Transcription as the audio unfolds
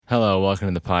Hello, welcome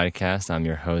to the podcast. I'm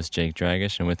your host, Jake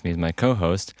Dragish, and with me is my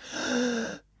co-host,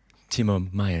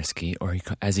 Timo Majerski, or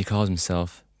as he calls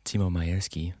himself, Timo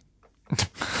Majerski.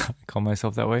 I call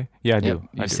myself that way? Yeah, I do.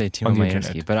 You I say do. Timo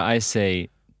Majerski, but I say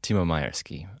Timo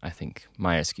Majerski. I think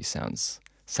Majerski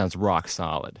sounds rock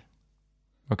solid.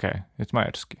 Okay, it's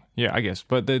Majerski. Yeah, I guess.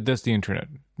 But that's the internet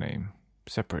name,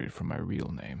 separated from my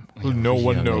real name. Your No real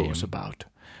one knows name. about.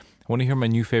 Want to hear my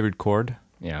new favorite chord?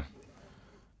 Yeah.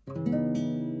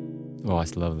 Oh,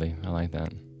 it's lovely. I like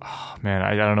that. Oh, man,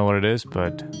 I don't know what it is,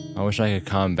 but... I wish I could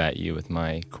combat you with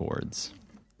my chords.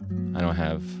 I don't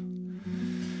have...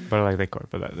 But I like that chord.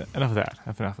 But enough of that.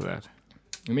 Enough of that.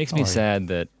 It makes me sad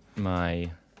that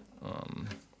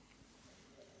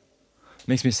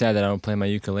makes me sad that I don't play my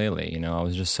ukulele. You know, I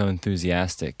was just so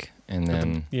enthusiastic, and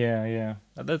then Yeah.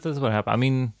 That's what happened. I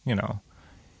mean,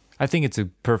 I think it's a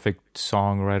perfect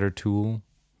songwriter tool.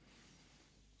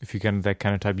 If you get that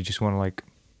kind of type, you just want to like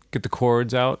get the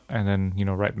chords out and then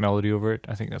write melody over it.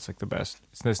 I think that's like the best.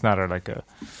 It's not like a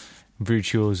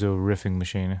virtuoso riffing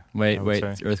machine. wait,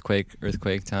 say.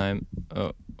 earthquake time.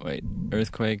 Oh, wait,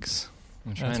 earthquakes.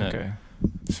 I'm trying That's to okay.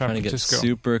 trying to get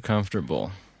super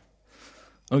comfortable.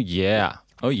 Oh yeah.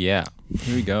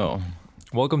 Here we go.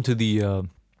 Welcome to the Welcome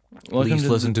Please to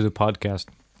listen to the podcast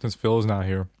since Phil's not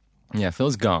here. Yeah,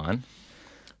 Phil's gone.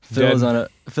 Dead.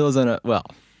 Phil's on a well,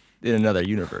 in another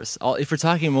universe. If we're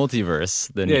talking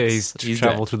multiverse, then He's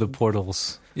traveled dead. through the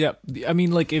portals. Yeah, I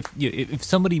mean, like if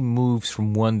somebody moves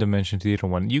from one dimension to the other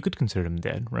one, you could consider them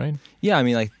dead, right? Yeah, I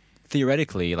mean, like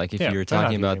theoretically, like if Yeah, you're they're not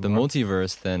talking here about the anymore.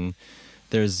 multiverse, then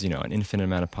there's an infinite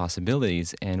amount of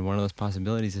possibilities, and one of those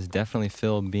possibilities is definitely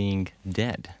Phil being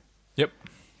dead. Yep.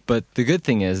 But the good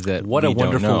thing is that What a we don't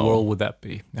wonderful know. world would that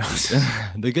be?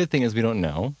 The good thing is we don't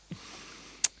know,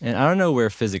 and I don't know where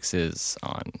physics is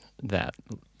on that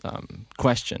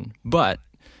question. But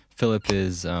Philip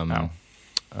is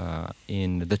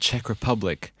in the Czech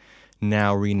Republic,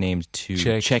 now renamed to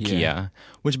Czechia.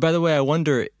 Which, by the way, I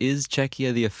wonder, is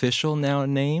Czechia the official now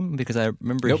name? Because I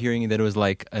remember Nope. hearing that it was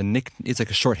like it's like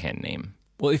a shorthand name.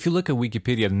 Well, if you look at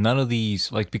Wikipedia, none of these,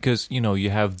 because you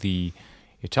have the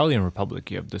Italian Republic,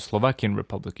 you have the Slovakian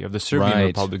Republic, you have the Serbian Right.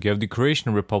 Republic, you have the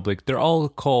Croatian Republic. They're all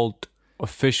called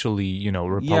officially,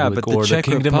 Republic Yeah, but the or the Czech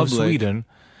Kingdom of Republic- Sweden.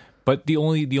 But the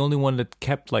only one that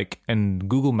kept in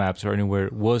Google Maps or anywhere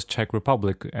was Czech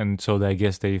Republic, and so I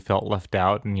guess they felt left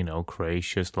out, and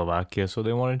Croatia, Slovakia, so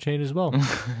they want to change as well.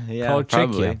 Yeah, Call it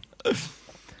probably. Czechia.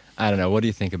 I don't know. What do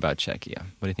you think about Czechia?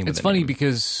 What do you think? It's about the funny name?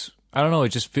 because I don't know. It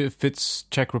just fits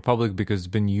Czech Republic because it's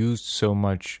been used so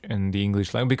much in the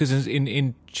English language. Because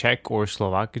in Czech or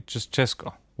Slovak, it's just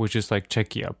Česko, which is like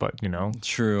Czechia, but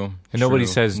True. and nobody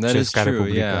true. says That is Česká true.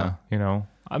 republika. Yeah.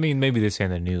 I mean, maybe they say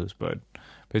in the news, but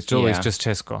it's always Yeah. just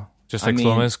Česko. Just I like mean-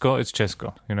 Slovensko, it's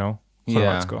Česko. Yeah.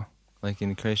 Chorvatsko. Like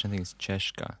in Croatian, I think it's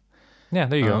Češka. Yeah,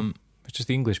 there you go. Um, It's just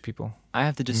the English people. I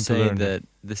have to just Need to say learn that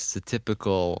this is a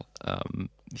typical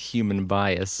human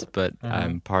bias, but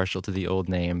I'm partial to the old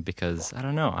name because I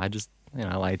don't know. I just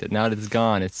I liked it. Now that it's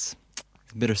gone, it's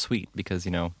bittersweet because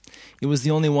it was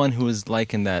the only one who was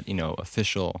like in that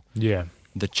official Yeah.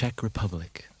 the Czech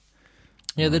Republic.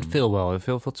 Yeah, that'd feel well. It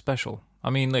felt special. I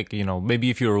mean, maybe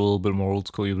if you're a little bit more old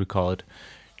school, you would call it,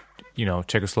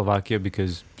 Czechoslovakia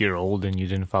because you're old and you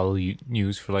didn't follow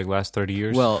news for last 30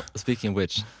 years. Well, speaking of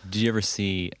which, did you ever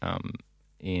see I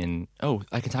can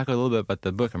talk a little bit about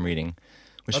the book I'm reading,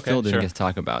 which Okay, Phil didn't sure. get to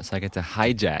talk about, so I get to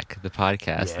hijack the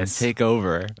podcast and Yes. take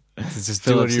over. just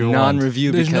Philip's do what you want.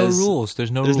 non-review There's because no rules.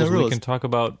 There's no there's rules. no rules. We can talk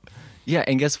about Yeah,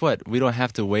 and guess what? We don't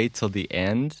have to wait till the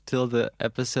end, till the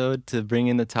episode to bring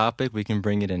in the topic. We can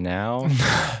bring it in now.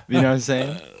 You know what I'm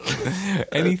saying?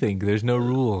 anything. There's no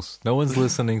rules. No one's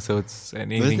listening, so it's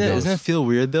anything goes. Doesn't it feel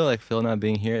weird though? Like Phil not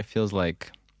being here, it feels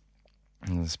like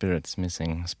the spirit's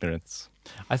missing. Spirits.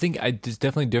 I think it's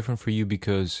definitely different for you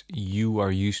because you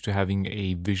are used to having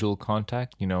a visual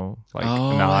contact. An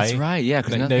eye. That's right. Yeah,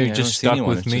 because Now you're just stuck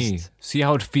with me. See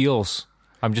how it feels.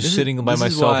 I'm just sitting by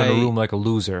this is myself in a why- room like a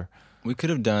loser. We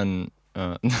could have done.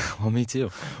 Well, me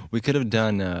too. We could have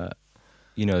done.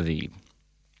 The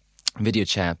video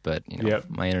chat, but Yep.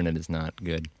 my internet is not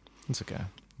good. It's okay.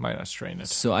 Might not strain it.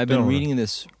 So I've been Don't reading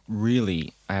this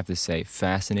really, I have to say,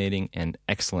 fascinating and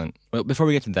excellent. Well, before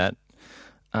we get to that,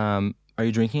 are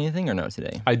you drinking anything or no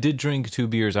today? I did drink 2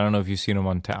 beers. I don't know if you've seen them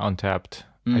on Untapped.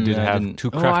 I did have 2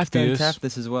 I craft have to beers. untap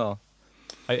this as well.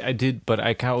 I did, but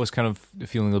I was kind of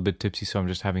feeling a little bit tipsy, so I'm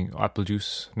just having apple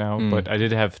juice now. Mm. But I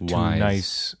did have 2 Wise.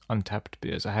 nice Untapped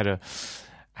beers. I had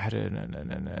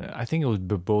I think it was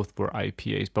both were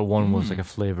IPAs, but one was like a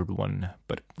flavored one,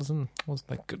 but it wasn't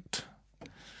that good.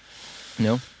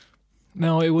 No?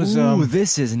 No, it was. Ooh,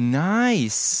 this is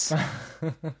nice.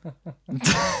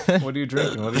 What are you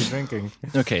drinking? What are you drinking?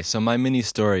 Okay, so my mini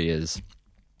story is,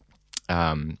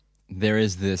 there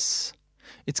is this.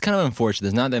 It's kind of unfortunate.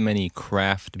 There's not that many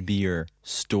craft beer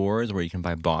stores where you can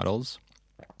buy bottles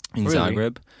in Really?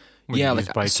 Zagreb. Would Yeah, you like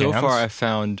just buy so cans? far I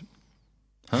found.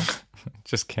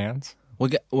 Just cans.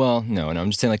 Well, no. I'm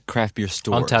just saying like craft beer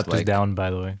stores. Untapped is like, down,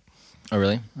 by the way. Oh,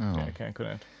 really? Oh. Yeah, I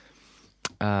couldn't.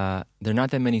 There are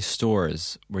not that many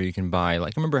stores where you can buy.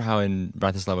 Like, I remember how in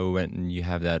Bratislava we went and you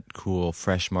have that cool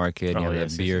fresh market, and you have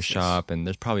that beer shop, and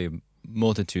there's probably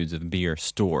multitudes of beer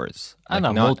stores. Like,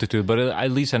 Not multitude, but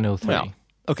at least I know 3. Well,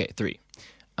 okay, 3.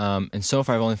 And so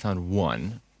far I've only found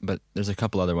 1, but there's a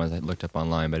couple other ones I looked up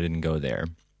online, but I didn't go there.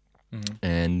 Mm-hmm.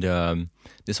 And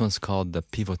this one's called the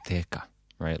Pivoteca,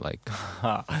 right? Like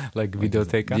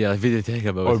videoteca? Yeah, like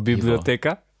Videoteca, but Or with pivo.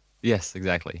 biblioteca? Yes,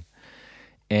 exactly.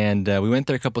 And we went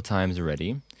there a couple times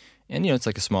already. And, it's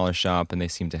like a smaller shop, and they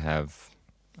seem to have,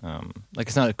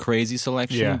 it's not a crazy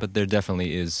selection, but there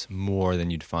definitely is more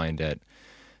than you'd find at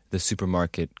the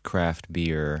supermarket craft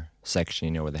beer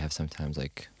section, where they have sometimes,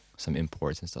 like, some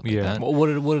imports and stuff like that. What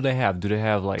do they have? Do they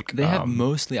have, like... They have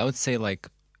mostly, I would say, like,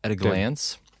 at a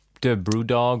glance. Do they have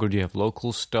Brewdog, or do you have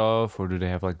local stuff, or do they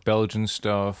have, like, Belgian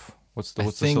stuff? What's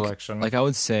the selection? Like, I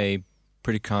would say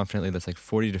pretty confidently that's like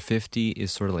 40 to 50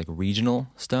 is sort of like regional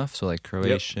stuff. So like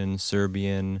Croatian,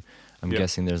 Serbian. I'm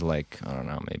guessing there's like, I don't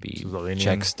know, maybe Slovenian.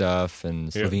 Czech stuff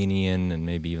and Slovenian and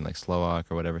maybe even like Slovak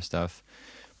or whatever stuff.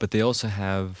 But they also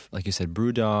have, like you said,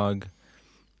 Brewdog.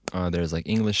 There's like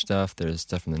English stuff. There's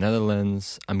stuff from the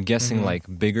Netherlands. I'm guessing like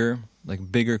bigger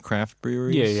craft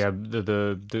breweries. Yeah.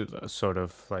 The sort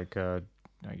of like, I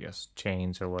guess,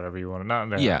 chains or whatever you want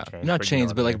to... Not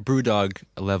chains, but like Brewdog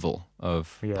level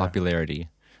of popularity,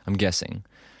 I'm guessing.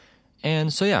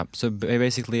 And so, so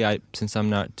basically, since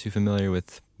I'm not too familiar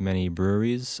with many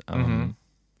breweries,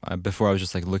 before I was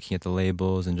just like looking at the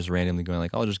labels and just randomly going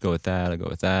like, I'll just go with that, I'll go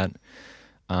with that.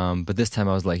 But this time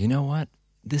I was like, you know what?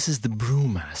 This is the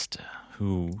brewmaster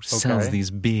who sells these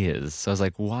beers. So I was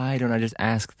like, why don't I just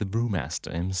ask the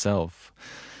brewmaster himself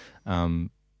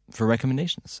for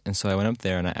recommendations? And so I went up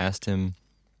there and I asked him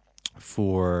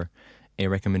for a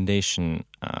recommendation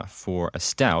for a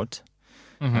stout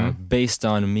based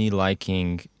on me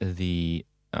liking the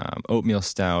oatmeal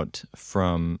stout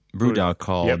from Brewdog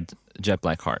called Jet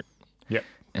Black Heart. Yep.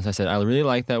 And so I said, I really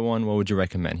like that one. What would you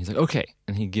recommend? He's like, okay.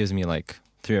 And he gives me like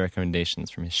 3 recommendations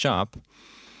from his shop.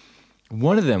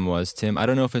 One of them was, Tim, I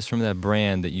don't know if it's from that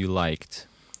brand that you liked.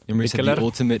 Remember you said the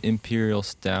Ultimate Imperial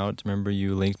Stout? Remember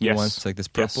you linked me once? It's like this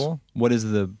purple. Yes. What is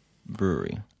the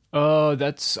brewery? I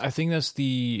think that's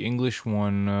the English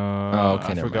one.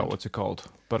 I forgot what's it called.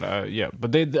 But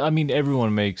but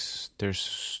everyone makes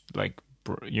there's like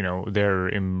their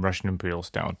Russian Imperial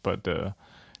Stout, but the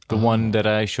one that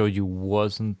I showed you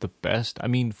wasn't the best. I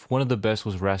mean, one of the best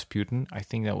was Rasputin. I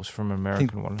think that was from an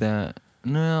American one.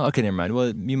 No, okay, never mind.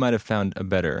 Well, you might have found a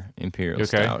better Imperial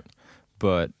Stout,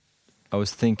 but I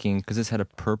was thinking because this had a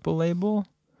purple label.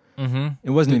 Mm-hmm. It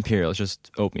wasn't Imperial; it's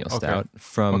just oatmeal stout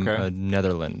from a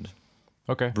Netherlands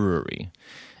brewery.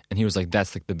 And he was like,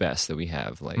 "That's like the best that we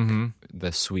have, like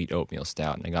the sweet oatmeal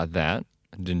stout." And I got that.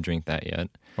 I didn't drink that yet.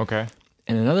 Okay.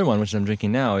 And another one, which I'm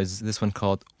drinking now, is this one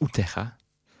called Uteha.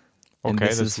 And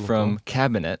this is from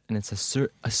Cabinet, and it's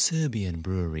a Serbian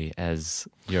brewery, as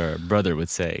your brother would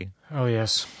say. Oh,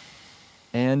 yes.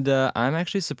 And I'm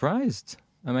actually surprised.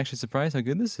 I'm actually surprised how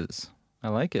good this is. I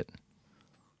like it.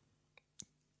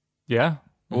 Yeah?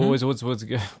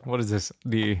 Mm-hmm. What is this?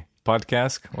 The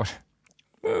podcast? What?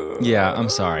 Yeah, I'm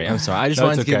sorry. I just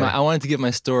wanted to give my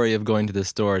story of going to the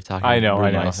store talking to the brewmeister. I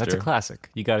know. That's a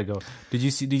classic. You got to go. Did you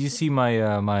see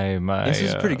my my this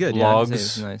is pretty good.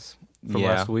 logs nice. from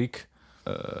last week?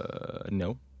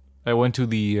 No. I went to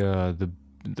the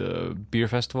beer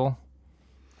festival.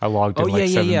 I logged in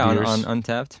 7 beers. on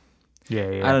Untapped.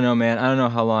 Yeah. I don't know, man. I don't know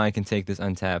how long I can take this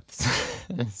Untapped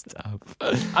stuff.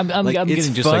 I'm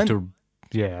getting just fun.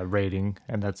 Like rating,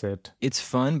 and that's it. It's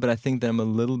fun, but I think that I'm a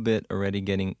little bit already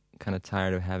getting kind of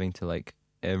tired of having to like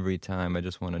every time I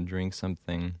just want to drink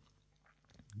something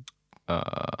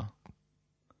to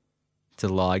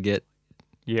log it.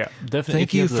 Yeah, definitely.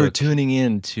 Thank you for tuning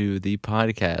in to the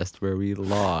podcast where we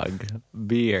log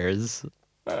beers.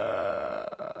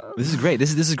 This is great.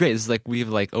 This is great. This is like we've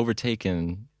like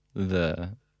overtaken the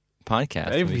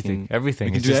podcast. Everything.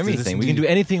 We can do everything. We can do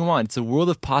anything we want. It's a world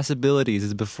of possibilities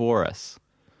is before us.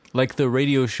 Like the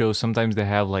radio show, sometimes they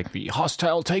have like the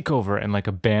hostile takeover, and like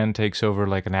a band takes over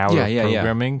like an hour of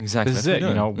programming. Exactly. This is it.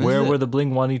 Where were the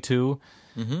Blink-182?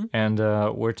 and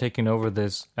we're taking over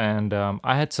this. And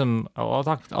I had some. I'll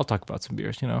talk about some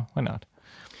beers. Why not?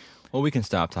 Well, we can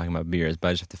stop talking about beers, but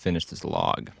I just have to finish this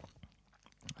log.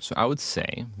 So I would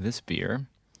say this beer,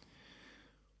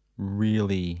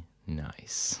 really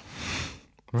nice.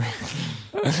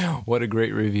 What a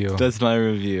great review. That's my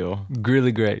review.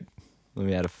 Really great. Let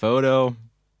me add a photo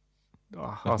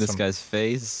Of of this guy's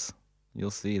face.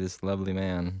 You'll see this lovely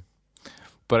man.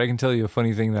 But I can tell you a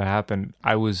funny thing that happened.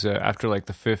 I was, after like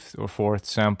the 5th or 4th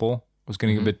sample, was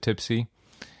getting a bit tipsy.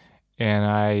 And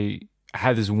I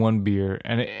had this one beer,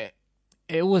 and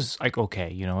it was like, okay,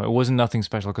 it wasn't nothing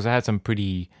special because I had some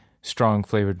pretty strong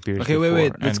flavored beers Okay, before.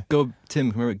 wait. Let's go,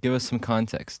 Tim. Give us some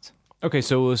context. Okay,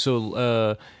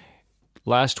 so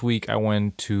last week I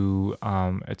went to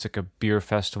it's like a beer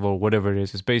festival, whatever it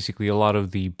is. It's basically a lot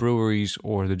of the breweries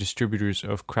or the distributors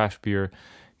of craft beer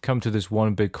come to this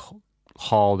one big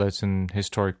hall that's in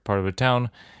historic part of the town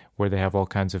where they have all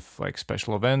kinds of like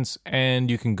special events, and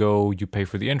you can go, you pay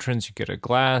for the entrance, you get a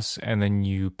glass, and then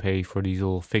you pay for these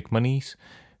little fake monies.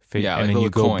 And like then you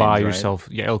go coins, buy right? yourself,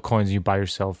 coins, and you buy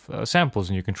yourself samples,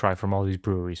 and you can try from all these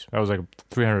breweries. That was like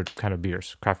 300 kind of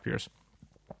beers, craft beers.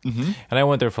 And I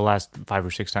went there for the last 5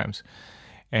 or 6 times.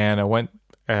 And I went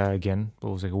again, it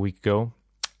was like a week ago,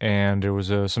 and there was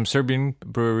some Serbian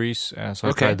breweries, so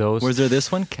I tried those. Was there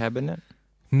this one, Cabinet?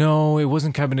 No, it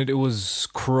wasn't Cabinet, it was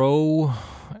Crow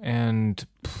and...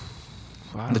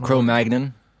 The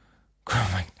Cro-Magnon?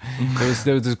 There was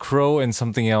this Crow and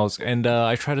something else, and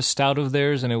I tried a stout of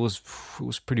theirs, and it was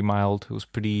pretty mild. It was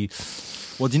pretty.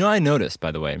 Well, do you know what I noticed,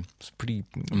 by the way? It's pretty.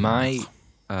 My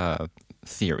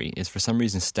theory is for some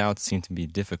reason stouts seem to be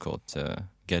difficult to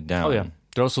get down. Oh yeah,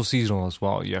 they're also seasonal as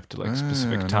well. You have to like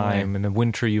specific time. In the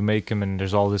winter, you make them, and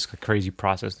there's all this crazy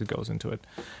process that goes into it.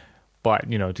 But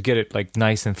to get it like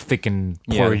nice and thick and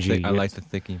porridgey. I like the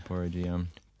thicky porridgey.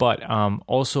 But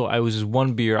also, I was just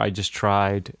one beer I just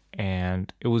tried,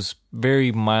 and it was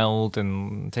very mild,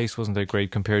 and the taste wasn't that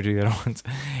great compared to the other ones.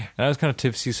 And I was kind of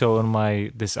tipsy, so on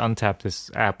this Untappd,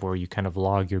 this app where you kind of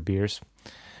log your beers,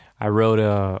 I wrote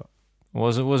it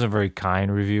wasn't a very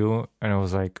kind review, and it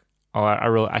was like,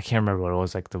 I can't remember what it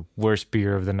was, like the worst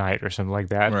beer of the night or something like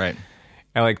that. Right.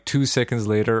 And like 2 seconds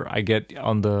later, I get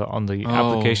on the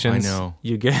applications, I know.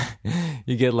 you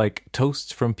get like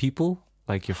toasts from people.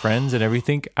 Like your friends and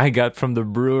everything, I got from the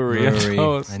brewery. I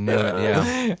knew it,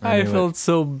 yeah. I felt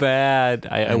so bad.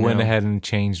 I went ahead and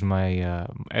changed my,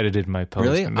 edited my post.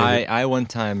 Really? I one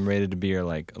time rated a beer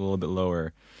like a little bit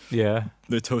lower. Yeah.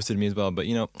 They toasted me as well, but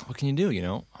what can you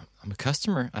do, I'm a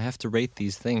customer. I have to rate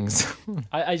these things.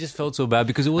 I just felt so bad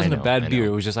because it wasn't a bad beer. It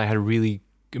was just I had really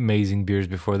amazing beers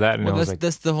before that. And well,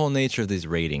 that's the whole nature of these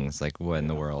ratings. Like, what in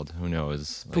the world? Who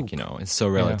knows? Like, it's so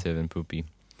relative and poopy.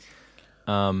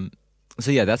 So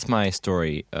yeah, that's my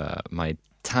story, my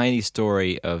tiny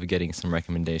story of getting some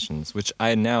recommendations, which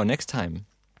next time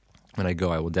when I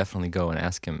go, I will definitely go and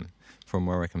ask him for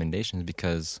more recommendations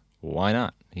because why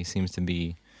not? He seems to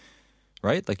be,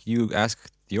 right? Like you ask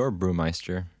your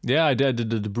brewmeister. Yeah, I did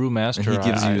the brewmaster. And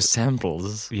he gives you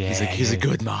samples. Yeah. He's a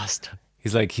good master.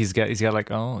 He's got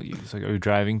like, are you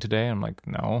driving today? I'm like,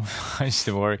 no, I just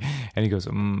worry. And he goes,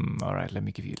 all right, let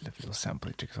me give you a little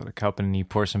sample. He takes out a cup and he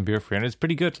pours some beer for you, and it's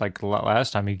pretty good. Like last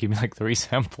time, he gave me like 3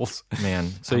 samples.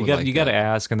 Man, so you got to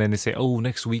ask, and then they say, oh,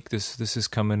 next week this is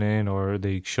coming in, or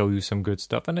they show you some good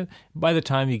stuff, and by the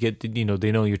time you get, they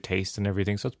know your taste and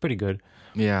everything, so it's pretty good.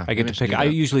 Yeah, I get to pick. I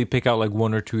usually pick out like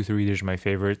 1 or 2, 3. These are my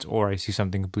favorites, or I see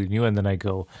something completely new, and then I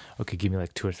go, okay, give me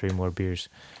like 2 or 3 more beers.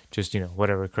 Just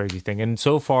whatever crazy thing. And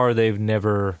so far, they've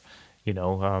never,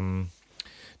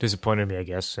 disappointed me. I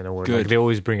guess in a word. Good. Like, they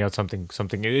always bring out something.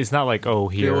 It's not like, oh,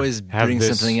 here. They always bring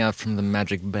this. something out from the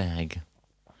magic bag.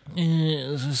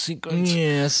 It's a secret.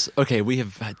 Yes. Okay, we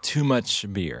have had too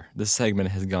much beer. This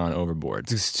segment has gone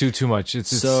overboard. It's too much.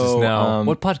 It's now.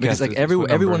 What podcast? Because like is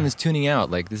everyone is tuning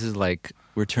out. Like this is like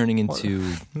we're turning into.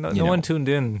 No one tuned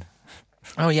in.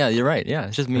 Oh yeah, you're right. Yeah,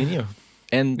 it's just me and you,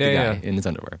 and the guy in his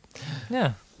underwear.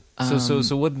 Yeah.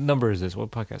 So what number is this?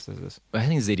 What podcast is this? I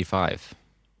think it's 85.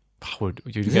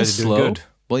 You guys are doing good.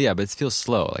 Well, yeah, but it feels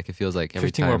slow. Like it feels like every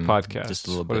 15 time. more podcasts. Just a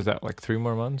little bit. What is that? Like 3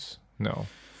 more months? No.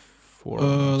 4.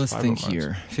 Let's think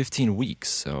here. 15 weeks.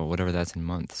 So whatever that's in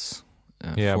months.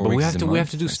 Yeah, but we have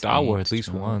to do Star Wars at least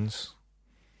once.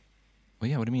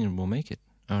 Well, yeah. What do you mean we'll make it?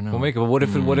 Oh no, we'll make it. But what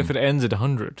if it ends at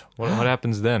 100? What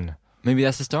happens then? Maybe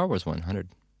that's the Star Wars one, 100.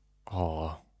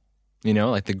 Oh,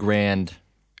 like the grand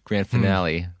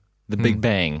finale, the Big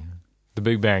Bang. The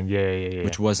Big Bang, yeah.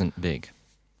 Which wasn't big,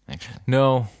 actually.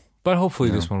 No, but hopefully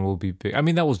this one will be big. I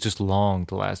mean, that was just long.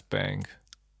 The last bang.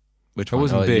 Which one? It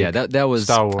wasn't big. Yeah, that was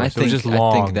Star Wars. I think, it was just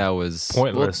long. I think that was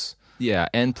pointless. Yeah,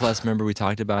 and plus, remember we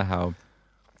talked about how,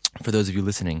 for those of you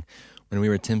listening, when we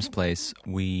were at Tim's place,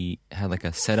 we had like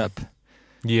a setup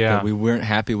that we weren't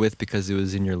happy with because it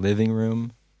was in your living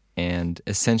room, and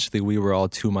essentially we were all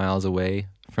 2 miles away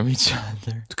from each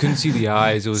other. Couldn't see the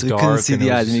eyes. It was so dark. You couldn't see and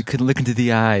the eyes, and you couldn't look into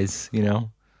the eyes. You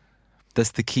know,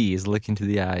 that's the key: is look into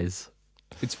the eyes.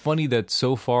 It's funny that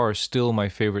so far, still my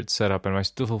favorite setup and my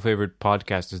still favorite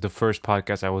podcast is the first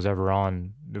podcast I was ever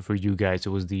on for you guys. It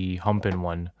was the Humpin'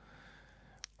 one.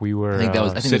 We were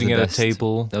sitting at a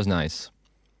table. That was nice.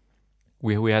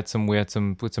 We had some with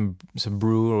some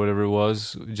brew or whatever it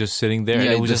was, just sitting there. Yeah,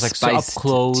 and it was just like so up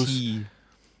close, tea.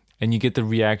 And you get the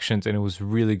reactions, and it was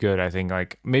really good. I think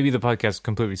like maybe the podcast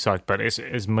completely sucked, but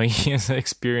as my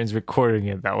experience recording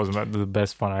it, that was the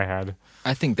best fun I had.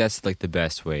 I think that's like the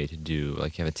best way to do.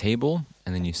 Like you have a table,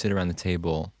 and then you sit around the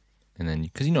table, and then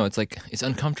because it's like it's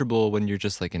uncomfortable when you're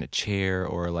just like in a chair,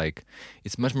 or like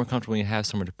it's much more comfortable when you have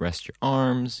somewhere to rest your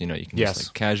arms. You can just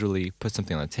like casually put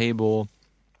something on the table.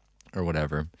 Or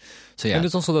whatever. So yeah, and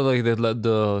it's also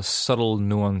the subtle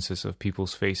nuances of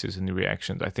people's faces and the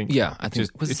reactions. I think. Yeah, I think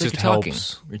it just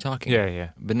helps. You're talking. Yeah.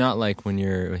 But not like when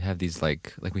we have these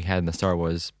like we had in the Star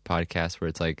Wars podcast where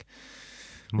it's like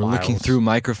we're looking through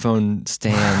microphone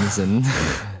stands and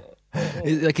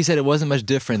like you said, it wasn't much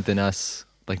different than us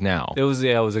like now. It was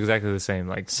exactly the same.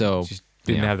 Like so. Just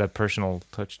didn't have that personal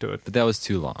touch to it. But that was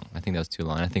too long. I think that was too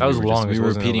long. I think that was long. We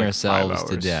were repeating ourselves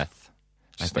to death.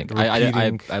 I think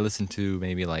I listened to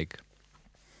maybe like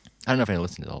I don't know if I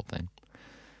listened to the whole thing.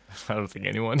 I don't think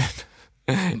anyone did.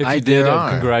 If you did,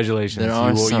 congratulations.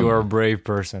 You are a brave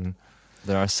person.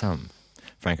 There are some.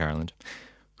 Frank Ireland,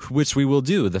 which we will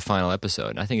do the final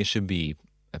episode. I think it should be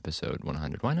episode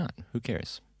 100. Why not? Who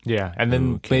cares? Yeah, and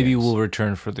then maybe we'll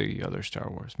return for the other Star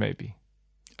Wars. Maybe.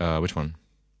 Which one?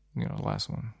 The last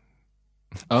one.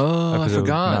 Oh, I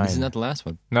forgot. 9. This is not the last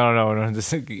one. No.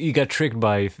 You got tricked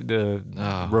by the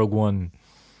Rogue One.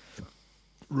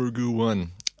 Rogue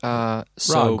One.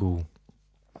 So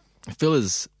Phil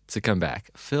is to come back.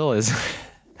 Phil is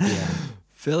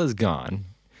Phil is gone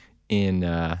in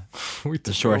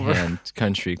the shorthand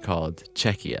country called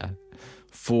Czechia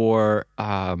for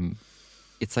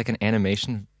it's like an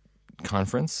animation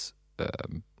conference.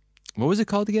 What was it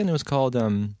called again? It was called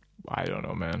I don't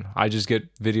know, man. I just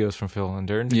get videos from Phil, and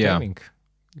they're entertaining.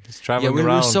 He's traveling around.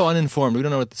 We're so uninformed. We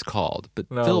don't know what it's called, but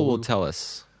Phil will tell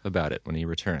us about it when he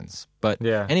returns. But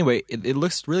anyway, it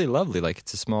looks really lovely. Like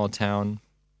it's a small town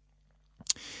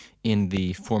in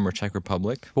the former Czech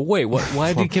Republic. But wait,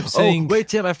 why do you keep saying... wait,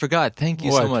 Tim, I forgot. Thank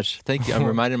you so much. Thank you. I'm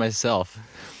reminding myself.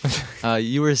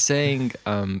 You were saying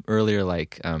earlier,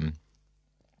 like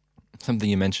something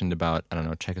you mentioned about, I don't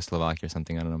know, Czechoslovakia or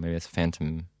something. I don't know, maybe it's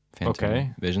Phantom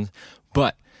Visions.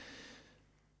 But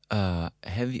the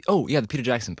Peter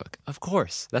Jackson book. Of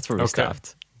course. That's where we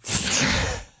stopped.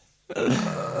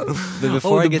 The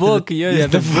book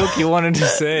you wanted to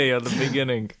say at the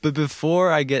beginning. But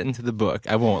before I get into the book,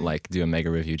 I won't like do a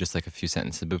mega review, just like a few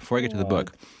sentences. But before I get to the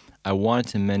book, I wanted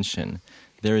to mention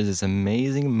there is this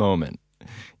amazing moment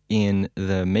in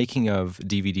the making of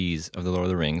DVDs of the Lord of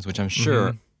the Rings, which I'm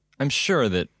sure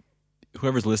that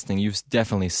whoever's listening, you've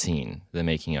definitely seen the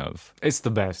making of. It's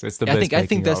the best. It's the best. I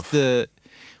think that's the.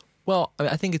 Well,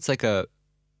 I think it's like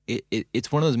it's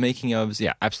one of those making ofs.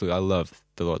 Yeah, absolutely. I love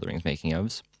the Lord of the Rings making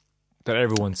ofs that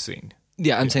everyone's seen.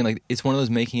 Yeah, I'm saying like it's one of those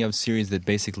making of series that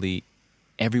basically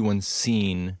everyone's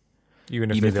seen,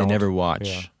 even if they never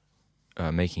watch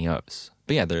making ofs.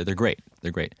 But yeah, they're great.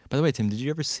 They're great. By the way, Tim, did you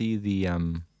ever see the?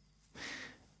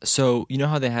 So you know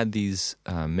how they had these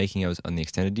making ofs on the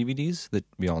extended DVDs that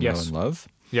we all know and love?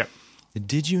 Yeah.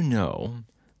 Did you know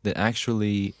that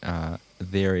actually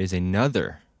there is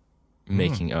another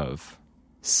making of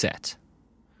set?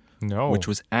 No. Which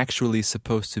was actually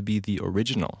supposed to be the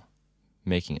original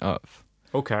making of.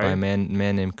 Okay. By a man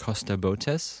named Costa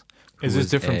Botes. Is this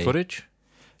different footage?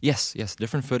 Yes,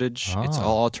 different footage. It's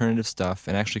all alternative stuff.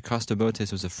 And actually, Costa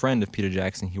Botes was a friend of Peter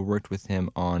Jackson. He worked with him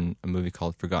on a movie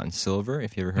called Forgotten Silver,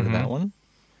 if you ever heard of that one.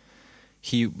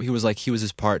 He was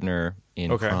his partner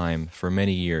in crime for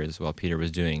many years while Peter was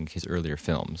doing his earlier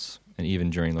films, and even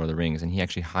during Lord of the Rings. And he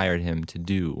actually hired him to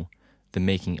do the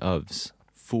making ofs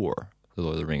for the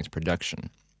Lord of the Rings production.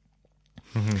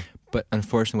 But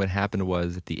unfortunately, what happened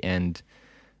was at the end,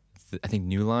 I think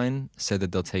New Line said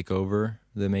that they'll take over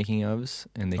the making ofs,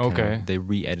 and they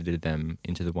re-edited them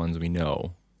into the ones we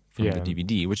know from the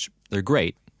DVD, which they're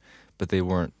great, but they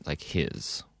weren't like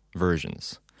his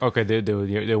versions. Okay,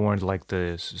 they weren't like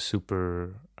the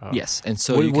super. Yes, and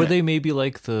so were they maybe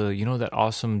like that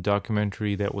awesome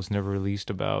documentary that was never released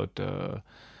about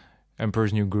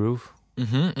Emperor's New Groove?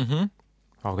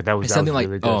 Oh, that was It's something was like,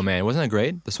 really good. oh man, wasn't that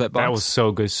great? The Sweatbox. That was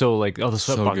so good. So like, the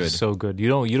So Sweatbox good. is so good. You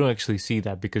don't actually see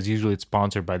that because usually it's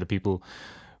sponsored by the people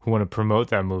who want to promote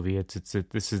that movie.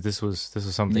 This was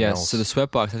something Yes, else. so the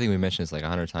Sweatbox, I think we mentioned this like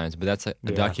 100 times, but that's a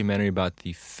Yeah. documentary about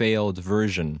the failed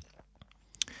version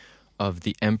of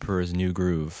The Emperor's New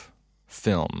Groove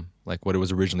film, like what it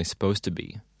was originally supposed to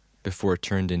be, before it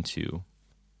turned into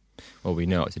what we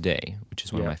know today, which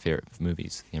is one of my favorite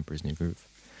movies, The Emperor's New Groove.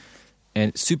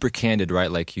 And super candid,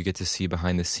 right? Like you get to see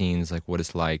behind the scenes, like what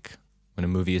it's like when a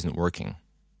movie isn't working,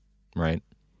 right?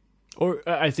 Or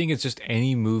I think it's just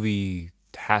any movie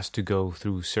has to go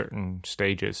through certain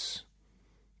stages.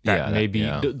 That maybe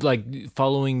like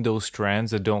following those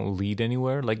strands that don't lead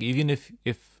anywhere. Like even if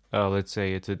let's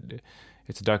say it's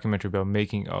a documentary about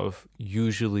making of,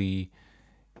 usually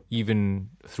even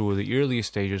through the earliest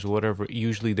stages, whatever,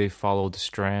 usually they follow the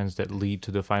strands that lead to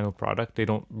the final product. They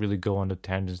don't really go on the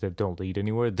tangents that don't lead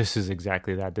anywhere. This is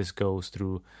exactly that. This goes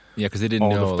through because they didn't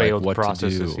all know the failed like, what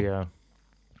processes. to do. Yeah,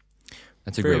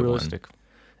 That's a very great realistic. one.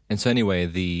 And so anyway,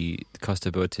 the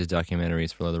Costa Botes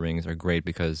documentaries for Lord of the Rings are great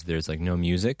because there's like no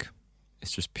music.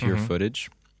 It's just pure footage.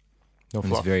 No And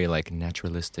fluff. it's very like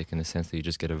naturalistic in the sense that you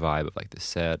just get a vibe of like the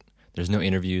set. There's no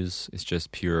interviews. It's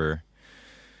just pure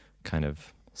kind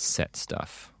of set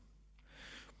stuff.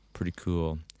 Pretty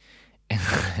cool.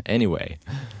 Anyway,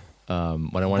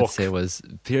 what I wanted to say was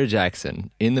Peter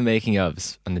Jackson in the making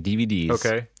ofs on the DVDs.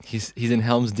 Okay. He's in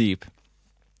Helm's Deep.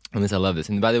 And this, I love this.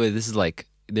 And by the way, this is like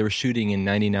they were shooting in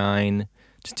 99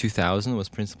 to 2000 was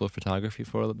principal photography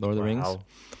for Lord of the Rings.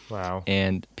 Wow.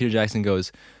 And Peter Jackson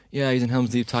goes, yeah, he's in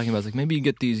Helm's Deep talking about, it's like, maybe you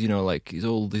get these, you know, like these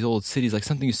old cities, like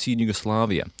something you see in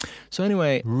Yugoslavia. So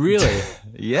anyway. Really?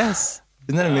 Yes.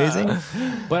 Isn't that amazing?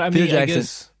 But I Peter mean, Jackson, I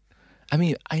guess... I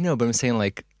mean, I know, but I'm saying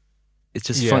like, it's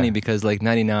just funny because like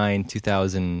 99,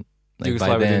 2000, like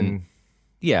Yugoslavia by then. didn't-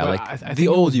 Yeah, Well, like I the think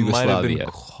old it might have Yugoslavia. been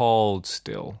called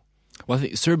still. Well, I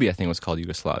think Serbia, I think, was called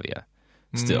Yugoslavia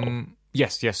still.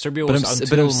 Yes, Serbia But was I'm- until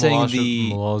but I'm saying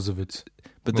Milosevic.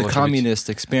 But the Milosevic. communist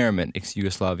experiment,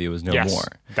 Yugoslavia, was no more.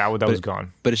 That was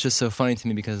gone. But it's just so funny to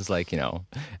me because it's like, you know,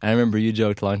 and I remember you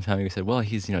joked a long time ago, you said, well,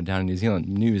 he's, you know, down in New Zealand.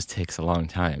 News takes a long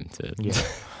time to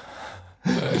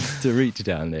to reach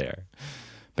down there.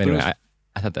 But anyway,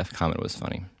 I thought that comment was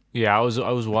funny. Yeah, I was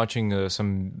watching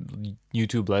some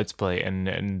YouTube Let's Play,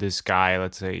 and this guy,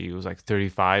 let's say he was like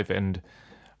 35, and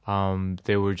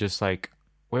they were just like,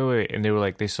 wait, and they were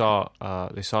like, they saw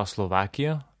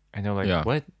Slovakia, and they're like,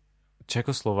 what?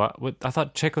 Czechoslovakia? What? I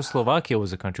thought Czechoslovakia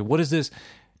was a country. What is this?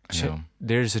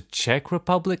 There's a Czech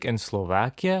Republic and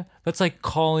Slovakia? That's like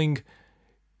calling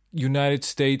United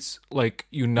States like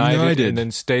United and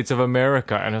then States of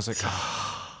America. And I was like,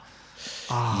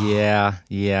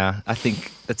 Yeah. I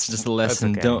think that's just a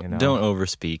lesson. okay, don't you know. don't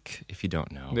overspeak if you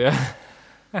don't know. yeah.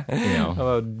 You know.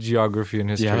 About geography and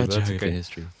history. Yeah, that's geography okay. and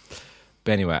history.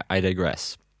 But anyway, I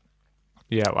digress.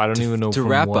 Yeah, I don't even know To from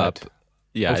wrap what. up.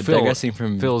 Yeah, Phil- digressing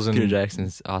from Phil's in Peter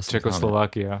Jackson's awesome comment.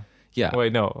 Czechoslovakia. Yeah.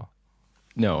 Wait, no.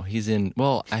 No, he's in.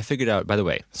 Well, I figured out. By the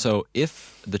way, so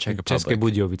if the Czech České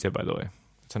Republic. Budějovice, by the way.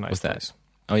 It's a nice What's that? place.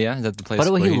 Oh yeah, is that the place? By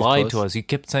the way, where he he's lied close? to us. He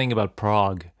kept saying about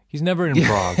Prague. He's never in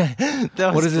Prague.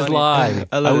 That What was is his funny. lie?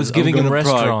 love I was this. giving I'm him going to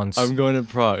Prague. restaurants. I'm going to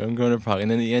Prague.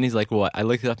 And then in the end, he's like, "What?" I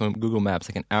looked it up on Google Maps,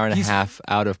 like an hour and a half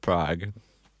out of Prague.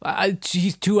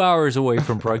 He's 2 hours away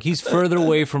from Prague. He's further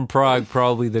away from Prague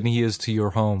probably than he is to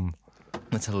your home.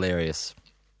 That's hilarious.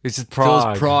 It's just Prague.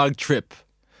 Phil's Prague trip.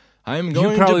 I'm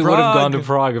going You probably to Prague. would have gone to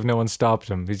Prague if no one stopped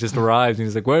him. He just arrived and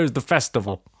he's like, "Where's the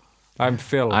festival? I'm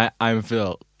Phil. I'm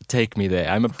Phil. Take me there.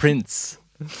 I'm a prince.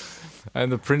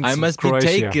 I'm the prince I of must be Croatia.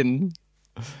 taken."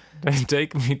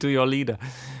 Take me to your leader."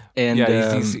 And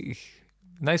Yeah, he's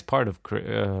nice part of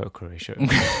Croatia.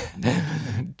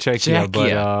 Czechia,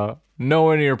 but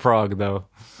nowhere near Prague, though.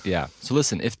 yeah. So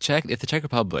listen, if the Czech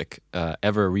Republic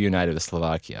ever reunited with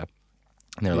Slovakia,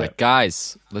 and they're like,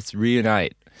 guys, let's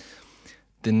reunite.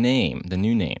 The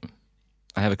new name.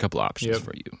 I have a couple options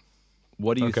for you.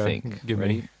 What do you think?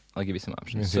 Ready? I'll give you some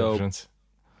options. So,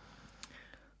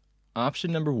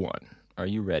 option number 1. Are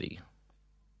you ready?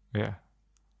 Yeah.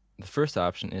 The first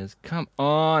option is, come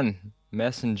on,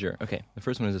 Messenger. Okay, the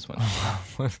first one is this one.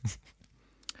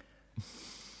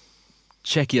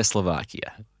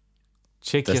 Czechoslovakia.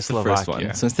 That's the first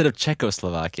one. So instead of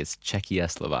Czechoslovakia, it's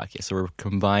Czechoslovakia. So we're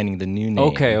combining the new name.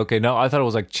 Okay. No, I thought it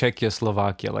was like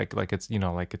Czechoslovakia, like it's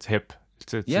like it's hip.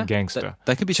 It's a gangster.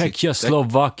 That could be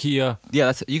Czechoslovakia.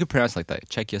 Yeah, you could pronounce it like that.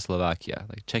 Czechoslovakia,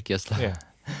 like Czechoslovakia.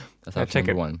 Yeah. That's option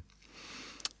number 1.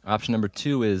 Option number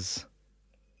 2 is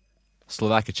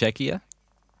Czechia.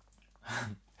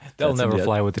 They'll never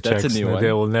fly with the that's Czechs. a new one.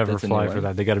 They will never That's a fly new for one.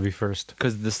 that. They got to be first.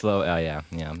 Because the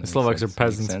yeah. The Slovaks are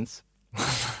peasants. Sense.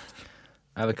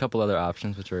 I have a couple other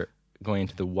options, which are going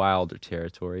into the wilder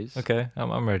territories. Okay,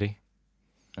 I'm ready.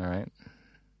 All right.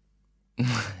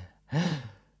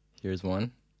 Here's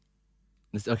one.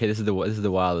 This is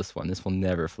the wildest one. This will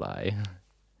never fly.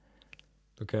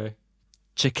 Okay.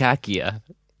 Czechoslovakia.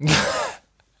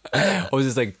 Oh, is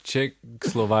this like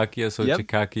Czechoslovakia, so Yep.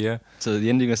 Czechoslovakia? So the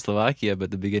ending of Slovakia,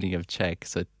 but the beginning of Czech.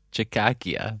 So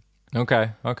Czechoslovakia.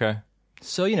 Okay.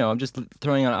 So, I'm just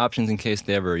throwing out options in case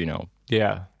they ever,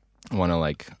 Yeah. want to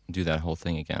like do that whole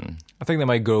thing again. I think they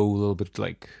might go a little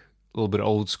bit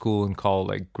old school and call it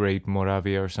like Great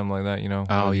Moravia or something like that,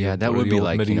 Oh, yeah, that or would the be old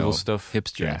like, medieval stuff.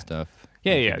 hipster Yeah. and stuff.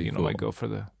 Yeah, That yeah, would be cool. might go for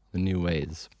the The new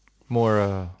ways.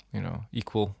 more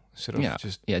equal instead of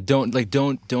just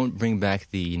Don't bring back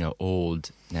the, old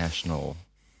national.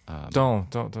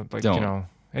 don't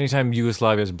anytime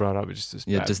Yugoslavia is brought up, it's just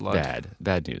Yeah, bad just blood.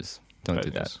 bad news. Don't Bad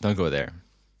do that. news. Don't go there.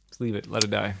 Just leave it, let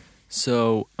it die.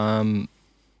 So,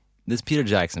 this Peter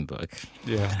Jackson book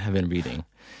Yeah. I've been reading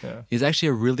Yeah. is actually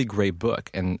a really great book,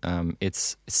 and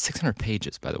it's 600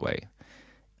 pages, by the way.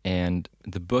 And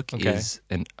the book Okay. is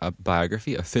a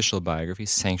biography, official biography,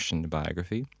 sanctioned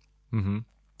biography, Mm-hmm.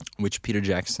 which Peter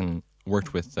Jackson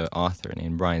worked with the author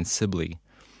named Brian Sibley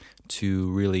to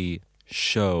really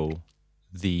show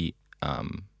the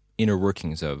inner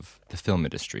workings of the film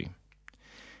industry.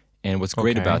 And what's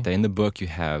great Okay. about that, in the book you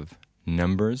have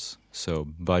numbers, so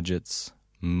budgets,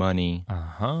 money,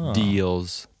 Uh-huh.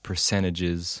 deals,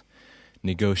 percentages,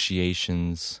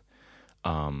 negotiations,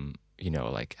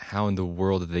 like how in the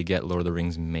world did they get Lord of the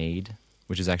Rings made,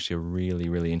 which is actually a really,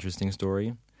 really interesting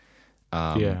story.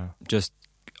 Yeah. Just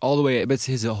all the way, but it's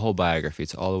his whole biography.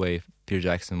 It's all the way Peter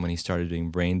Jackson when he started doing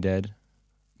Brain Dead.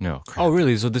 No, crap. Oh,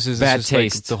 really? So this is Bad this is like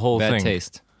Taste. the whole Bad thing.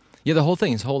 Taste. Yeah, the whole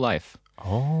thing, his whole life.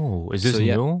 Oh, is this So,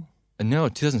 yeah. new? No,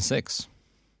 2006.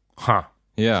 Huh.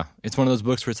 Yeah, it's one of those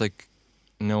books where it's like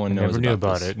no one knows Never knew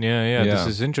about this. it. Yeah. Yeah. This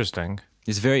is interesting.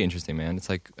 It's very interesting, man. It's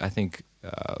like, I think,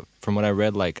 from what I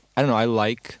read, like, I don't know, I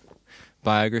like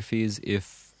biographies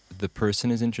if the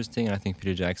person is interesting, and I think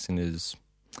Peter Jackson is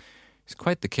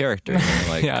quite the character.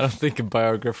 Like, Yeah, I don't think a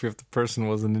biography of the person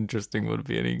wasn't interesting would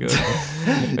be any good.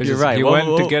 You're right. He Well, went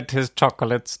to well- get his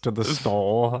chocolates to the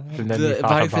store, and then he the thought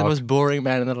biography of the about... most boring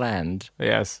man in the land.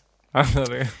 Yes.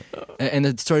 And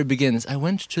the story begins, I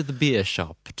went to the beer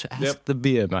shop to ask Yep. the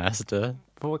beer master.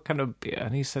 What kind of beer?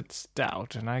 And he said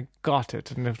stout, and I got it.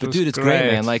 And it But was dude, it's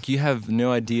great, man. Like, you have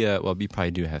no idea. Well, you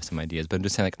probably do have some ideas, but I'm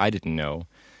just saying, like, I didn't know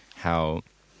how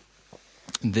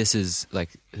this is, like,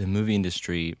 the movie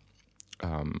industry.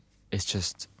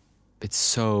 It's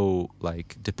so,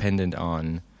 like, dependent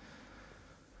on,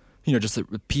 just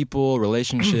the people,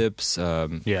 relationships,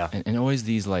 Yeah. and always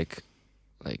these, like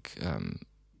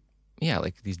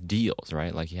these deals,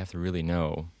 right? Like, you have to really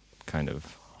know kind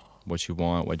of what you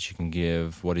want, what you can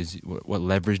give, what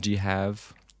leverage do you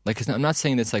have. Like, 'cause I'm not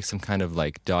saying it's like some kind of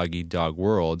like dog-eat-dog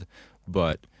world,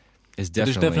 but it's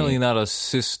definitely... There's definitely not a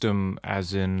system,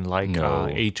 as in like No.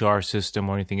 HR system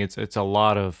or anything. It's a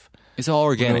lot of It's all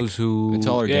organic. those who It's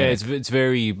all organic. Yeah, it's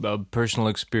very personal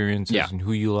experiences Yeah. and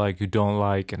who you like, who don't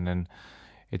like, and then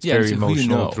it's Yeah, very it's who you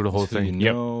emotional know. through the whole It's who thing.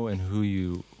 you know and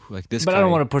who like this. But guy, I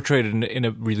don't want to portray it in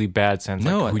a really bad sense.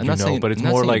 No, like who I'm you not know, saying. but it's I'm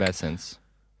not more saying in like a bad sense.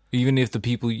 even if the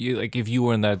people you like, if you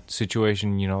were in that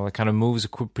situation, it kind of moves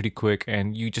pretty quick,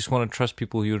 and you just want to trust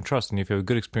people you don't trust. And if you have a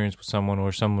good experience with someone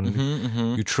or someone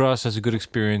you trust has a good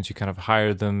experience, you kind of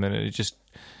hire them, and it just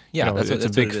That's it's a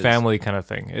what big it is. family kind of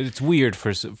thing. It's weird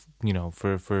for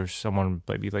for someone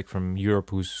maybe like from Europe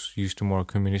who's used to more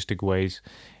communistic ways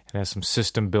and has some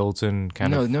system built in,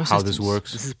 kind of no how this systems.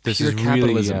 works. This is This pure is really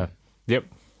capitalism. yep.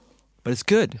 But it's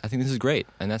good. I think this is great,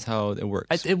 and that's how it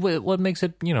works. What makes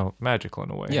it magical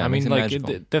in a way. Yeah, I it mean, makes it like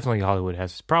magical. definitely Hollywood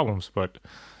has its problems, but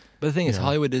But the thing is, Yeah.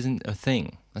 Hollywood isn't a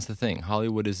thing. That's the thing.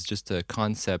 Hollywood is just a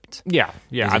concept. yeah.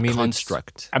 Is I a mean, construct.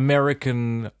 it's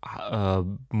American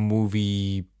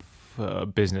movie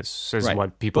business is Right.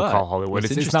 what people But call Hollywood. what's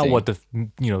It's not interesting- what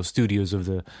the studios of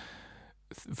the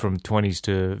from 20s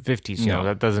to 50s. No.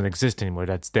 That doesn't exist anymore.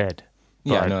 That's dead.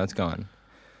 Yeah, But- no, it's gone.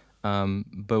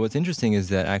 But what's interesting is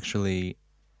that actually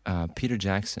Peter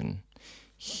Jackson,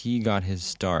 he got his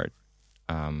start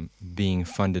being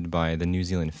funded by the New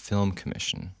Zealand Film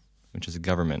Commission, which is a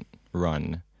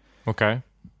government-run Okay.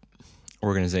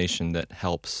 organization that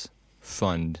helps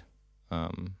fund,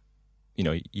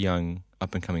 young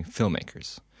up-and-coming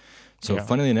filmmakers. So, Yeah.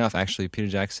 funnily enough, actually, Peter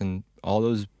Jackson, all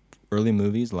those early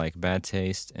movies like Bad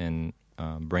Taste and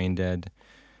Brain Dead,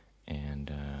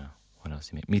 and what else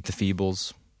he made? Meet the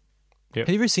Feebles. Yep.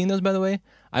 Have you ever seen those, by the way?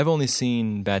 I've only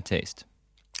seen Bad Taste.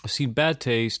 I've seen Bad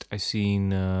Taste. I've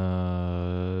seen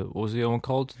what was the other one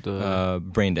called? The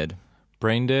Brain Dead.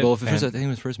 Brain Dead. Well, first, I think it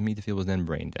was first Meet the Feebles, then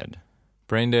Brain Dead.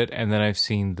 Brain Dead, and then I've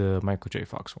seen the Michael J.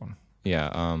 Fox one. Yeah.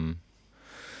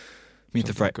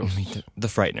 The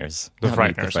Frighteners. The Not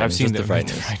Frighteners. I've seen just the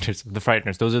Frighteners. The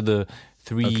Frighteners. Those are the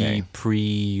three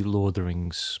pre-Lord of the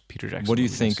Rings Peter Jackson. What do you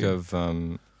movies think of What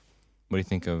do you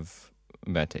think of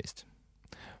Bad Taste?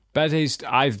 Bad Taste?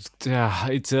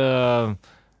 It's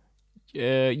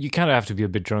you kind of have to be a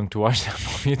bit drunk to watch that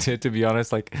movie. To be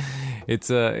honest, like it's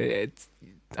I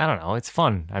don't know. It's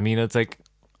fun. I mean, it's like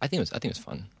I think it was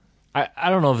fun. I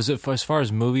don't know if it's as far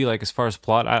as movie, like as far as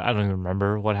plot, I don't even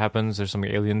remember what happens. There's some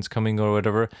aliens coming or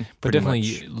whatever, but Pretty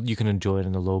definitely much. you can enjoy it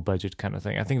in a low budget kind of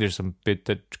thing. I think there's some bit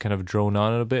that kind of drone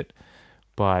on it a bit,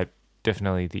 but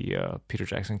definitely the Peter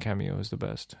Jackson cameo is the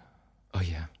best. Oh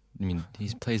yeah, I mean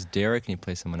he plays Derek and he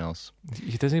plays someone else.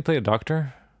 Doesn't he play a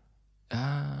doctor?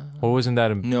 Or wasn't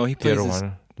that no? He the plays other this.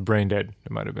 one? Brain Dead.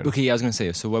 It might have been. Okay, yeah, I was gonna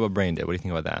say. So what about Brain Dead? What do you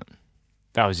think about that?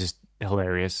 That was just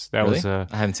hilarious. That Really? was I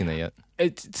haven't seen that yet.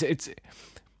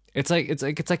 It's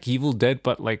like Evil Dead,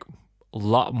 but like a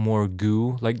lot more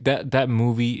goo. Like that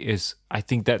movie is, I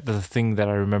think, that the thing that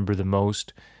I remember the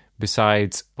most,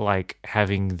 besides like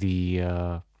having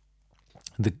the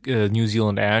New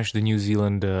Zealand Ash, the New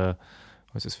Zealand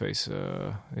what's his face,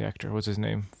 the actor, what's his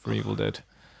name from Evil Dead,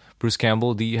 Bruce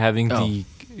Campbell. The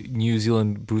New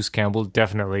Zealand Bruce Campbell,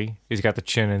 definitely he's got the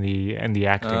chin and the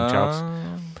acting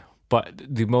chops. But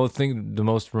the most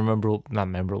memorable, not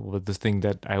memorable, but the thing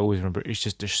that I always remember is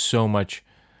just there's so much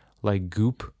like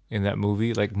goop in that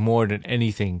movie, like more than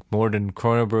anything, more than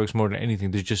Cronenberg's, more than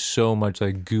anything. There's just so much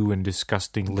like goo and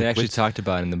disgusting liquid. They actually talked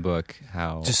about in the book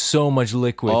how just so much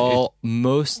liquid.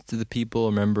 Most of the people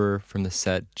remember from the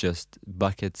set just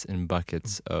buckets and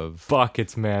buckets of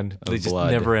Buckets, man. of It just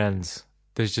blood. never ends.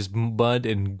 There's just mud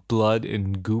and blood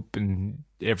and goop and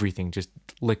everything, just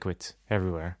liquids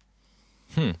everywhere.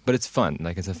 But it's fun.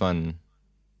 Like it's a fun,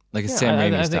 like it's Yeah, Sam I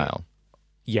Raimi think- style.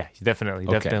 Yeah, definitely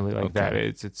Okay, like that. okay.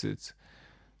 It's.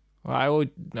 Well, I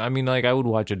would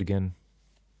watch it again.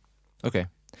 Okay.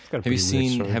 It's got a Have you pretty weird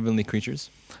seen story. Heavenly Creatures?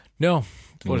 No.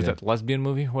 What is neither. that? Lesbian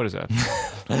movie? What is that?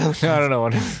 I don't know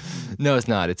what it is. No, it's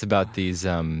not. It's about these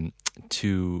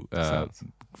two. Sounds-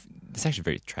 It's actually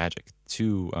very tragic.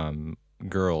 Two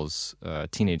girls,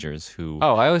 teenagers who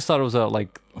Oh, I always thought it was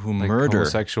like murder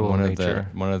homosexual one nature.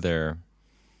 of their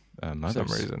for mothers.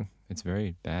 some reason. It's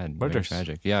very bad, Murders. very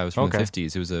tragic. Yeah, it was from Okay. the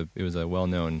 50s. It was a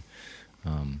well-known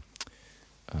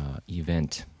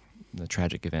event, a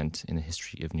tragic event in the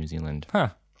history of New Zealand. Huh.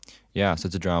 Yeah, so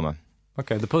it's a drama.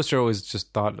 Okay. The poster always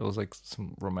just thought it was like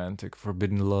some romantic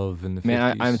forbidden love in the 50s.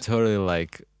 Man, I'm totally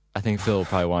like. I think Phil will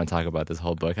probably want to talk about this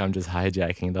whole book. I'm just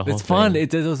hijacking the whole It's thing. fun. It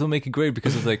does also make it great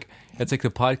because it's like the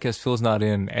podcast Phil's not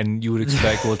in, and you would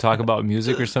expect we'll talk about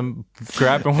music or some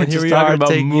crap, and we're And here just we talking are about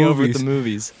taking over movies. the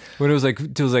movies. When it was like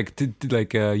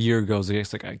a year ago,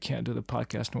 it's like I can't do the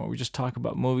podcast anymore. We just talk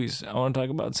about movies. I want to talk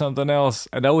about something else,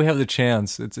 and now we have the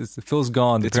chance. It's Phil's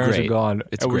gone. The It's parents great. are gone,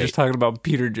 It's and we're great. just talking about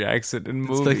Peter Jackson and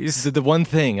It's movies. like the one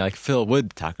thing like Phil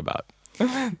would talk about.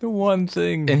 The one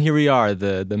thing. And here we are,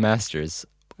 the masters.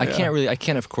 I Yeah.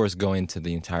 can't of course go into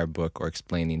the entire book or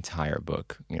explain the entire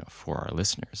book, for our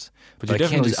listeners. but you're I can't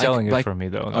definitely just- selling it like- for me,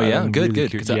 though. Oh yeah, I'm good. really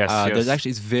 'Cause, curious. Yes. There's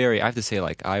actually, it's very. I have to say,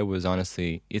 like I was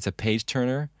honestly, it's a page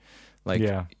turner. Like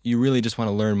Yeah. you really just want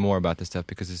to learn more about this stuff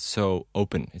because it's so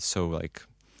open. It's so like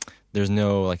there's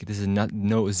no like this is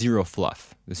zero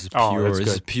fluff. This is pure. Oh, that's this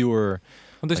is good. pure.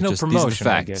 Well, there's like, no just, these are the promotion, I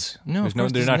facts. guess. No, There's of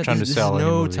course, they're not trying to sell There's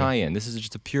any no movie. tie-in. This is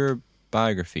just a pure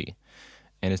biography,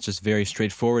 and it's just very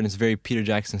straightforward. And it's very Peter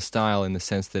Jackson style in the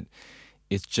sense that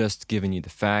it's just giving you the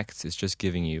facts. It's just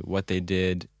giving you what they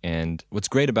did. And what's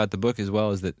great about the book as well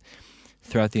is that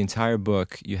throughout the entire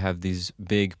book, you have these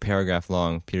big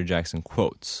paragraph-long Peter Jackson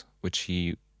quotes, which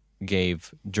he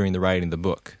gave during the writing of the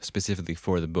book, specifically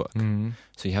for the book. Mhm.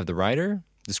 So you have the writer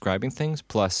describing things,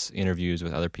 plus interviews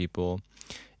with other people,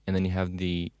 and then you have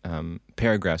the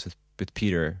paragraphs with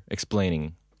Peter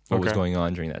explaining what was Okay. going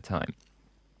on during that time.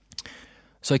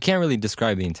 So I can't really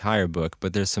describe the entire book,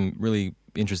 but there's some really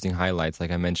interesting highlights.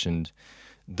 Like I mentioned,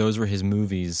 those were his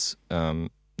movies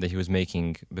that he was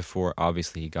making before,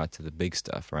 obviously, he got to the big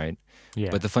stuff, right? Yeah.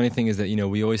 But the funny thing is that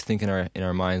we always think in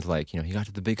our minds like he got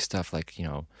to the big stuff, like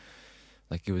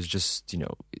like it was just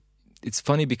it's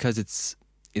funny because it's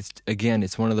again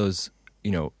it's one of those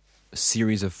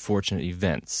series of fortunate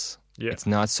events. Yeah. It's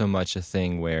not so much a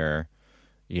thing where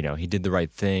he did the right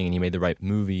thing and he made the right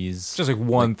movies. It's just like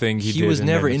one thing he did. was and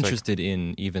then never it's like- interested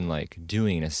in even like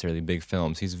doing necessarily big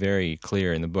films. He's very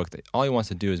clear in the book that all he wants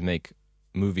to do is make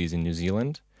movies in New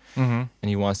Zealand, Mm-hmm. and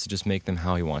he wants to just make them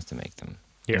how he wants to make them.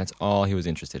 Yeah. And that's all he was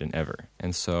interested in ever.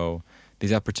 And so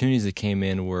these opportunities that came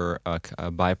in were a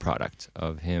byproduct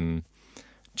of him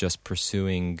just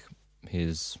pursuing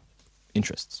his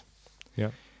interests. Yeah.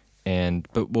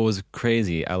 But what was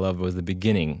crazy, I love, was the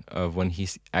beginning of when he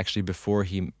actually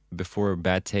before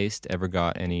Bad Taste ever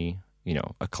got any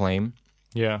acclaim.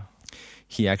 Yeah.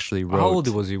 He actually wrote. How old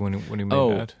was he when he made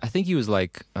that? I think he was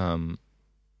like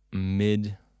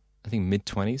mid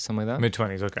 20s, something like that.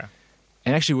 Mid-20s, okay.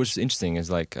 And actually, what's interesting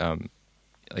is like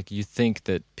you think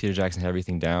that Peter Jackson had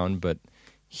everything down, but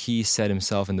he said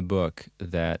himself in the book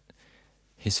that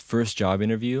his first job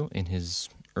interview in his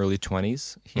early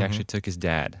 20s, he actually took his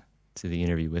dad to the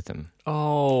interview with him.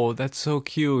 Oh, that's so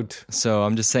cute. So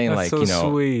I'm just saying, That's like, so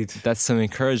sweet. that's some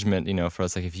encouragement, for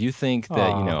us. Like, if you think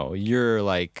that, you're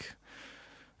like,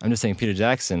 I'm just saying, Peter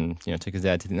Jackson, took his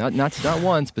dad to not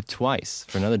once, but twice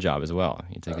for another job as well.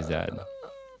 He took his dad.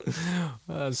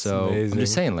 That's I'm amazing.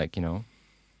 just saying, like,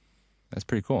 that's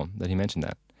pretty cool that he mentioned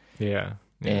that. Yeah.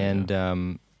 And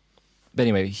but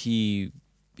anyway, he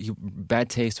Bad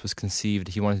Taste was conceived.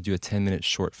 He wanted to do a 10-minute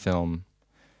short film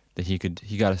that he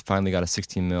finally got a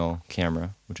 16mm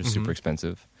camera, which is super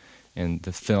expensive. And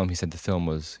the film, he said,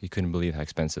 he couldn't believe how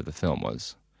expensive the film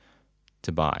was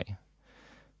to buy.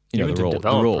 Even the to develop,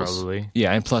 the rolls. probably.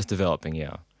 Yeah, and plus developing,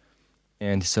 yeah.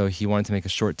 And so he wanted to make a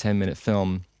short 10-minute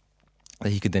film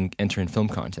that he could then enter in film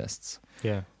contests.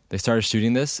 Yeah. They started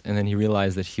shooting this, and then he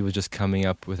realized that he was just coming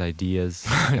up with ideas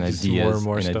and Just ideas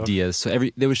more and stuff. ideas. So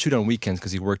they would shoot on weekends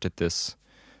because he worked at this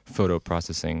photo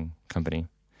processing company.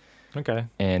 Okay.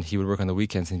 And he would work on the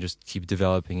weekends and just keep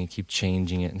developing and keep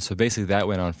changing it. And so basically that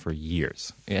went on for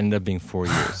years. It ended up being 4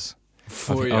 years.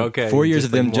 4 years, okay. 4 years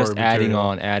of them more just adding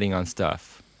material. on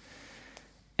stuff.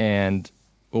 And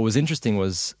what was interesting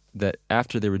was that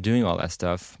after they were doing all that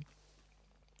stuff,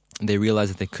 they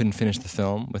realized that they couldn't finish the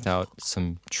film without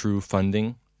some true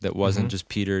funding that wasn't just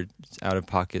Peter's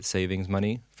out-of-pocket savings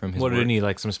money from his What work. did he need,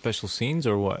 like some special scenes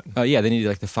or what? Yeah, they needed,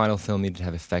 like, the final film needed to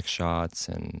have effect shots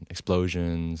and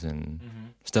explosions and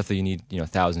stuff that you need,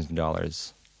 thousands of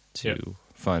dollars to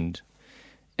fund.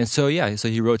 And so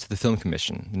he wrote to the Film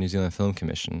Commission, the New Zealand Film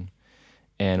Commission.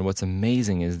 And what's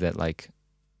amazing is that, like,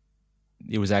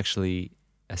 it was actually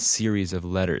a series of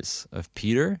letters of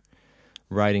Peter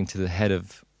writing to the head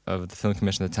of the Film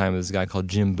Commission at the time, this guy called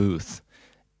Jim Booth.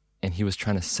 And he was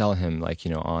trying to sell him, like,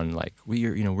 on, like,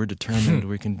 we're determined,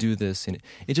 we can do this. And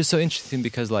it's just so interesting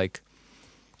because, like,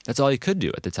 that's all you could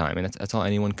do at the time. And that's all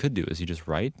anyone could do, is you just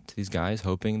write to these guys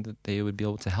hoping that they would be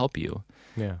able to help you.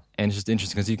 Yeah. And it's just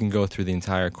interesting because you can go through the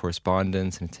entire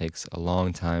correspondence and it takes a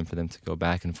long time for them to go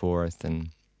back and forth. And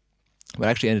what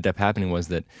actually ended up happening was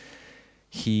that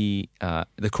the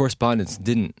correspondence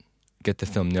didn't get the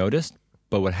film noticed.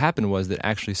 But what happened was that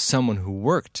actually someone who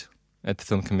worked at the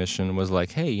Film Commission was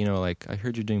like, hey, like, I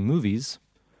heard you're doing movies.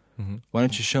 Why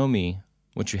don't you show me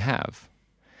what you have?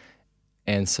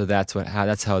 And so that's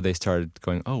how they started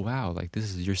going, oh, wow, like,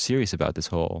 you're serious about this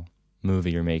whole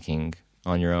movie you're making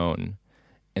on your own.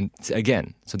 And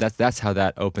again, so that's how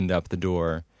that opened up the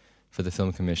door for the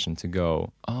Film Commission to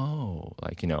go, oh,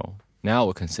 like, now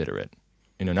we'll consider it.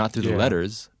 Not through the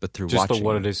letters, but through just watching.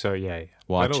 what it is, so yeah.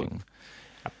 Watching.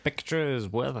 A picture is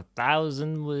worth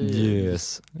 1,000 words.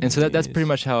 Yes. And so that's pretty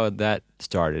much how that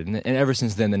started. And ever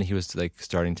since then he was, like,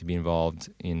 starting to be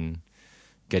involved in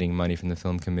getting money from the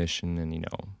Film Commission and,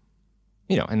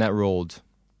 and that rolled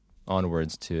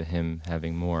onwards to him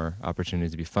having more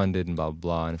opportunities to be funded and blah, blah,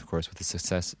 blah. And, of course, with the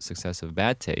success of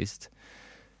Bad Taste,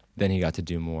 then he got to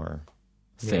do more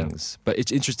things. But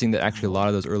it's interesting that actually a lot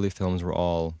of those early films were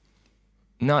all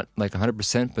not like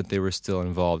 100%, but they were still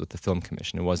involved with the Film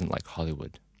Commission. It wasn't like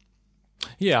Hollywood.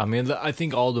 Yeah, I mean, I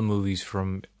think all the movies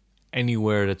from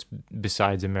anywhere that's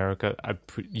besides America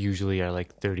usually are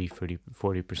like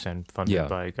 40% funded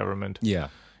by government. Yeah.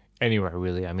 Anywhere,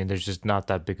 really. I mean, there's just not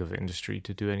that big of an industry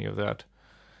to do any of that.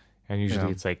 And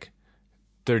usually it's like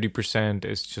 30%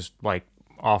 is just like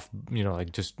off,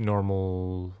 like just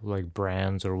normal like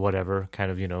brands or whatever,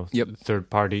 kind of, third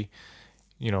party.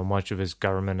 Much of his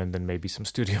government and then maybe some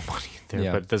studio money in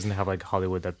there, but it doesn't have like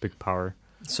Hollywood that big power.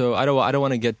 So I don't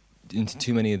want to get into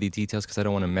too many of the details because I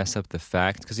don't want to mess up the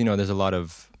fact because there's a lot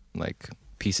of like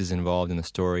pieces involved in the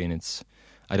story and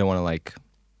I don't want to like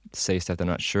say stuff that I'm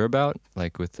not sure about,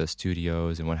 like with the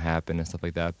studios and what happened and stuff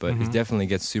like that. But it definitely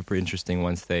gets super interesting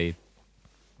once they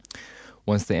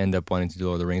end up wanting to do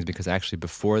Lord of the Rings because actually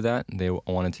before that they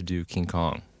wanted to do King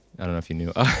Kong. I don't know if you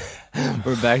knew.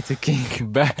 We're back to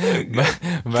back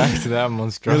to that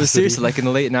monstrosity. No, but seriously, like in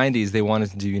the late 90s, they wanted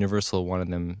to do Universal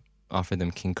wanted them, offered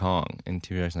them King Kong, and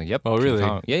Peter Jackson's like, "Yep." Oh, King really?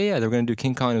 Kong. Yeah. They were going to do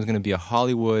King Kong. It was going to be a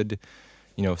Hollywood,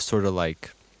 sort of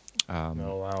like Oh,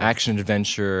 wow. action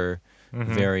adventure, Mhm.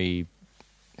 very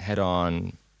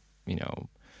head-on,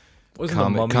 Wasn't the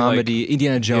Mummy, comedy,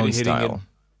 Indiana Jones hitting style. it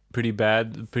pretty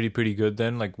bad, pretty good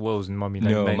then? Like, what was Mummy?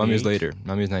 No, 98? Mummy was later.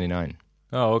 Mummy was 99.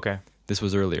 Oh, okay. This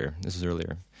was earlier.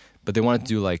 But they wanted to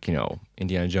do like,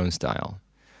 Indiana Jones style.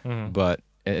 Mhm. But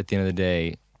at the end of the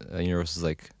day, Universal was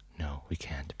like, no, we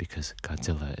can't because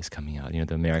Godzilla is coming out.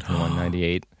 The American one,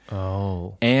 98.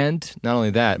 Oh. And not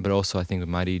only that, but also I think with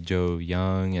Mighty Joe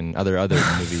Young and other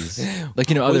movies. Like,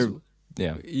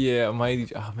 yeah. Yeah, oh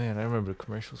man, I remember the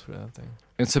commercials for that thing.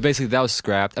 And so basically that was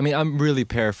scrapped. I mean, I'm really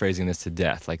paraphrasing this to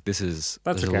death. Like That's there's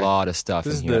okay. a lot of stuff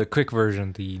This is in here. the quick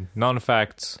version, the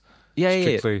non-facts. Yeah.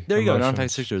 strictly There you go, emotions.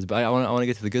 non-fact pictures. But I want to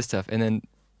get to the good stuff. And then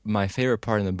my favorite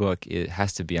part in the book, it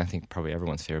has to be, I think probably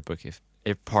everyone's favorite book,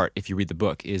 if you read the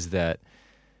book, is that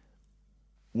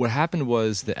what happened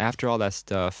was that after all that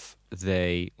stuff,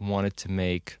 they wanted to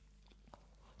make,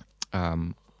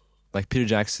 like Peter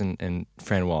Jackson and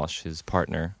Fran Walsh, his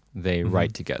partner, they Mhm.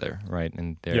 write together, right?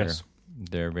 And Yes.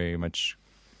 they're very much,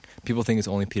 people think it's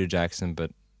only Peter Jackson,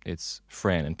 but it's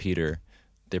Fran and Peter.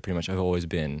 They pretty much have always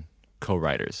been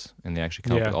co-writers, and they actually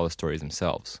come up Yeah. with all the stories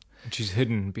themselves. She's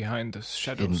hidden behind the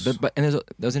shadows. And that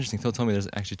was interesting. Phil told me there's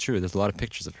actually true. There's a lot of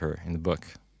pictures of her in the book,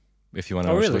 if you want to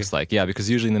know Oh, what she really? looks like. Yeah, because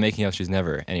usually in the making of, she's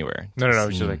never anywhere. No,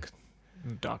 Just she's seen. like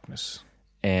darkness.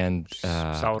 And the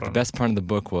Sauron. best part of the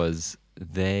book was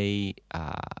they.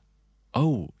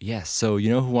 Oh yes, so you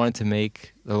know who wanted to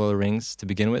make The Lord of the Rings to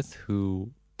begin with? Who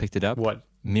picked it up? What?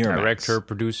 Miramax. Director,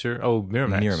 producer? Oh,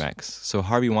 Miramax. Miramax. So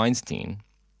Harvey Weinstein.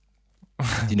 Do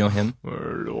you know him?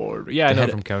 Lord. Yeah, I The know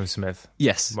head- from Kevin Smith.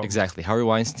 Yes, Well- exactly. Harvey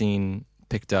Weinstein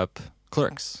picked up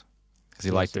Clerks because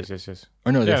he liked it. Yes.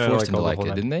 Or no, they Yeah, forced like him to all the like whole it,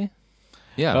 night. didn't they?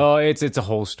 Yeah. Oh, it's a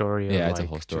whole story. Of Yeah, it's a like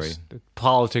whole story. just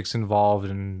politics involved,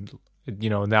 and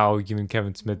now giving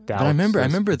Kevin Smith doubts. But I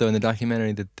remember though in the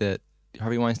documentary that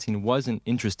Harvey Weinstein wasn't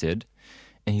interested,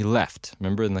 and he left.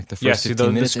 Remember in like the first Yes, 15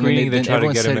 the minutes, screening, and they then tried to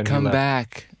everyone get him said, and he "Come left."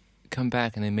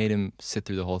 back," and they made him sit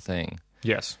through the whole thing.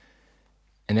 Yes.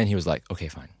 And then he was like, "Okay,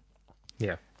 fine."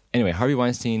 Yeah. Anyway, Harvey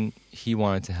Weinstein, he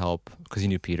wanted to help because he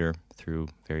knew Peter through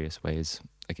various ways.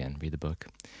 Again, read the book.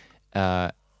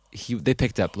 They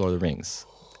picked up Lord of the Rings,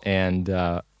 and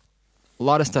a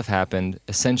lot of stuff happened.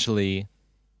 Essentially,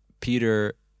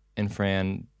 Peter and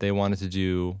Fran, they wanted to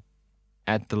do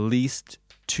at the least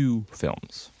 2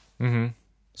 films. Mm-hmm.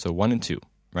 So 1 and 2,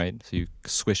 right? So you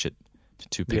squish it to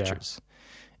 2 Yeah. pictures.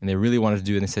 And they really wanted to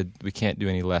do it, and they said, we can't do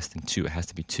any less than 2. It has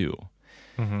to be 2.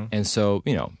 Mm-hmm. And so,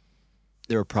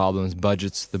 there were problems.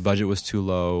 The budget was too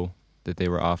low that they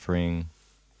were offering.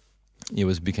 It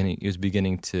was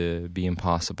beginning to be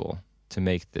impossible to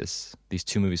make these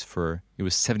 2 movies it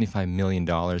was $75 million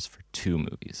for 2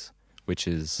 movies, which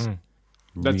is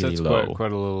really That's low.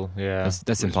 quite a little, yeah. That's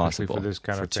especially impossible for this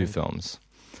kind for of 2 thing. films.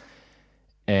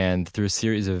 And through a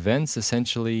series of events,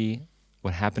 essentially,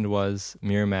 what happened was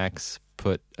Miramax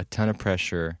put a ton of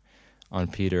pressure on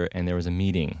Peter, and there was a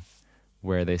meeting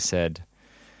where they said,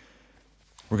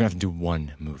 we're going to have to do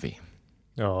 1 movie.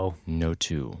 Oh, No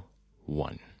 2,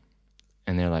 1.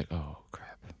 And they're like, oh,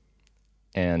 crap.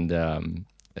 And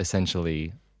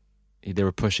essentially, they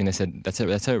were pushing. They said, that's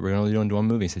it. We're only doing 1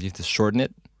 movie. He said, you have to shorten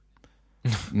it,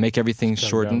 make everything Shut it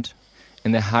shortened.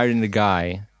 And they hired in a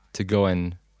guy to go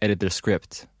and edit their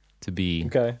script to be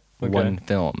okay. 1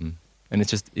 film. And it's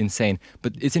just insane.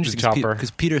 But it's interesting Chopper. because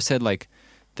Peter said like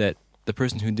that the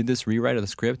person who did this rewrite of the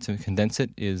script to condense it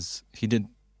he did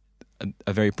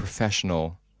a very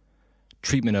professional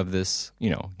treatment of this,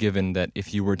 given that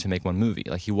if you were to make 1 movie,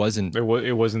 like he wasn't.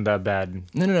 It wasn't that bad.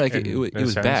 No, like in it a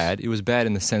was sense. bad. It was bad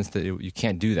in the sense that you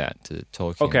can't do that to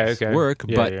Tolkien's Okay. work.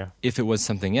 Yeah, but yeah. if it was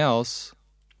something else,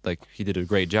 like he did a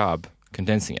great job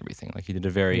condensing everything. Like he did a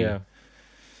very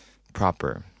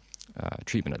proper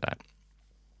treatment of that.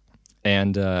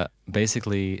 And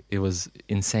basically, it was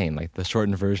insane. Like the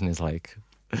shortened version is like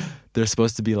there's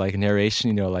supposed to be like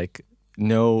narration, like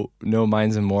no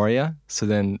Mines of Moria. So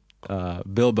then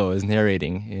Bilbo is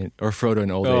narrating, or Frodo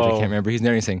in old age, I can't remember. He's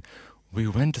narrating saying, "We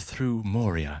went through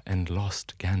Moria and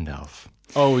lost Gandalf."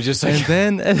 Oh, just like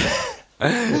And then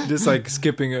just like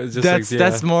skipping. Just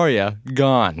that's Moria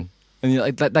gone, and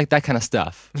like that kind of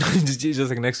stuff. just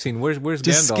like next scene. Where's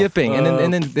Just Gandalf? skipping, and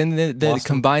then lost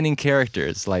him. combining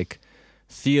characters. Like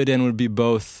Theoden would be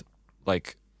both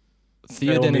like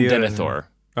Theoden and Elrond and- Denethor.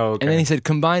 Oh, okay. And then he said,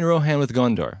 combine Rohan with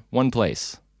Gondor, one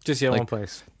place, just like- one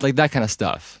place. like that kind of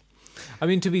stuff. I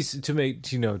mean, to play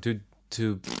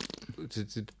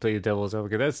the devil's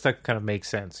advocate, that kind of makes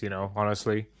sense.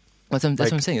 Honestly, That's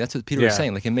what I'm saying. That's what Peter was Yeah.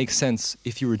 saying. Like, it makes sense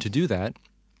if you were to do that.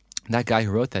 That guy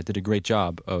who wrote that did a great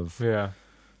job of, Yeah.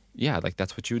 like,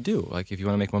 that's what you would do. Like, if you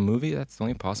want to make one movie, that's the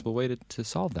only possible way to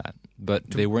solve that. But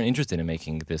they weren't interested in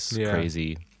making this Yeah.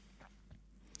 crazy.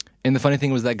 And the funny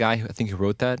thing was that guy, I think, who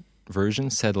wrote that version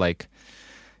said, like,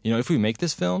 if we make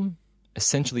this film,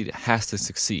 essentially it has to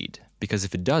succeed. Because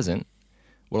if it doesn't,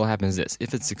 what'll happen is this.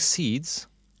 If it succeeds,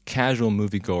 casual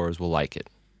moviegoers will like it.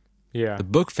 Yeah. The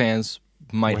book fans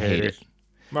might Will hate it.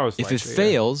 Most If likely, it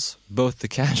fails, both the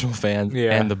casual fans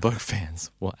Yeah. and the book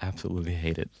fans will absolutely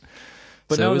hate it.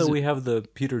 But So now it was- that we have the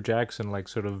Peter Jackson, like,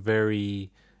 sort of very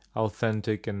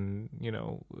authentic and,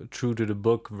 true to the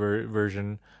book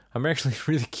version, I'm actually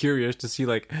really curious to see,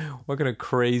 like, what kind of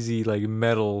crazy, like,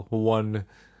 metal one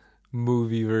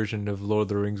movie version of Lord of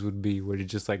the Rings would be, where you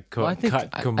just, like, Well, I think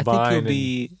combine. it'd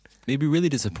be really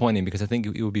disappointing because I think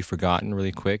it would be forgotten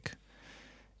really quick,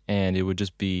 and it would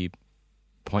just be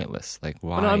pointless. Like,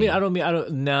 why? No, I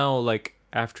don't now, like,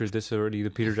 after this already, the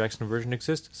Peter Jackson version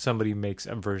exists, somebody makes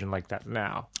a version like that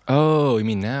now. Oh, you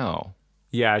mean now?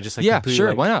 Yeah, just like Yeah, completely, sure.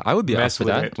 like, Why not? I would be up mess for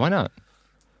with that. it. Why not?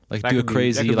 Like, That do a could be-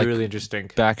 crazy, that could like, be really interesting.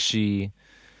 Bakshi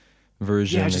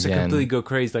version Yeah, just again. like completely go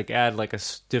crazy, like add like a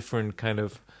different kind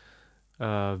of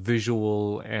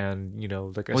visual and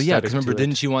like Well, yeah, aesthetic because remember, to it.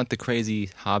 didn't you want the crazy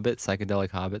Hobbit,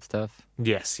 psychedelic Hobbit stuff?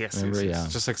 Yes, Remember, yes. yeah.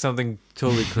 Just like something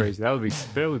totally crazy. That would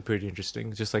be pretty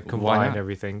interesting. Just like Why combine not?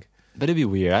 everything. But it'd be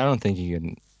weird. I don't think you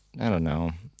can. I don't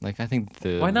know. Like, I think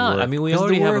the Why not? work- I mean, we 'cause the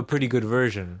already have a work- pretty good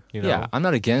version. Yeah, I'm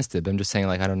not against it, but I'm just saying,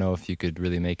 like, I don't know if you could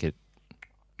really make it.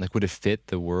 Like, would it fit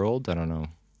the world? I don't know.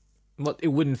 Well, it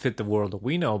wouldn't fit the world that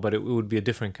we know, but it would be a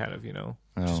different kind of, Oh.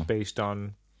 just based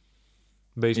on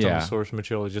the Yeah. source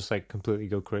material. Just like completely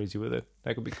go crazy with it.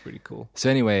 That could be pretty cool. So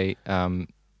anyway,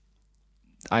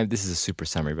 this is a super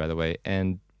summary, by the way.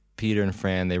 And Peter and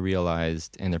Fran, they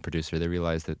realized, and their producer, they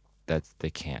realized that they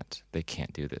can't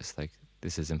do this. Like,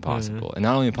 this is impossible. Mhm. And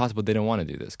not only impossible, they don't want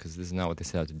to do this because this is not what they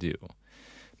set out to do,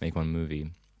 make one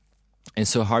movie. And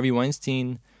so Harvey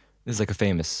Weinstein, this is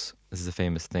a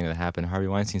famous thing that happened. Harvey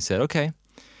Weinstein said, okay.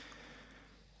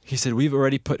 He said, we've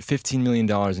already put $15 million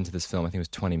into this film. I think it was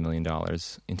 $20 million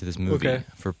into this movie Okay.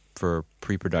 for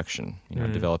pre-production,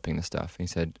 Mhm. developing the stuff. And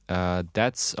he said,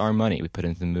 that's our money we put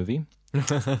into the movie.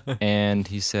 And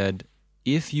he said,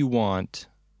 if you want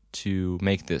to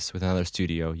make this with another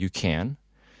studio, you can.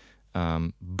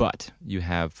 But you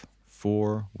have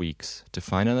 4 weeks to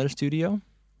find another studio.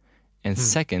 And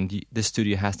second, this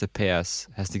studio has to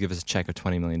give us a check of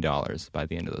 $20 million by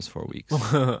the end of those 4 weeks.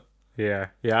 Yeah,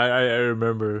 I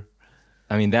remember.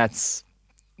 I mean, that's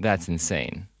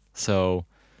insane. So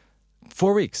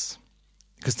 4 weeks.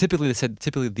 Because typically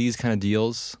these kind of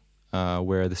deals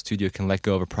where the studio can let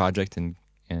go of a project and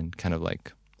kind of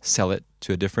like sell it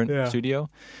to a different studio,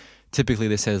 typically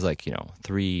they say it's like,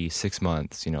 3-6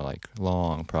 months, like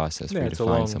long process for you to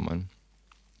find someone.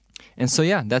 And so,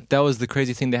 yeah, that was the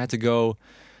crazy thing. They had to go,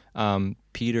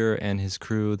 Peter and his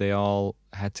crew, they all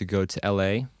had to go to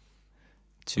LA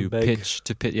to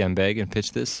beg and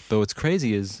pitch this. But what's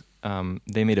crazy is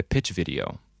they made a pitch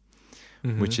video,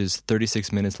 which is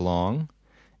 36 minutes long.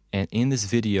 And in this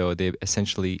video, they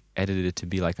essentially edited it to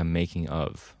be like a making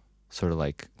of, sort of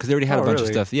like, because they already had a bunch of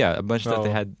stuff. Yeah, a bunch of stuff.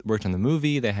 They had worked on the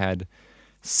movie. They had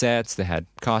sets. They had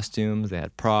costumes. They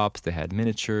had props. They had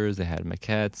miniatures. They had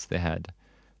maquettes. They had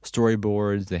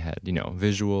storyboards. They had,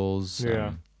 visuals.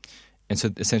 Yeah. And so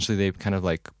essentially they kind of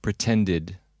like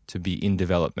pretended to be in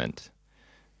development.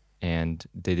 And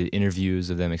they did interviews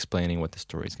of them explaining what the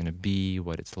story is going to be,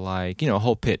 what it's like, a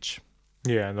whole pitch.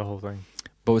 Yeah, the whole thing.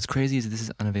 But what's crazy is this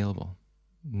is unavailable.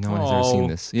 No one has ever seen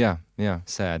this. Yeah,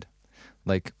 sad.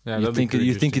 Like, you think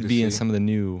it'd be in some of the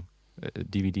new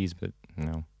DVDs, but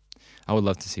no. I would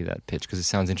love to see that pitch because it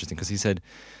sounds interesting. Because he said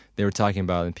they were talking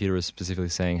about, and Peter was specifically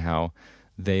saying how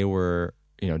they were,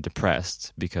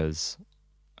 depressed because,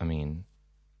 I mean,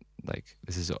 like,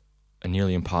 this is a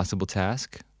nearly impossible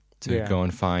task to go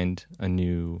and find a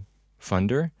new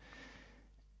funder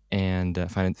and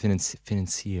find a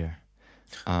financier.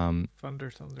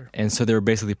 Thunder. And so they were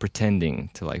basically pretending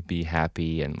to like be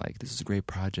happy and like, this is a great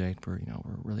project. We're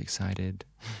really excited.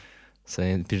 So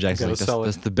Peter Jackson's like,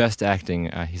 that's the best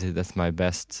acting. He said, that's my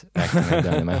best acting I've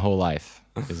done in my whole life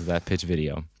is that pitch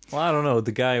video. Well, I don't know.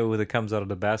 The guy that comes out of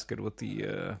the basket with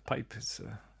the pipe is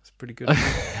pretty good.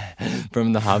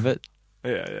 From The Hobbit?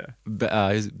 Yeah.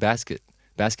 He's Basket Man.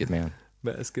 Basket Man.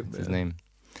 That's his name.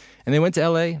 And they went to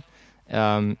LA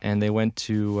and they went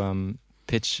to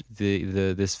pitch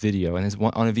this video, and it's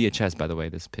on a VHS, by the way.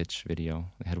 This pitch video,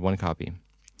 they had one copy,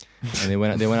 and they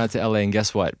went out to LA, and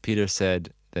guess what? Peter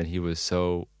said that he was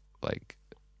so like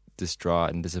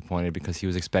distraught and disappointed because he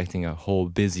was expecting a whole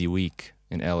busy week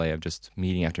in LA of just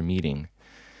meeting after meeting.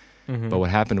 Mm-hmm. But what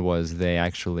happened was they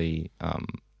actually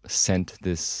sent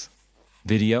this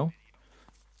video,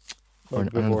 or I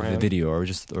don't know if it was the video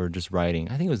or just writing.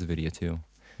 I think it was the video too,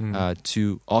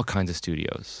 to all kinds of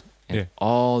studios, and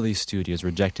all these studios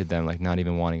rejected them, like not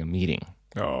even wanting a meeting.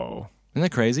 Oh, isn't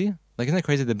that crazy? Like, isn't that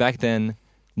crazy that back then,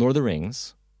 Lord of the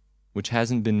Rings, which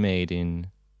hasn't been made in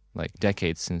like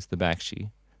decades since the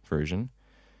Bakshi version,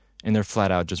 and they're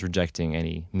flat out just rejecting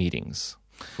any meetings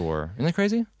for. Isn't that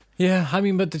crazy? yeah. I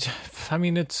mean, but it's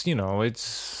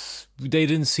it's they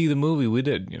didn't see the movie. We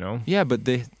did, Yeah, but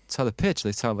they saw the pitch.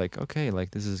 They saw like, okay,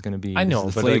 like this is gonna be. I know, this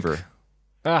is the but flavor.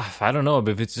 I don't know,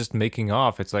 but if it's just making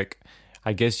off, it's like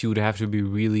I guess you would have to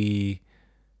be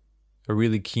a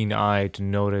really keen eye to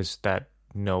notice that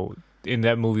in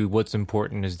that movie, what's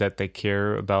important is that they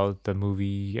care about the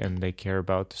movie and they care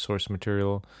about the source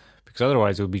material, because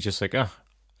otherwise it would be just like,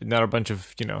 not a bunch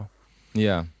of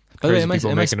Yeah. By the way, crazy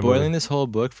people am I making a spoiling movie. this whole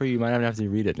book for you? You might even have to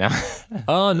read it now.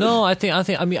 Oh no, I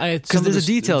mean, Because there's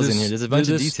details in here. There's a bunch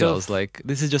of details. Stuff. Like,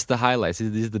 this is just the highlights.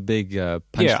 These are the big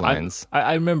punchlines.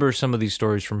 I remember some of these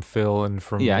stories from Phil and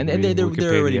from And reading they're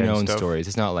already Wikipedia and known stuff. stories.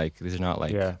 These are not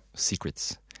like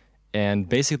secrets. And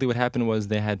basically, what happened was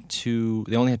they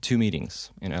only had 2 meetings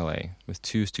in LA with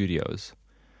 2 studios.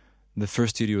 The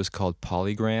first studio was called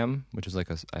Polygram, which is like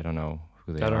I don't know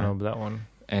who they are. I don't know about that one.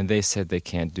 And they said they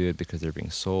can't do it because they're being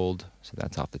sold, so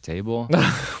that's off the table.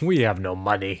 We have no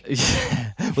money.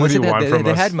 Well, What do you want from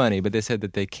they us? had money, but they said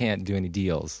that they can't do any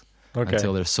deals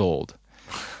until they're sold.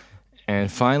 And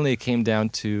finally, it came down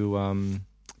to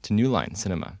New Line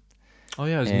Cinema. Oh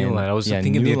yeah, it was And, New Line. I was yeah,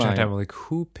 thinking the New entire Line. time, like,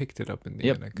 who picked it up in the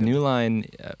end? I couldn't- New Line.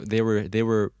 They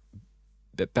were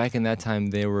back in that time.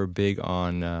 They were big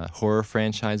on horror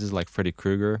franchises like Freddy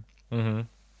Krueger Mhm.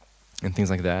 and things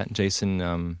like that. Jason,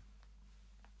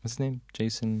 what's his name?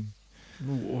 Jason.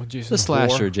 Ooh, Jason The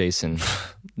slasher, War? Jason.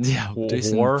 Yeah,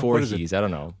 Jason War? What is it? Voorhees. I don't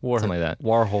know, something like that.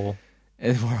 Warhol.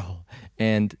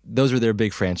 And those were their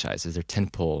big franchises, their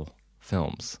tentpole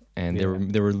films, and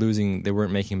they were losing. They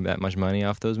weren't making that much money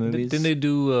off those movies. Didn't they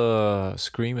do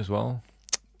Scream as well?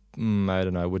 I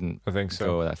don't know. I wouldn't I think so.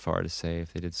 go that far to say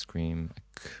if they did Scream,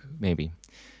 maybe.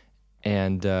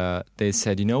 And they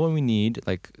said, you know what we need?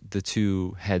 Like, the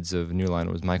 2 heads of New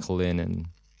Line was Michael Lynn and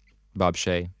Bob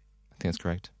Shea. I think that's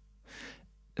correct.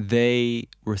 They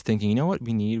were thinking, you know what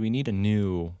we need? We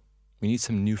need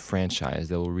some new franchise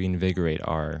that will reinvigorate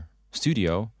our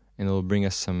studio and it will bring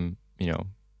us some,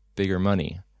 bigger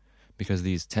money, because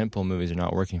these tentpole movies are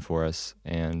not working for us,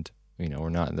 and we're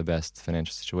not in the best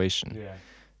financial situation. Yeah.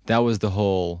 That was the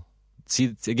whole. See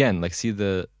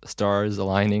the stars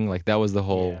aligning. Like, that was the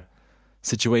whole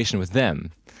situation with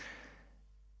them.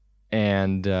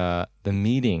 And the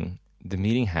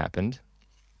meeting happened.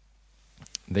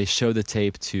 They showed the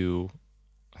tape to,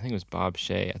 I think it was Bob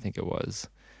Shea,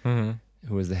 Mm-hmm.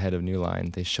 who was the head of New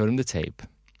Line. They showed him the tape.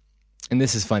 And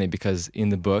this is funny because in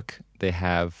the book, they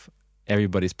have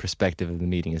everybody's perspective of the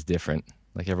meeting is different.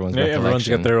 Like, everyone's Everyone's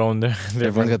got their own.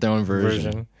 Everyone's got their own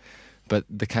version. But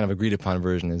the kind of agreed upon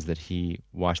version is that he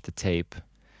watched the tape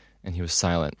and he was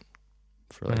silent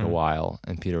for like a while.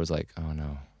 And Peter was like, oh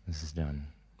no, this is done.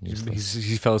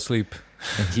 He fell asleep.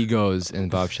 And he goes, and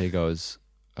Bob Shea goes,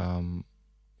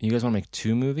 you guys want to make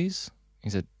 2 movies? He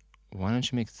said, why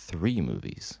don't you make 3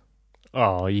 movies?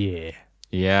 Oh yeah.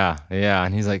 Yeah.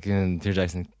 And he's like, and Peter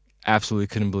Jackson absolutely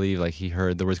couldn't believe like he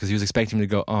heard the words, because he was expecting him to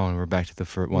go, oh, and we're back to the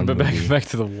first one movie. Back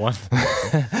to the one.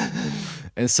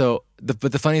 And so, but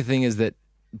the funny thing is that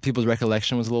people's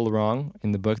recollection was a little wrong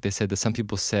in the book. They said that some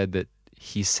people said that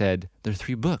he said, there are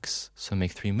 3 books, so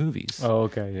make 3 movies. Oh,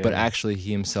 okay. Yeah. But actually,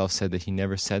 he himself said that he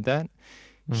never said that.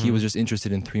 He was just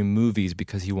interested in 3 movies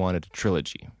because he wanted a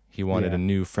trilogy. He wanted a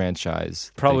new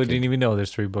franchise. Probably didn't even know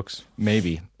there's 3 books.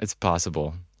 Maybe. It's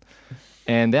possible.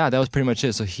 And that was pretty much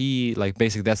it. So he, like,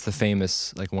 basically that's the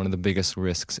famous, like, one of the biggest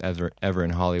risks ever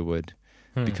in Hollywood,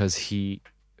 because he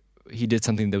did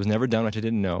something that was never done, which I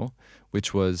didn't know,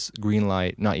 which was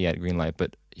not yet greenlight,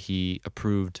 but he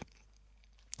approved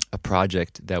a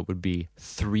project that would be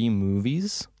 3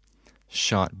 movies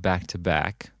shot back to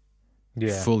back,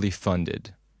 fully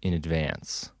funded in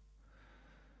advance,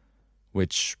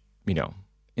 which,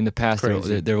 in the past there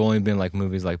have only been like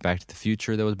movies like Back to the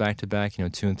Future that was back to back, 2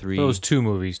 and 3. Those 2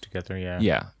 movies together, yeah.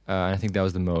 Yeah, I think that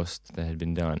was the most that had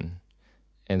been done.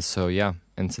 And so,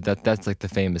 that's like the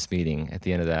famous meeting at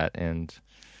the end of that. And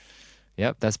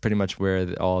yep, that's pretty much where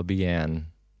it all began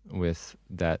with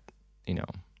that,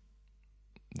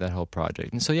 that whole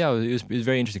project. And so, it was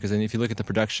very interesting, because if you look at the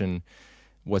production,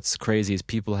 what's crazy is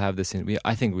people have this.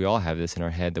 I think we all have this in our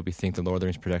head that we think the Lord of the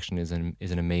Rings production is an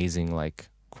amazing, like,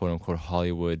 quote unquote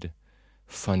Hollywood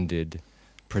funded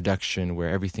production where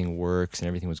everything works and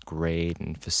everything was great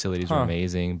and facilities were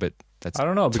amazing. But that's I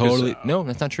don't know. Totally no,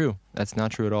 that's not true. That's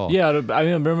not true at all. Yeah, I mean, I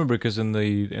remember because in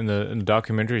the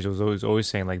documentaries, it was always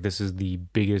saying like this is the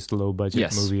biggest low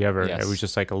budget movie ever. Yes. It was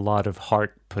just like a lot of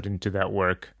heart put into that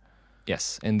work.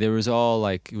 Yes, and there was all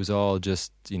it was all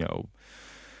just,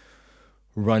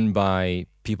 run by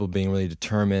people being really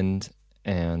determined,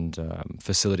 and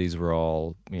facilities were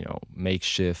all,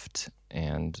 makeshift,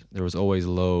 and there was always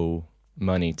low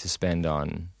money to spend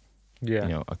on,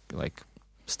 like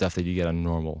stuff that you get on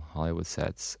normal Hollywood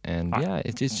sets. And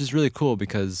it's just really cool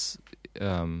because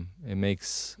it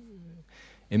makes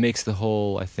the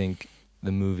whole, I think,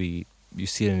 the movie, you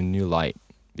see it in a new light,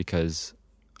 because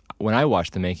when I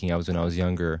watched the making, when I was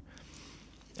younger,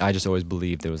 I just always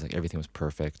believed there was like everything was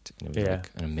perfect, and it was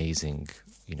like an amazing,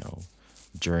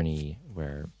 journey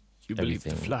where you believe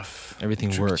the fluff,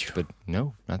 everything worked. But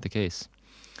no, not the case.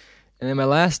 And then my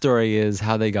last story is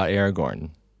how they got Aragorn.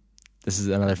 This is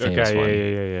another famous one.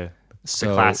 Yeah.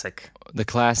 So the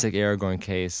classic Aragorn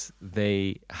case.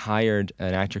 They hired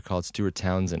an actor called Stuart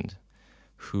Townsend,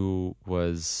 who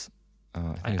was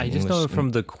I just know him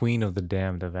from the Queen of the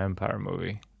Damned, the vampire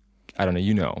movie. I don't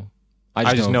know.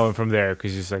 I just know him from there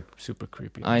because he's like super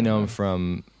creepy. I know him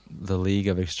from The League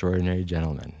of Extraordinary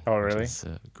Gentlemen. Oh, really? It's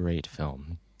a great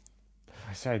film.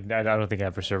 I don't think I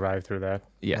ever survived through that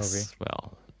Yes, movie.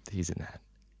 Well, he's in that.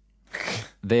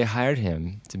 They hired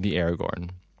him to be Aragorn.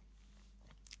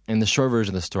 And the short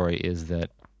version of the story is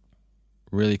that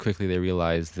really quickly they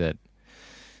realized that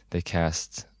they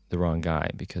cast the wrong guy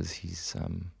because he's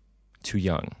too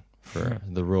young for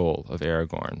the role of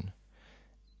Aragorn.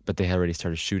 But they had already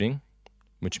started shooting,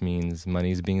 which means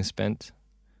money's being spent,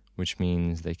 which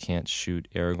means they can't shoot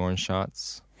Aragorn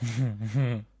shots,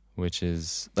 which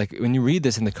is, like, when you read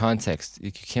this in the context,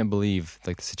 you can't believe,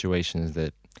 like, the situations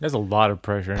that there's a lot of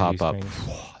pressure pop in these up. things.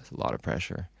 There's a lot of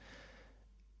pressure.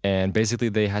 And basically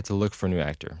they had to look for a new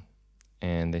actor.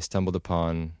 And they stumbled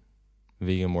upon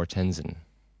Viggo Mortensen.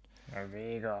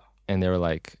 Viggo. And they were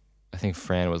like, I think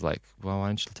Fran was like, well, why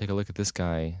don't you take a look at this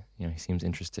guy? He seems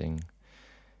interesting.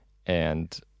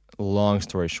 And long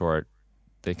story short,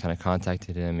 they kind of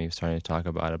contacted him. He was starting to talk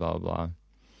about it, blah, blah, blah.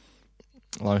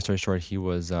 Long story short, he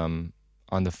was on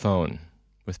the phone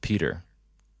with Peter.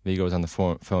 Viggo was on the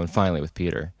phone finally with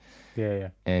Peter. Yeah.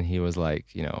 And he was like,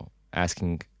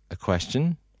 asking a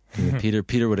question. And then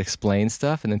Peter would explain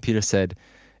stuff. And then Peter said,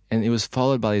 and it was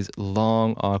followed by these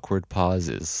long, awkward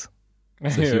pauses.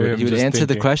 So he would answer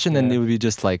the question, then it would be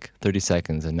just like 30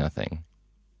 seconds and nothing.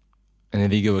 And then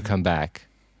Viggo would come back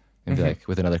and be like,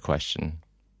 with another question.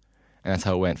 And that's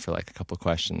how it went for like a couple of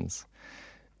questions.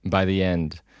 By the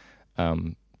end,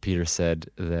 Peter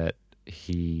said that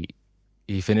he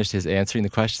finished his answering the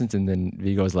questions, and then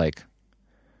Viggo was like,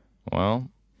 well,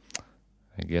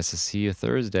 I guess I'll see you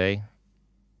Thursday.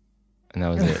 And that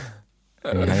was it.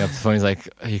 And he hung up the phone. He's like,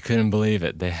 he couldn't believe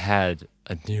it. They had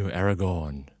a new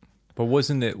Aragorn. But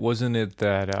wasn't it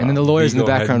that? And then the lawyers Viggo in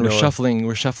the background had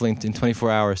were shuffling in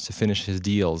 24 hours to finish his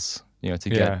deals, to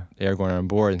get Aragorn on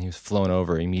board, and he was flown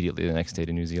over immediately the next day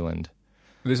to New Zealand.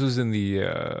 This was in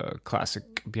the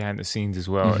classic behind the scenes as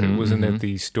well. It wasn't it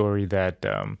the story that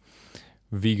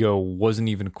Viggo wasn't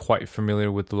even quite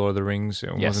familiar with the Lord of the Rings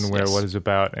and wasn't aware what it was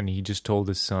about, and he just told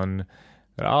his son,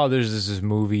 there's this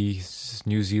movie, this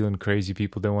New Zealand crazy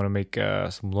people, they want to make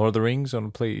some Lord of the Rings,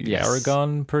 want to play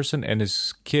Aragorn person, and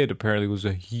his kid apparently was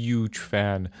a huge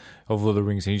fan of Lord of the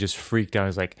Rings, and he just freaked out.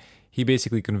 He's like, he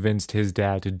basically convinced his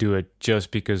dad to do it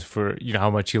just because for how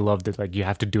much he loved it. Like, you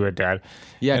have to do it, Dad.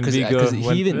 Yeah, because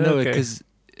he didn't know it, because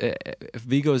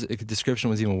Viggo's description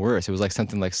was even worse. It was like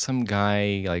something like some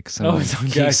guy, like some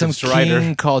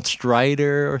king called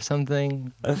Strider or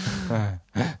something.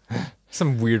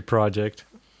 Some weird project.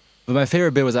 But my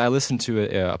favorite bit was I listened to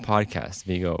a podcast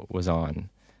Viggo was on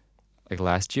like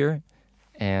last year,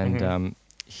 and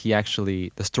he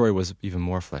actually, the story was even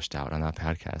more fleshed out on that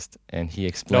podcast, and he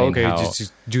explained how,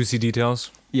 just juicy details.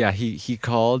 Yeah, he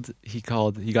got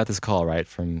this call, right,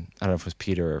 from, I don't know if it was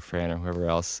Peter or Fran or whoever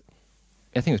else.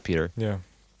 I think it was Peter. Yeah.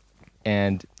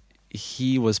 And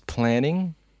he was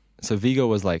planning, so Viggo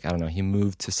was like, I don't know, he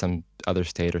moved to some other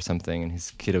state or something, and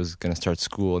his kid was going to start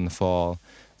school in the fall,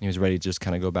 and he was ready to just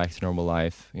kind of go back to normal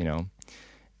life,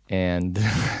 and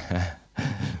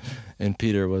and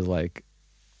Peter was like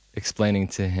explaining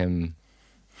to him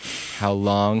how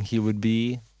long he would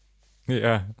be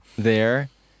there.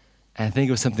 And I think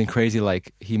it was something crazy,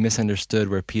 like he misunderstood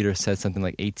where Peter said something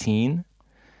like 18,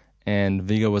 And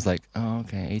Vigo was like, "Oh,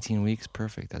 okay, 18 weeks,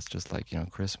 perfect. That's just like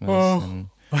Christmas and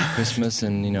Christmas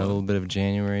and a little bit of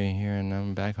January here, and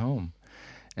I'm back home."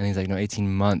 And he's like, "No,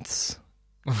 18 months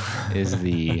is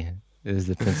the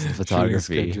Prince of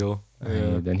Photography." Schedule.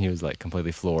 Then he was like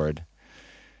completely floored.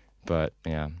 But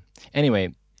yeah.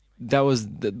 Anyway, that was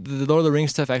the Lord of the Rings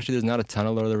stuff. Actually, there's not a ton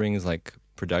of Lord of the Rings like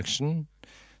production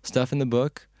stuff in the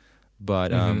book,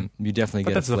 but you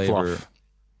definitely get a flavor. The fluff.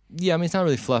 Yeah, I mean it's not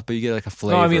really fluff, but you get like a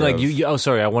flavor. No, I mean like you. Oh,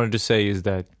 sorry. I wanted to say is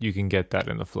that you can get that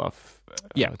in the fluff.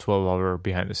 12-hour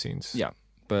behind the scenes. Yeah,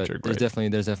 but there's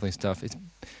definitely stuff.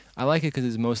 I like it because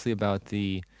it's mostly about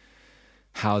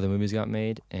how the movies got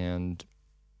made and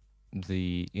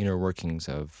the inner workings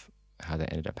of how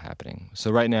that ended up happening. So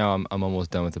right now I'm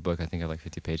almost done with the book. I think I have like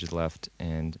 50 pages left,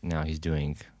 and now he's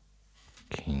doing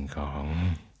King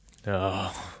Kong.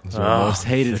 It's our most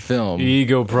hated film.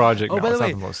 Ego project. Oh, by the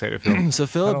way, not the most hated film. So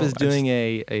Philip is doing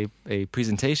a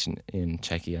presentation in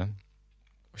Czechia.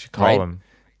 We should call him.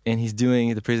 And he's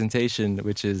doing the presentation,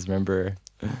 which is, remember,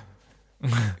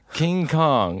 King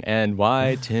Kong and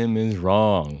why Tim is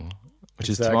wrong, which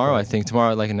is tomorrow. I think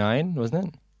tomorrow at like 9, wasn't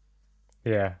it?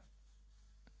 Yeah.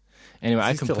 Anyway,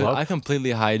 I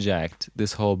completely hijacked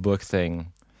this whole book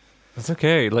thing. That's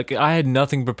okay. Like I had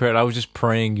nothing prepared. I was just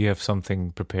praying you have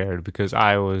something prepared because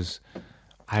I have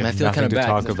feel nothing kind of to bad,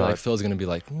 talk I feel about. like Phil's gonna be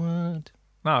like, "What?"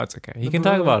 No, it's okay. He can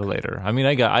talk about it later. I mean,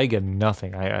 I get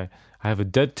nothing. I have a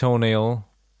dead toenail,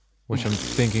 which I'm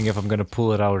thinking if I'm gonna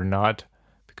pull it out or not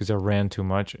because I ran too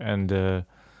much, and I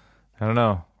don't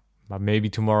know. Maybe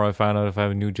tomorrow I find out if I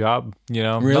have a new job.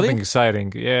 Really? Nothing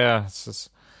exciting. Yeah, it's just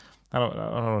I don't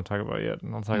want to talk about it yet.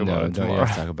 I'll talk about it tomorrow. Don't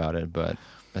have to talk about it, but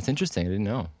that's interesting. I didn't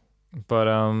know. But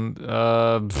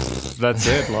that's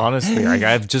it. Honestly, like,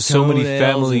 I have just so many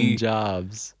family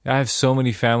jobs. I have so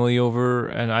many family over,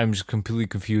 and I'm just completely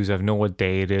confused. I have no what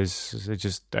day it is.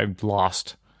 I'm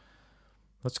lost.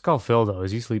 Let's call Phil though.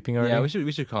 Is he sleeping already? Yeah,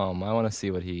 we should call him. I want to see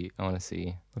what I want to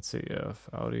see. Let's see if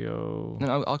audio.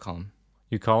 No, I'll call him.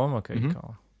 You call him? Okay, you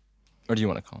call him. Or do you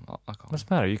want to call him? I'll call him. Doesn't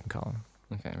matter. You can call him.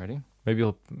 Okay, ready? Maybe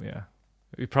he'll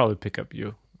probably pick up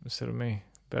you instead of me.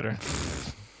 Better.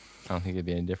 I don't think it'd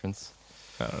be any difference.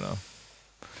 I don't know.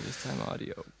 FaceTime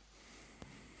audio.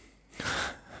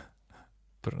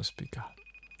 Put on a speaker.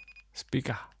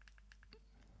 Speaker.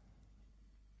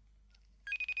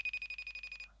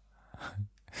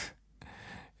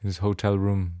 In his hotel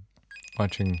room,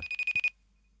 watching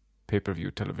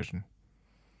pay-per-view television.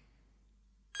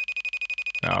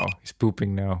 No, he's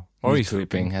pooping now. Or he's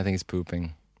pooping. I think he's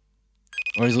pooping.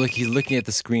 Or he's looking at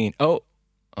the screen. Oh,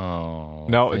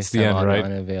 no, it's the end, right?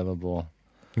 Unavailable.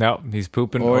 No, he's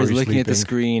pooping. Or he's looking sleeping. at the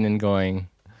screen and going,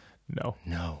 No,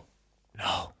 no,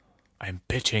 I'm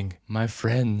bitching. My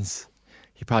friends.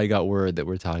 He probably got word that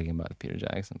we're talking about the Peter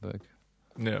Jackson book.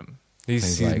 Yeah,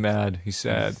 he's like, mad. He's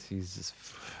sad. He's just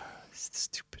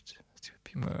stupid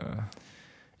people.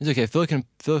 It's okay. Phil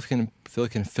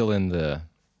can fill in the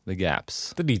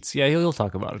gaps. The deets. Yeah, he'll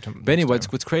talk about it. But anyway,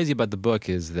 what's crazy about the book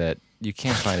is that you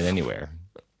can't find it anywhere.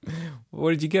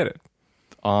 Where did you get it?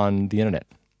 On the internet.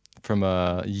 From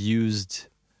a used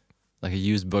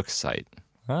book site.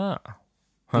 Ah.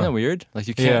 Huh. Isn't that weird? Like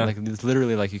you can't, like it's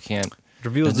literally like you can't.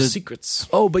 Reveals the secrets.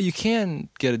 Oh, but you can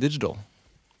get a digital.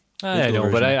 I know,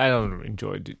 version. But I don't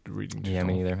enjoy reading digital. Yeah,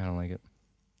 me either. I don't like it.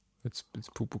 It's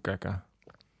poo-poo caca.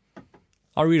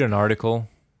 I'll read an article,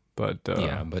 but...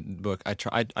 yeah, but book.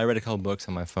 I read a couple books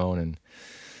on my phone and...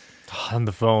 On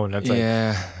the phone, that's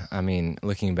I mean,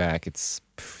 looking back, it's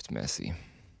messy.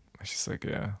 It's just like,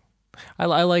 yeah.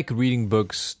 I like reading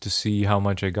books to see how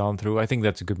much I've gone through. I think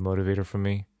that's a good motivator for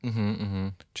me.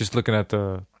 Just looking at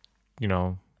the,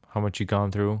 how much you've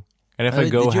gone through. And if I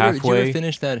go halfway... Did you ever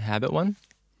finish that Habit one?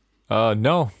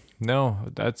 No.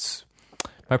 That's...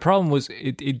 My problem was,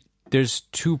 there's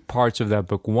two parts of that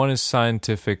book. One is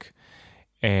scientific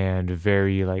and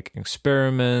very, like,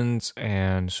 experiments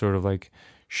and sort of, like,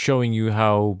 showing you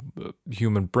how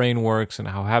human brain works and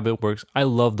how habit works. I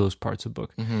love those parts of the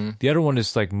book. The other one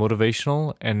is like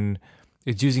motivational, and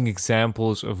it's using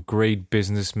examples of great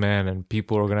businessmen and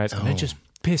people organized, and it just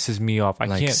pisses me off. I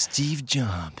can't. Steve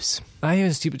Jobs. Not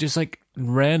even Steve, just like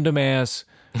random ass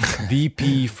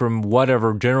VP from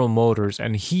whatever, General Motors,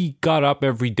 and he got up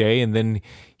every day and then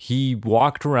he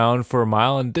walked around for a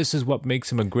mile, and this is what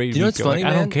makes him a great VP. You know what's funny,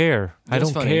 man? I don't care. I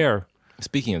don't care.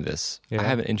 Speaking of this, I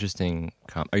have an interesting...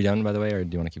 Are you done, by the way, or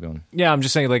do you want to keep going? Yeah, I'm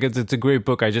just saying, like, it's a great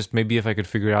book. Maybe if I could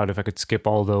figure out if I could skip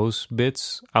all those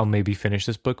bits, I'll maybe finish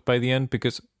this book by the end,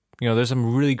 because, there's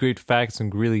some really great facts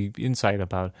and really insight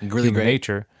about human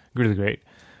nature. Really great.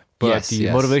 But the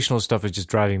motivational stuff is just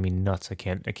driving me nuts. I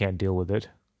can't deal with it.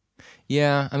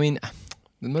 Yeah, I mean,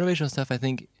 the motivational stuff, I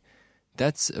think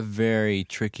that's a very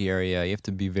tricky area. You have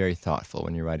to be very thoughtful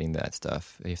when you're writing that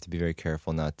stuff. You have to be very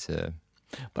careful not to.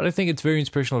 But I think it's very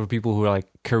inspirational for people who are like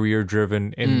career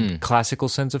driven in classical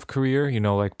sense of career, you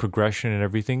know, like progression and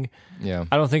everything. Yeah.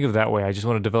 I don't think of it that way. I just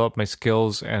want to develop my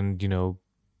skills and, you know,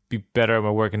 be better at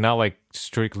my work and not like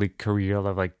strictly career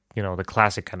of like, you know, the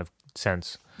classic kind of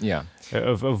sense. Yeah.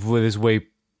 Of this way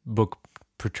book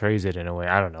portrays it in a way.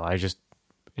 I don't know.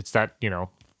 It's that, you know.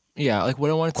 Yeah, like what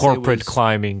I wanted to corporate say was,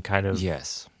 climbing kind of.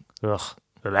 Yes. Ugh.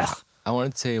 I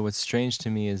wanted to say what's strange to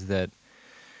me is that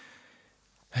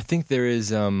I think there's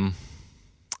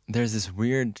this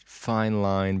weird fine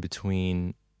line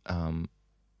between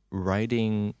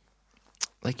writing,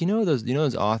 like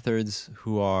those authors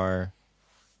who are.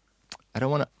 I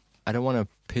don't want to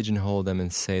pigeonhole them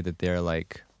and say that they're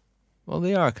like, well,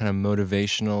 they are kind of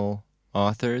motivational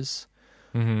authors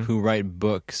who write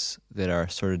books that are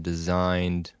sort of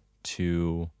designed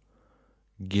to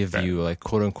give you like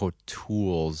quote unquote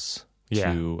tools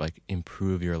to like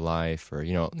improve your life, or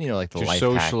you know like the your life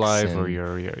social hacks life, or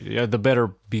your the better,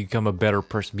 become a better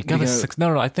person,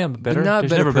 no, I think I'm better. Not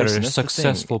There's better never person. better. A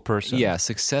successful person. Yeah,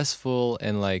 successful,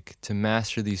 and like to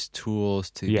master these tools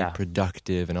to be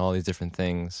productive and all these different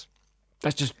things.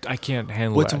 That's just, I can't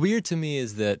handle. What's that. weird to me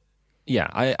is that,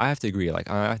 I have to agree. Like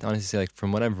I have to honestly say, like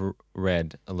from what I've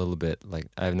read a little bit, like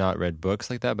I have not read books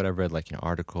like that, but I've read like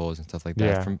articles and stuff like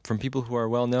that from people who are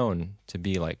well known to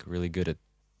be like really good at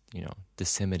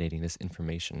disseminating this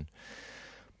information.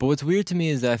 But what's weird to me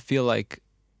is that I feel like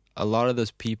a lot of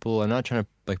those people, I'm not trying to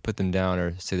like put them down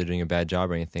or say they're doing a bad job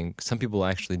or anything. Some people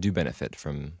actually do benefit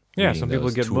from some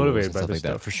people get motivated by this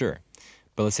stuff that, for sure.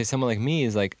 But let's say someone like me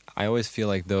is like, I always feel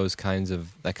like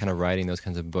that kind of writing, those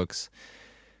kinds of books,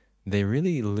 they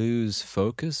really lose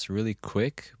focus really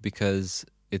quick because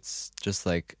it's just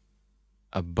like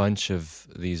a bunch of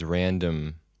these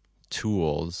random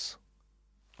tools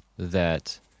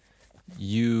that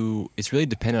it's really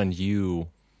dependent on you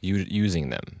using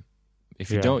them. If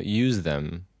you don't use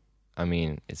them, I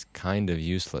mean, it's kind of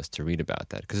useless to read about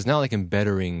that because it's not like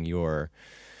embettering your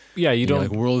you don't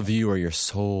like worldview or your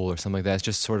soul or something like that. It's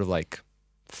just sort of like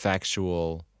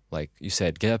factual, like you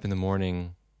said, get up in the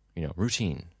morning,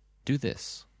 routine, do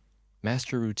this,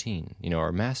 master routine,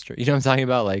 or master, you know what I'm talking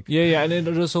about? Like and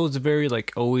it also is very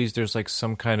like always there's like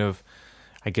some kind of,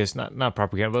 I guess not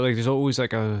propaganda, but like there's always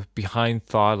like a behind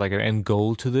thought, like an end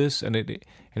goal to this, and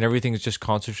everything is just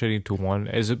concentrating to one,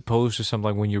 as opposed to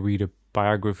something like when you read a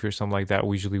biography or something like that,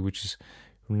 usually, which is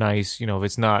nice, if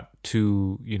it's not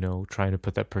too, trying to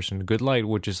put that person in a good light,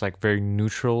 which is like very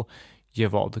neutral. You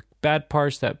have all the bad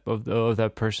parts of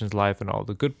that person's life and all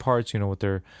the good parts, what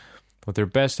they're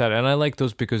best at, and I like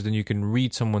those because then you can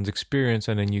read someone's experience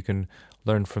and then you can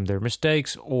learn from their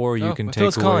mistakes, or you can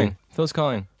take away. Phil's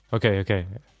calling. Okay.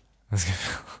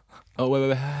 Oh,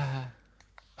 wait.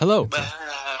 Hello.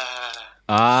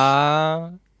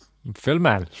 Phil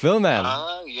man.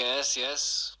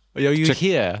 Yes. Are you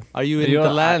here? Are you in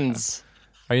the lands?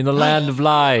 Are you in the land of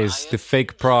lies, the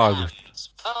fake Prague?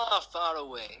 Far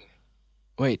away.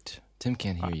 Wait, Tim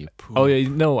can't hear you. Oh, yeah,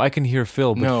 no, I can hear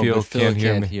Phil, but Phil can't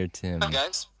hear me. Hear Tim. Hi,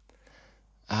 guys.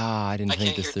 I didn't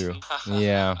think this through.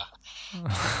 Yeah.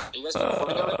 You guys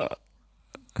recording?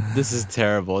 This is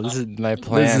terrible. This is my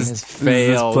plan has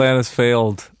failed. This plan has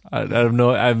failed. I don't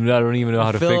know. I don't even know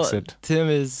how to fix it. Tim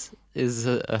is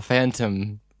a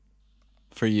phantom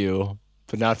for you,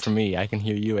 but not for me. I can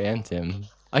hear you and Tim.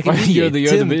 I can hear the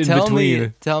Tim. In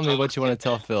between. Tell me what you want to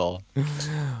tell Phil.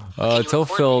 Tell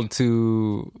Phil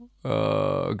to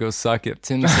go suck it.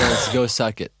 Tim says go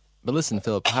suck it. But listen,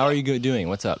 Philip, how are you doing?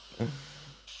 What's up?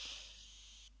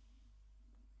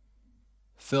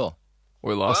 Phil.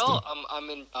 We lost him.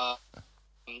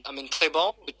 I'm in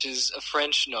Playball, which is a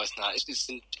French. No, it's not. It's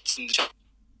in the Czech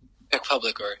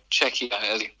Republic, or Czechia,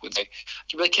 as you would say.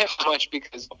 But I can't much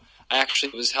because I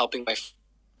actually was helping my friend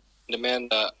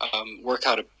Amanda work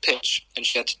out a pitch, and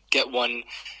she had to get one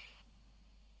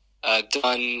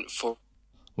done for.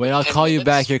 Wait, I'll call you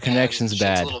back. Your connection's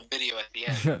bad. A little video at the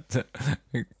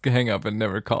end. Hang up and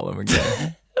never call him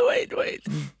again. Wait.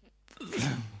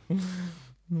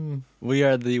 We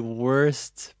are the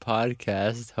worst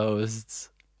podcast hosts.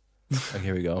 Okay,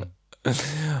 here we go.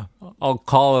 I'll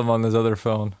call him on this other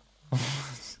phone.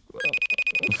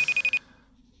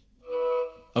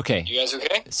 Okay. You guys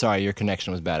okay? Sorry, your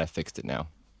connection was bad. I fixed it now.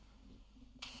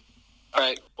 All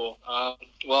right, cool.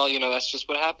 Well, that's just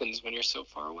what happens when you're so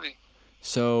far away.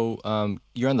 So,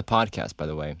 you're on the podcast, by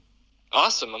the way.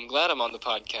 Awesome. I'm glad I'm on the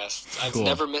podcast. I've Cool.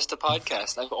 never missed a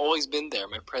podcast. I've always been there.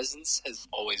 My presence has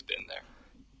always been there.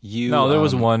 No, there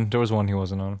was one. There was one he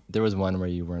wasn't on. There was one where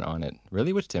you weren't on it.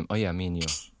 Really? Which Tim? Oh yeah, me and you.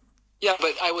 Yeah,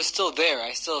 but I was still there.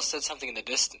 I still said something in the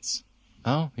distance.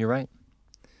 Oh, you're right.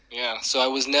 Yeah, so I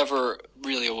was never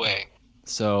really away.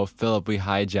 So Philip, we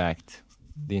hijacked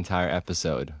the entire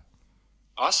episode.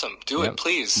 Awesome. Do it,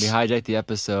 please. We hijacked the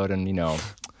episode, and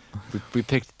we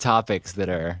picked topics that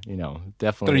are definitely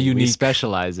That are unique. We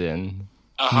specialize in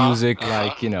Music,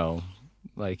 like stuff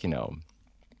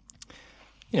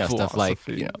like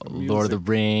Philosophy, Lord of the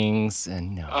Rings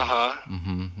and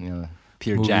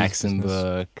Peter Movies, Jackson business.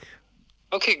 book.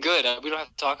 Okay, good. We don't have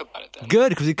to talk about it then. Good,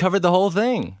 because we covered the whole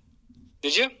thing.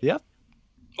 Did you? Yep.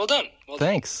 Well done. Well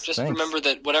Thanks. done. Just Thanks. remember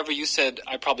that whatever you said,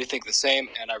 I probably think the same,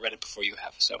 and I read it before you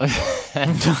have. So yeah,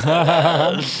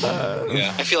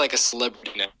 I feel like a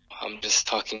celebrity now. I'm just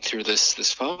talking through this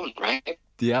phone, right?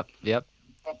 Yep.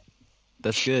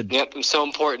 That's good. Yep, it's so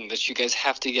important that you guys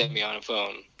have to get me on a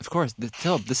phone. Of course,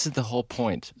 Philip, this is the whole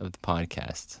point of the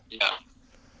podcast. Yeah.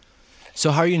 So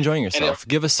how are you enjoying yourself?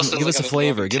 Give us a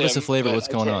flavor. Give us a Tim, flavor of but what's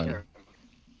I going can't on. hear.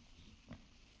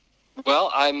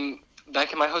 Well, I'm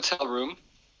back in my hotel room.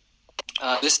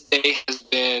 This day has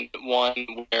been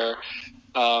one where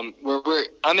I'm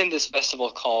in this festival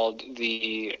called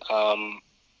the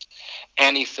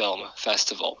Annie Film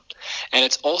Festival, and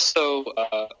it's also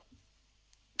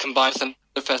combined with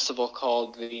another festival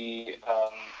called the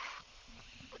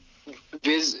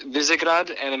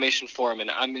Visegrad Animation Forum,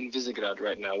 and I'm in Visegrad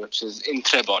right now, which is in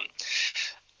Trebon.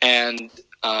 And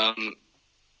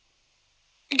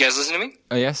you guys listen to me?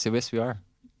 Oh yes, we are.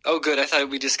 Oh, good. I thought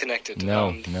we disconnected.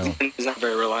 No. It's not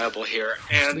very reliable here.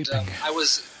 And I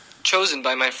was chosen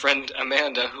by my friend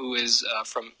Amanda, who is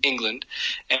from England,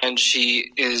 and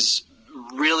she is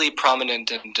really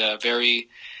prominent and very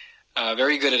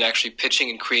good at actually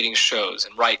pitching and creating shows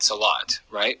and writes a lot,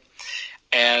 right?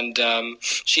 And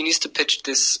she needs to pitch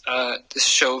this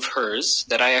show of hers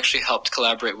that I actually helped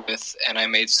collaborate with, and I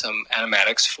made some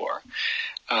animatics for.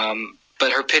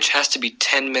 But her pitch has to be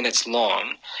 10 minutes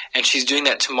long, and she's doing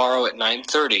that tomorrow at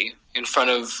 9:30 in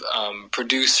front of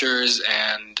producers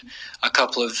and a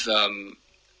couple of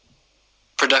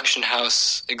production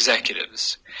house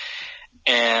executives.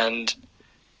 And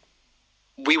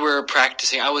we were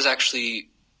practicing. I was actually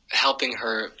helping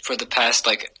her for the past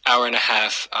hour and a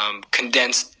half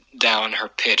condense down her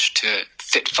pitch to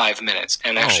fit 5 minutes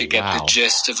and actually get the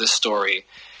gist of the story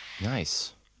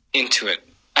Nice. into it.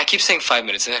 I keep saying 5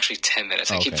 minutes. It's actually 10 minutes.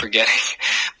 I keep forgetting.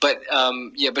 But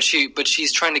but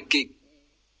she's trying to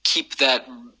keep that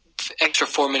extra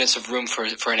 4 minutes of room for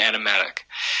an animatic,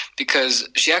 because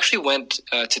she actually went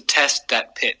to test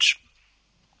that pitch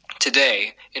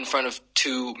today in front of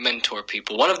two mentor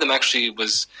people. One of them actually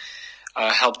was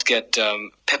helped get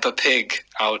Peppa Pig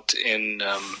out in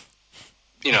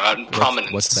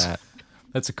prominence. What's that?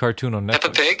 That's a cartoon on Netflix. Peppa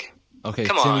Pig? Okay,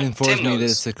 Come Tim on, informed Tim me that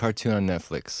knows. it's a cartoon on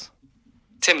Netflix.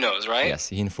 Tim knows, right? Yes,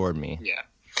 he informed me. Yeah.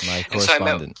 My And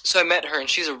correspondent. so I met her, and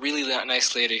she's a really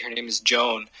nice lady. Her name is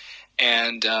Joan,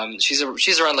 and she's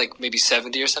around maybe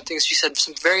 70 or something. She said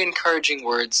some very encouraging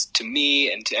words to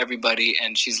me and to everybody,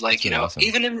 and she's like, That's really awesome.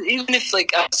 even if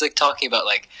I was talking about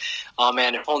oh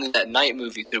man, if only that night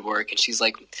movie could work, and she's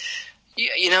like,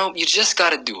 you just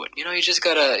got to do it. You just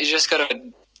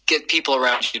gotta get people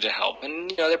around you to help,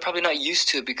 and they're probably not used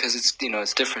to it because it's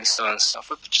it's different stuff,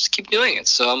 but just keep doing it.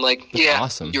 So I'm like, That's yeah,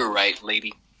 awesome. You're right,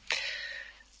 lady.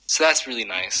 So that's really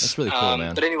nice. That's really cool,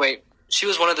 man. But anyway, she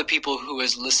was one of the people who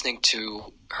was listening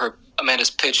to Amanda's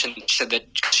pitch, and said that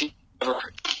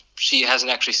she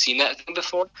hasn't actually seen that thing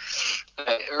before.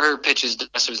 Her pitch is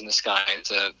Dinosaurs in the Sky.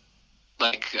 It's a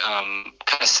kind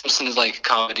of Simpsons-like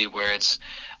comedy where it's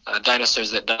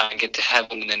dinosaurs that die and get to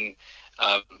heaven, and then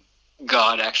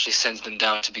God actually sends them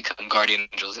down to become guardian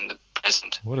angels in the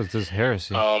present. What is this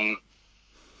heresy?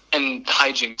 And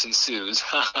hijinks ensues.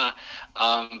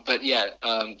 But yeah,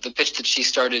 the pitch that she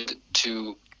started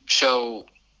to show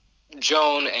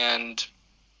Joan and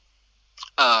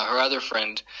her other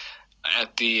friend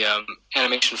at the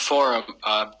animation forum,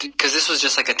 because this was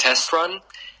just a test run,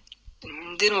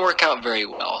 didn't work out very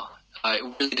well. It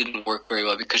really didn't work very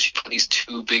well because she put these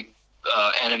two big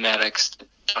animatics that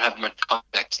don't have much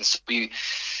context, and so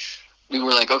we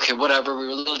were like, okay, whatever. We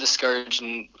were a little discouraged,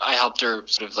 and I helped her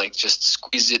sort of just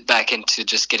squeeze it back into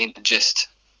just getting the gist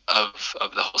of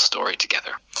the whole story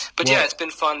together. But yeah, it's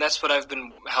been fun. That's what I've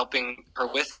been helping her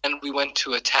with. And we went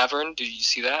to a tavern. Did you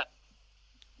see that?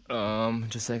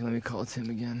 Just a second. Let me call Tim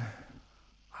again.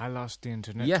 I lost the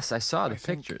internet. Yes, I saw the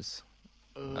think- pictures.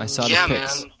 I saw Yeah, the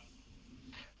pics. man.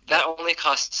 That only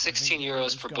cost 16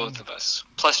 euros for both of us,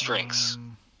 plus drinks.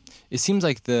 It seems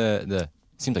like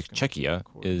Czechia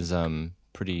is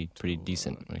pretty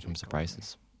decent when it comes to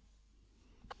prices.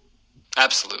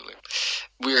 Absolutely.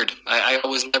 Weird. I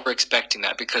was never expecting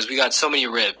that because we got so many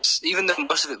ribs, even though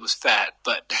most of it was fat,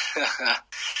 but,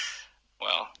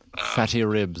 well. Fatty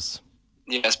ribs.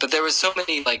 Yes, but there was so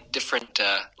many, like, different,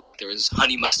 there was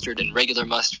honey mustard and regular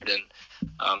mustard and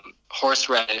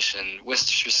horseradish and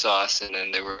Worcestershire sauce, and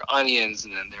then there were onions,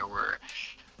 and then there were,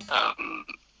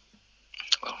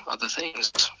 other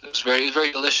things. It was very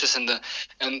delicious, and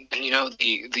you know,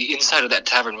 the inside of that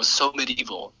tavern was so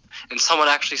medieval. And someone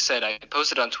actually said, I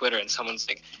posted on Twitter, and someone's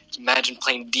like, imagine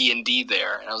playing D&D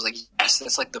there. And I was like, yes,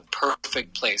 that's like the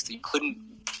perfect place. You couldn't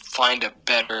find a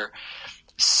better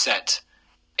set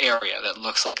area that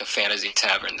looks like a fantasy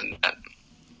tavern than that.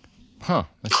 Huh.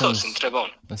 Close and très bon.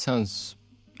 That sounds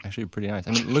actually pretty nice.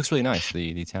 I mean, it looks really nice,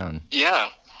 the town. Yeah.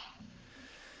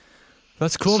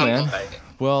 That's cool, man.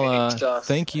 Well, stuff,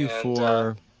 thank you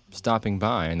for stopping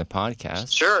by in the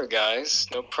podcast. Sure, guys.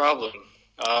 No problem.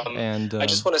 And I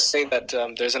just want to say that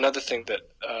there's another thing that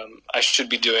I should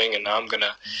be doing, and now I'm going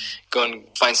to go and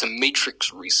find some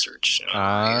Matrix research.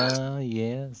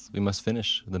 Yes. We must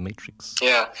finish the Matrix.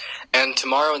 Yeah. And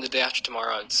tomorrow and the day after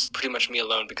tomorrow, it's pretty much me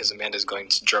alone because Amanda's going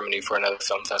to Germany for another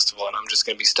film festival, and I'm just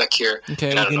going to be stuck here. Okay,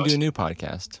 we can do a new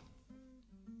podcast.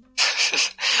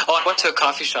 Oh, I went to a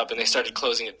coffee shop, and they started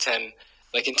closing at 10,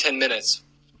 like in 10 minutes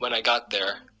when I got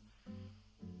there.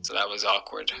 So that was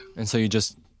awkward. And so you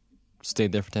just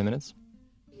stayed there for 10 minutes?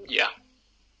 Yeah.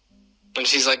 And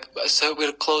she's like, so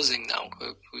we're closing now.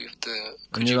 We have to...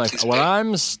 And you're like, well,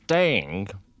 I'm staying.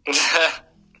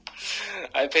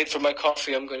 I paid for my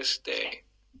coffee. I'm going to stay.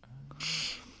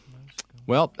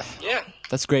 Well, yeah.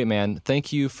 That's great, man.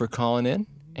 Thank you for calling in.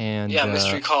 And yeah,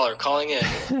 mystery caller calling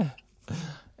in.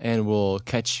 And we'll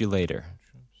catch you later.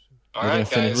 All right,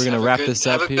 guys. We're going to wrap this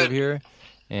up here.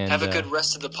 And, have a good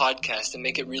rest of the podcast and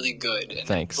make it really good. And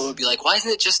thanks. People will be like, why isn't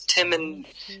it just Tim and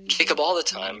Jacob all the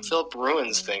time? Philip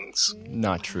ruins things.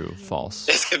 Not true. False.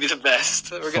 It's going to be the best.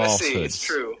 We're going to see. It's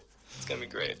true. It's going to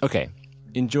be great. Okay.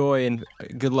 Enjoy and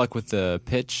good luck with the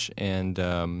pitch. And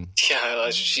yeah,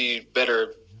 she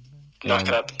better knock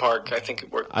it out the park. I think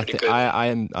it worked pretty good.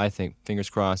 I think, fingers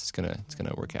crossed, it's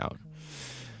gonna work out.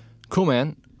 Cool,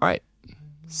 man. All right.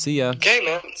 See ya. Okay,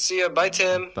 man. See ya. Bye,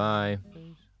 Tim. Bye.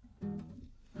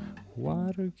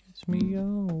 Water gets me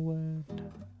all wet.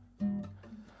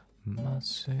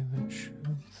 Must say the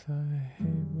truth, I hate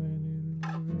when it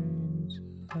rains.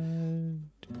 I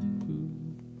do.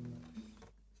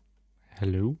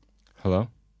 Hello? Hello?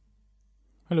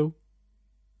 Hello?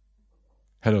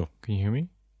 Hello? Can you hear me?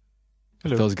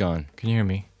 Hello? Phil's gone. Can you hear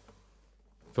me?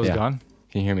 Phil's gone?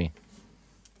 Can you hear me?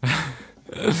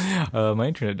 My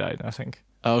internet died, I think.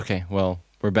 Oh, okay. Well,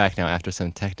 we're back now after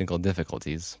some technical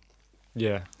difficulties.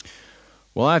 Yeah.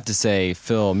 Well, I have to say,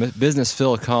 Business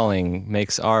Phil calling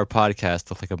makes our podcast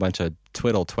look like a bunch of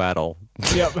twiddle twaddle.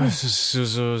 Yep, it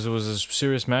was a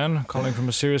serious man calling from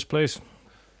a serious place.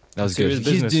 That was good.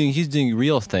 He's doing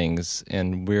real things,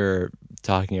 and we're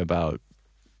talking about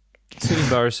sitting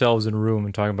by ourselves in a room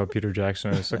and talking about Peter Jackson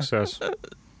and his success.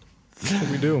 That's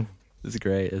what we do. It's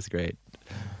great. It's great.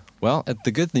 Well,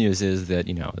 the good news is that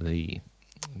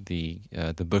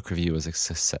the book review was a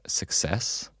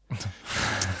success. We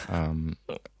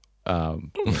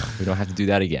don't have to do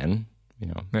that again.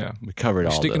 Yeah, we covered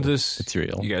all the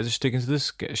material. You guys are sticking to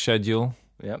this schedule.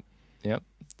 Yep.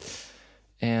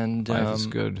 And life is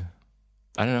good.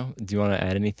 I don't know. Do you want to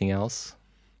add anything else?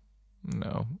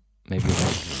 No. Maybe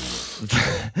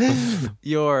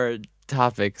your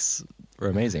topics were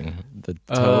amazing. The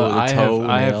toe.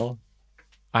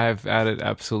 I have added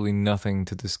absolutely nothing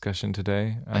to discussion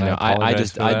today. I know.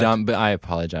 I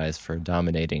apologize for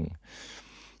dominating.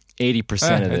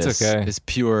 80% of this is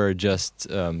pure just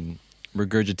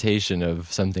regurgitation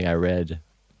of something I read.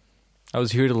 I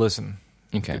was here to listen.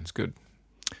 Okay, it's good.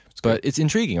 But it's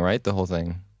intriguing, right? The whole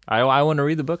thing. I want to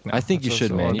read the book now. I think you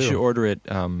should, man. You should order it.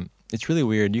 It's really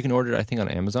weird. You can order it, I think, on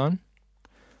Amazon.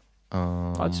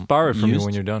 I'll just borrow it from you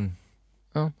when you're done.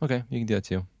 Oh, okay. You can do that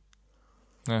too.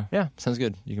 Yeah, sounds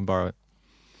good. You can borrow it.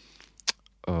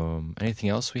 Anything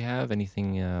else we have?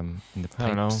 Anything in the pipes? I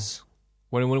don't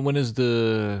know. When is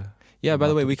the? Yeah. By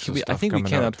the way, I think we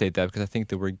can update that because I think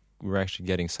that we're actually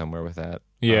getting somewhere with that.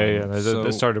 Yeah.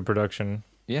 That started production.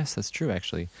 Yes, that's true.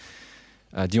 Actually,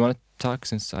 do you want to talk?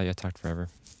 Since I talked forever.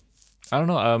 I don't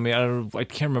know. I mean, I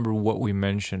can't remember what we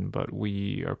mentioned, but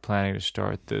we are planning to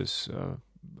start this new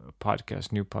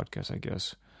podcast, I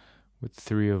guess, with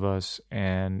 3 of us,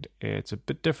 and it's a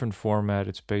bit different format.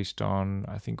 It's based on,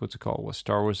 I think, what's it called?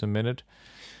 Star Wars a Minute?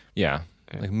 Yeah,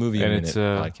 like movie a minute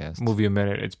podcast. Movie a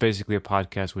minute. It's basically a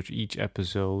podcast which each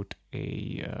episode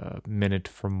a minute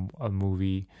from a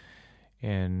movie,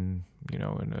 in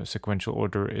in a sequential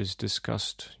order is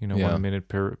discussed. Yeah. 1 minute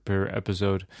per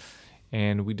episode.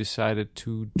 And we decided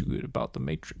to do it about The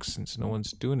Matrix since no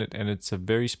one's doing it, and it's a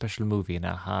very special movie in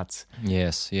our hearts.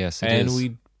 Yes, it And is.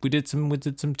 we did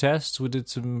some tests, we did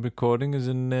some recordings,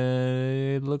 and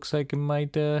it looks like it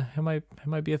might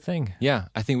be a thing. Yeah,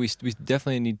 I think we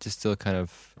definitely need to still kind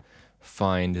of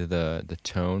find the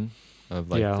tone of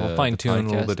like I'll fine tune a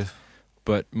little podcast. bit.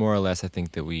 But more or less, I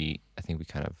think we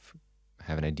kind of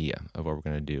have an idea of what we're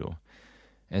going to do,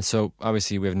 and so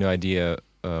obviously we have no idea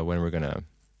when we're going to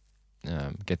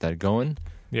get that going.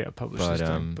 Yeah, publish But, this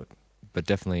thing. but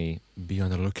definitely be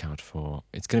on the lookout for.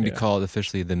 It's going to be Yeah. called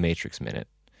officially the Matrix Minute.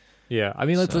 Yeah, I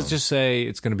mean, let's So- just say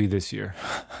it's going to be this year.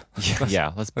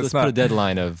 Yeah, let's That's put a not-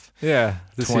 deadline of Yeah,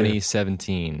 this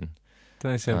 2017.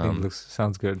 2017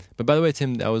 sounds good. But by the way,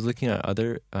 Tim, I was looking at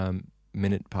other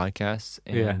minute podcasts,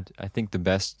 and Yeah. I think the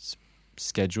best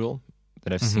schedule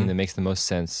that I've seen Mhm. that makes the most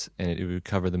sense, and it would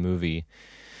cover the movie.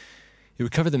 It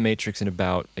would cover the Matrix in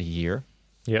about a year,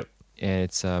 Yep. and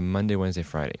it's Monday, Wednesday,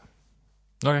 Friday.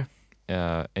 Okay.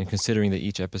 And considering that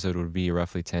each episode would be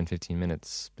roughly 10, 15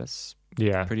 minutes, that's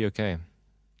Yeah. pretty okay.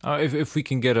 If we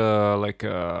can get like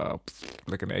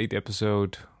an 8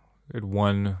 episode at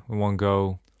one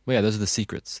go. Well, yeah, those are the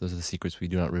secrets. Those are the secrets we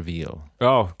do not reveal.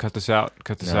 Oh, cut this out.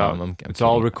 Cut this No, out. I'm It's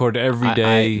all kidding. recorded every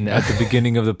day no. at the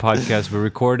beginning of the podcast. We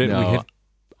record it, we No, hit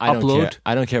I don't upload. care.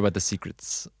 I don't care about the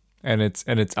secrets. and it's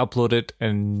uploaded,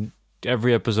 and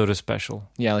every episode is special.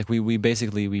 Yeah, like we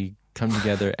basically we come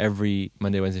together every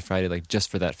Monday, Wednesday, Friday, like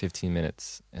just for that 15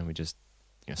 minutes, and we just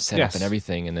set up Yes. and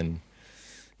everything, and then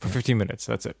For 15 minutes,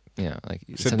 that's it. like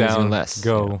Sit sometimes even down, less,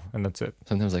 go, and that's it.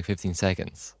 sometimes like 15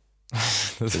 seconds.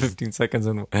 That's 15 seconds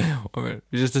and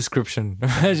just description.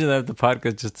 Imagine that the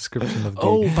podcast just description of the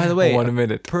Oh, by the way, 1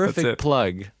 minute. Perfect That's it.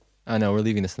 plug. Oh no, we're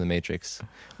leaving this in the Matrix.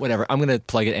 Whatever. I'm gonna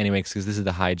plug it anyway because this is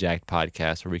the hijacked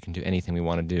podcast where we can do anything we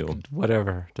want to do.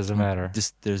 Whatever, doesn't matter.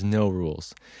 Just there's no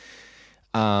rules.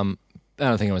 I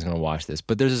don't think anyone's gonna watch this,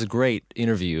 but there's this great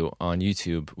interview on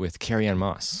YouTube with Carrie-Anne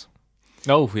Moss.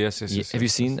 Oh yes. Have you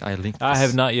yes. seen? I linked. I this.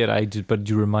 have not yet. But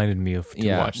you reminded me of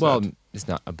to watch well, that. it's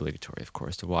not obligatory, of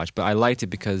course, to watch, but I liked it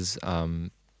because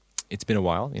it's been a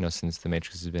while, since The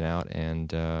Matrix has been out, and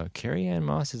Carrie-Anne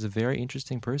Moss is a very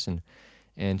interesting person,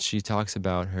 and she talks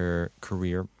about her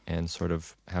career and sort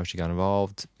of how she got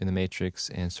involved in The Matrix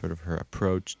and sort of her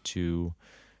approach to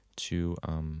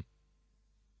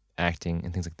acting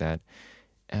and things like that.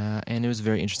 And it was a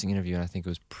very interesting interview, and I think it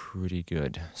was pretty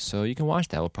good. So you can watch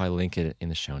that. We'll probably link it in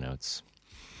the show notes.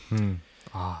 Fancy.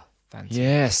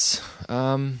 Yes.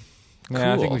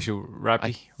 Yeah, I think cool. we should wrap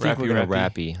I think we're gonna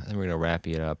rappy. I think we're gonna wrap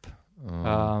it up.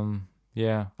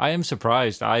 Yeah, I am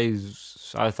surprised. I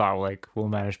thought like we'll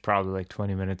manage probably like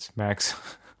 20 minutes max.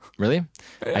 Really?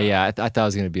 Yeah, I thought it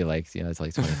was gonna be like it's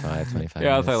like 25 yeah, I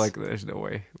minutes. thought like there's no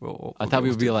way. I thought we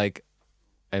would be like,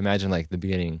 I imagine like the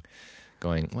beginning,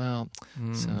 going, well,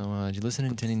 so did you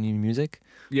listen to any new music?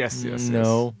 yes.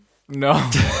 No. No.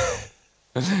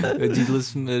 Did you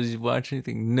listen? Did you watch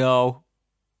anything? No.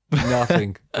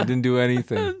 Nothing. I didn't do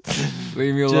anything.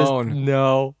 Leave me Just alone.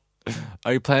 no.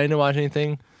 Are you planning to watch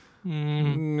anything?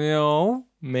 No.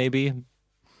 Maybe.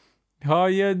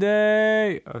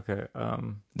 Holiday. Okay.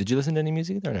 Did you listen to any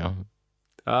music or no?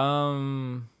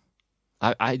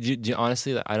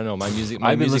 Honestly, I don't know. My music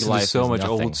I've been music listening life to so is much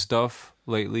nothing. old stuff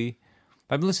lately.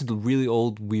 I've been listening to really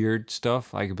old, weird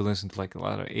stuff. I've been listening to like a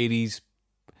lot of 80s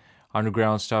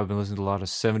underground stuff. I've been listening to a lot of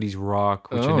 70s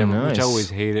rock, which Oh, which nice. I always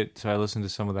hated. So I listened to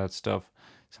some of that stuff,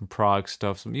 some prog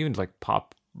stuff, some even like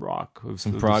pop rock. Of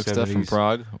Some the Prague stuff from 70s.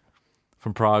 Prague,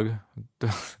 From Prague, the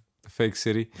fake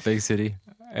city. big city.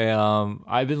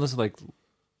 I've been listening to like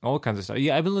all kinds of stuff.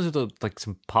 Yeah, I've been listening to like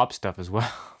some pop stuff as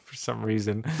well for some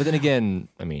reason. But then again,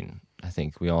 I mean, I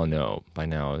think we all know by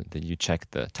now that you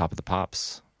check the top of the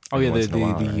pops. Oh yeah, every the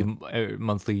once in a while, right?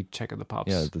 monthly check of the pops.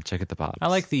 Yeah, the check at the pops. I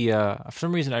like the for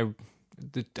some reason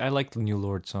I like the new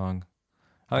Lord song.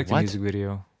 I like the What? music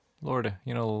video. Lord,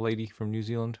 the lady from New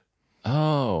Zealand.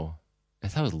 Oh, I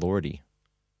thought it was Lordy.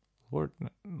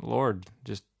 Lord,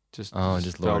 just just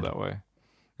spelled Lord. that way,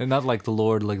 and not like the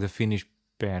Lord, like the Finnish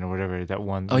band or whatever. That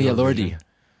one. Oh yeah, Lordy.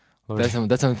 Lordy.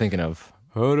 That's what I'm thinking of.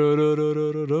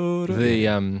 The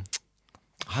The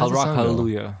how's the Rock song go?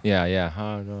 Hallelujah. Yeah.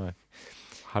 Hard Rock.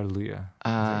 Hallelujah.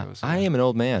 I am an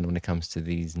old man when it comes to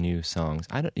these new songs.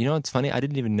 I don't. You know, it's funny. I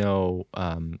didn't even know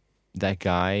that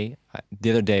guy.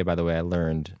 The other day, by the way, I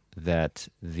learned that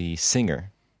the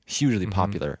singer, hugely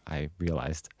popular. I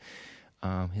realized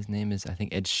his name is, I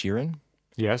think, Ed Sheeran.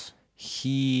 Yes.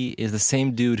 He is the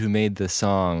same dude who made the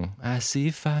song "I See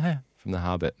Fire" from The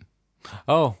Hobbit.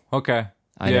 Oh, okay.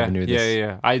 I never knew this.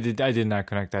 Yeah. I did not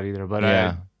connect that either, but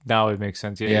Yeah. now it makes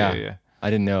sense. Yeah. I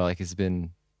didn't know. Like it's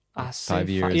been 5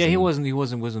 years. Yeah, he and- wasn't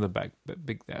the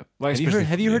big that. Like,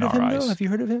 Have you heard in of him our though? eyes. Have you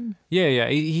heard of him? Yeah.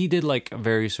 He did like a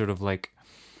very sort of like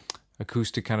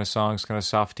acoustic kind of songs, kind of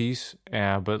softies.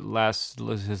 But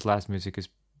his last music is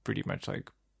pretty much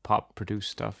like pop produced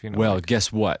stuff. You know. Well, like,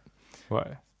 guess what?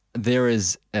 what? There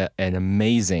is an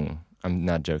amazing. I'm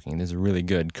not joking. There's a really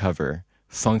good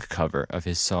funk cover of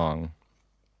his song.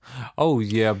 Oh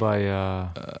yeah, by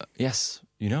Yes,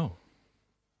 you know.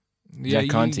 yeah, Jack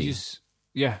Conte.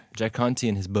 Yeah, Jack Conte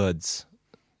and his buds.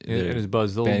 it is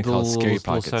Buzz. The band little, called Scary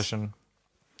little Pockets. session.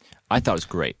 I thought it was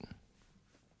great.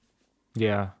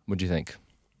 Yeah, What'd you think?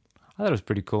 I thought it was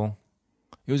pretty cool.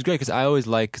 It was great because I always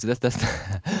like because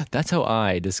that's how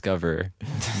I discover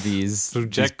these, Through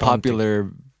these Jack Conte.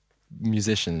 popular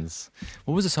musicians.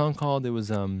 What was the song called? It was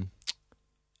 "I'm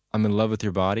in Love with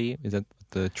Your Body." Is that what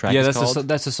the track? Yeah, is called?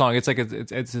 that's the song. It's like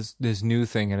it's this new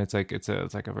thing, and it's like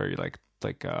a very like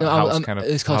No, house kind of.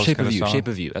 It's called house "Shape kind of You." song. "Shape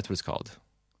of You." That's what it's called.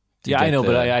 To Yeah, I get know,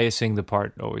 but the- I sing the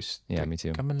part always. Yeah, like, me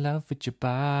too. I'm in love with your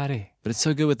body. But it's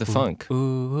so good with the funk.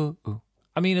 Ooh.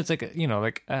 I mean, it's like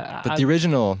like. But the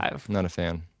original, I've- not a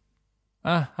fan.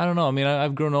 I don't know. I mean,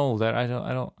 I've grown old.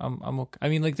 I'm okay. I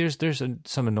mean, like, there's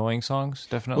some annoying songs,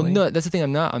 definitely. Well, no, that's the thing.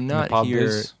 I'm not pop here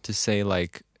biz. to say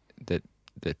like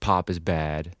that pop is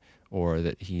bad or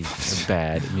that he's a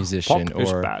bad musician Pop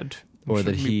is or bad. or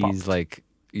that Shouldn't be he's pop. like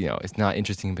it's not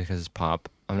interesting because it's pop.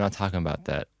 I'm not talking about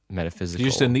that metaphysical. You're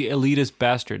just an elitist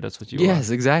bastard. That's what you Yes,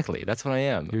 are. exactly. That's what I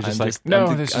am. You're just I'm like, no,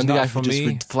 I'm the, this I'm is the not guy for who just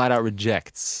me. flat out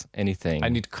rejects anything. I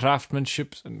need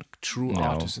craftsmanship and true No.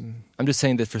 artisan. I'm just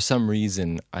saying that for some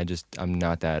reason I'm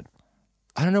not that.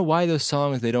 I don't know why those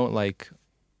songs they don't like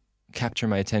capture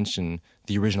my attention.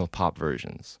 The original pop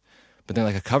versions, but then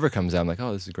like a cover comes out, I'm like,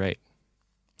 oh, this is great.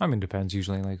 I mean, depends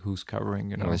usually like who's covering.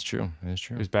 You know, No, that's true. That's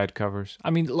true. there's bad covers. I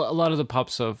mean, a lot of the pop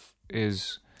stuff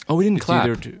is Oh, we didn't it's clap.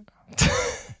 either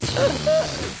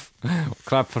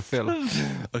clap for Phil.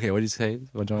 Okay, what did you say?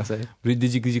 What do you want to say?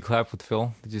 Did you clap with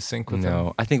Phil? Did you sync with him?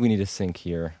 No, I think we need to sync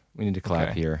here. We need to clap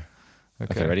Okay. here.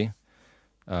 Okay, ready?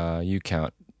 You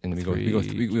count, and then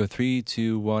we go 3,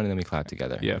 2, 1, and then we clap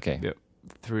together. Yeah. Okay. Yep.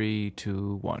 3,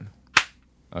 2, 1.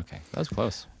 Okay. That was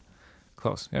close.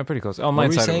 Close. Yeah, pretty close. On What my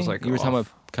were you side, it saying? was like You were talking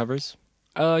off. about covers.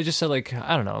 I just said like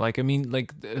I don't know, like I mean,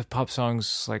 like pop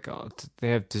songs, like they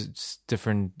have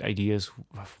different ideas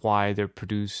of why they're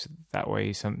produced that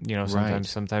way. Sometimes Right.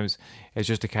 sometimes it's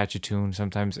just a catchy tune.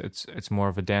 Sometimes it's more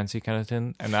of a dancey kind of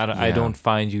thing. And I Yeah. don't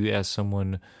find you as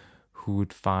someone who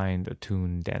would find a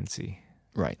tune dancey.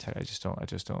 Right. I just don't.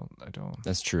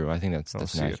 That's true. I think that's I don't an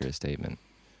see it. accurate statement.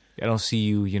 I don't see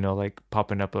you, like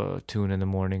popping up a tune in the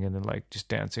morning and then like just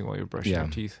dancing while you're brushing Yeah. your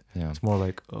teeth. Yeah. It's more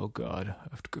like, oh God, I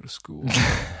have to go to school. I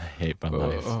hate my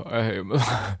life. I hate my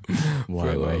Why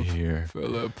am I here?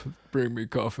 Philip, bring me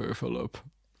coffee, Philip.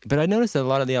 But I noticed that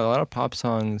a lot of pop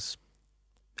songs.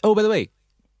 Oh, by the way,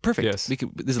 perfect. Yes. This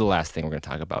is the last thing we're going to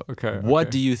talk about. Okay. What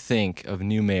okay. do you think of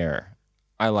New Mayor?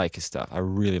 I like his stuff. I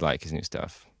really like his new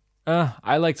stuff.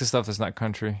 I like the stuff that's not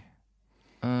country.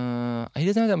 He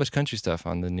doesn't have that much country stuff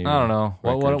on the new. I don't know.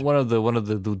 record. One of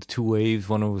the two waves.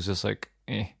 One was just like,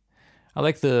 eh. I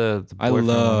like the I boyfriend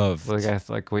one. love-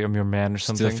 like wait, I'm your man or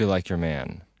something. Still feel like your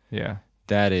man. Yeah.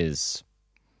 That is,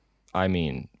 I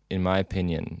mean, in my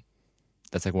opinion,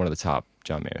 that's like one of the top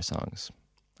John Mayer songs.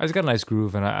 It's got a nice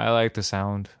groove, and I like the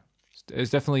sound. It's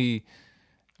definitely,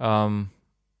 I don't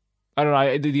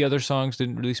know. The other songs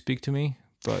didn't really speak to me,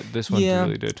 but this one Yeah.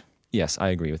 really did. Yes, I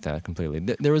agree with that completely.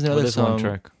 There was What another is one song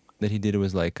track? that he did. It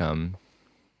was like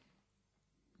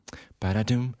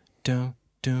ba-da-doom, dum,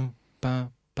 dum,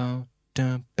 ba, ba,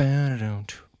 dum, ba-da-dum.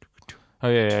 Oh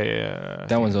yeah.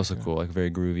 That one's also cool, like very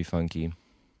groovy, funky.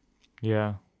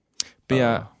 Yeah. But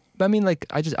yeah, but I mean, like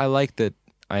I like that.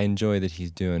 I enjoy that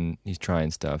he's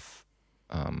trying stuff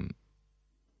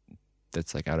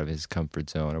that's like out of his comfort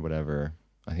zone or whatever.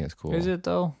 I think that's cool. Is it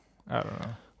though? I don't know.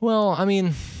 Well, I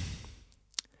mean,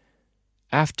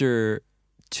 after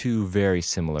two very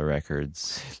similar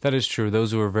records, That is true.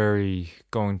 Those were very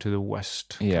going to the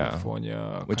West, Yeah.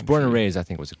 California. which country. Born and Raised I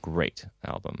think was a great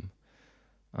album,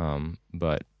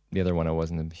 but the other one I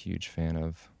wasn't a huge fan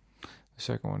of. The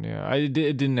second one, yeah. It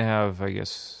didn't have, I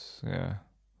guess, yeah.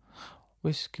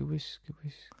 Whiskey.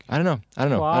 I don't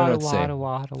know what to say.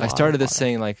 Water, I started this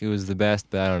saying like it was the best,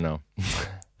 but I don't know.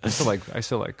 I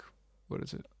still like. What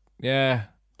is it? Yeah.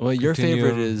 Well, your favorite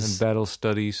Continuum is and Battle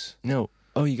Studies. no.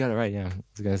 Oh, you got it right. Yeah, I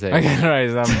was gonna say. I got it right.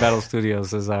 I'm Battle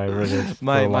Studios as I read it.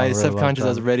 My for a long subconscious. time.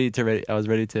 I was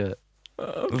ready to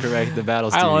Correct, the Battle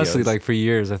I Studios. honestly, like, for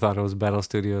years, I thought it was Battle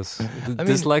Studios.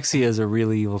 Dyslexia is a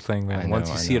really evil thing, man. Once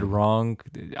you see it wrong,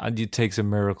 it takes a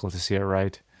miracle to see it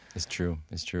right. It's true.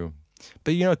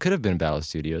 But it could have been Battle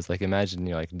Studios. Like, imagine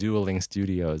like dueling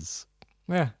studios.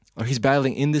 Yeah. Or he's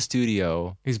battling in the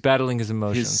studio. He's battling his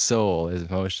emotions. His soul, his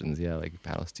emotions. Yeah, like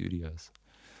Battle Studios.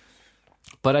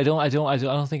 But I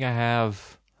don't think I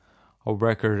have a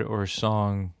record or a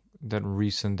song that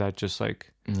recent that just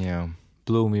like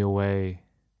blew me away.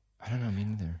 I don't know, me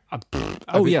neither.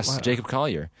 Yes, Jacob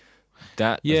Collier.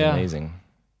 That was amazing.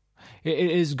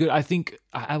 It is good. I think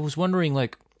I was wondering,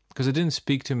 like, because it didn't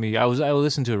speak to me. I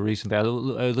listened to it recently.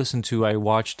 I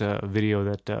watched a video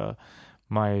that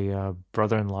my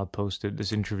brother-in-law posted,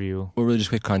 this interview. Well, really just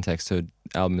quick context. So the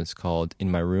album is called In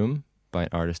My Room by an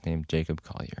artist named Jacob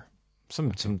Collier.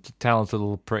 Some talented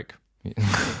little prick.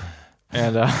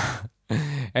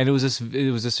 And it was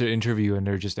this interview, and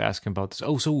they're just asking about this.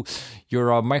 Oh, so your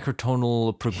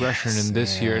microtonal progression in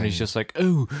this here, and he's just like,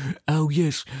 oh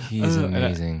yes, he's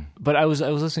amazing. But I was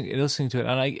listening to it,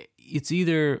 and it's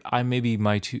either maybe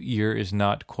my ear is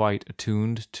not quite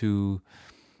attuned to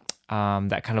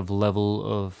that kind of level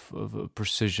of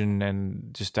precision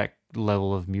and just that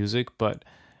level of music, but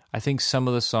I think some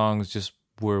of the songs just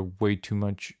were way too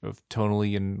much of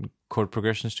tonally and chord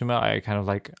progressions to me. I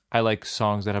like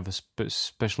songs that have a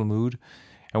special mood,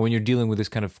 and when you're dealing with this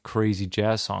kind of crazy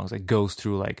jazz songs that goes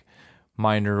through like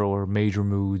minor or major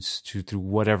moods through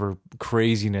whatever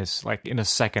craziness, like in a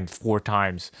second 4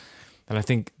 times, and I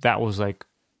think that was like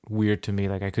weird to me.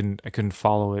 Like I couldn't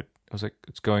follow it. I was like,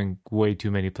 it's going way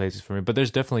too many places for me. But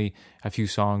there's definitely a few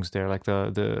songs there, like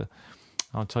the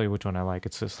I'll tell you which one I like.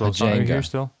 It's a slow song. Are you here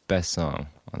still? Best song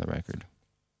on the record.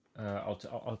 I'll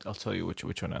tell you which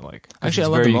one I like. Actually, I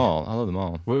love them all. I love them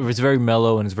all. It's very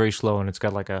mellow and it's very slow and it's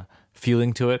got like a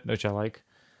feeling to it, which I like,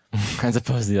 as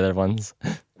opposed to the other ones.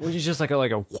 Which is just like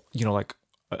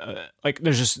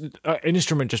there's just an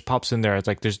instrument just pops in there. It's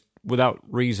like there's without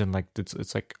reason. Like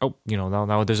it's like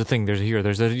now there's a thing. There's a here.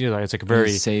 There's a it's like a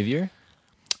very Savior.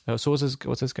 So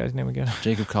what's this guy's name again?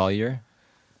 Jacob Collier.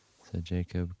 So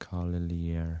Jacob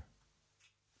Collier.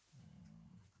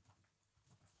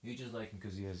 You just like him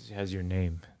because he has your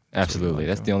name. Absolutely,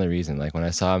 that's the only reason. Like when I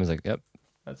saw him, I was like, "Yep,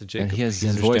 that's a Jacob." And his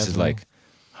voice is like,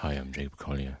 "Hi, I'm Jacob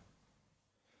Collier."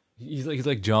 He's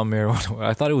like John Mayer.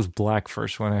 I thought it was Black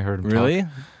first when I heard him. Really?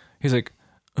 Talk. He's like,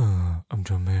 "I'm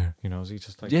John Mayer." He's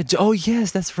just like, yeah. Oh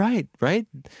yes, that's right. Right.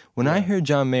 When I heard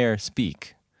John Mayer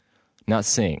speak, not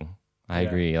sing, I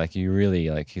agree. Like you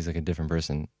really like he's like a different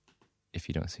person if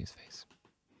you don't see his face.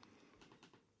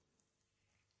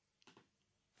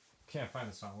 Can't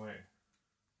find the song. Wait.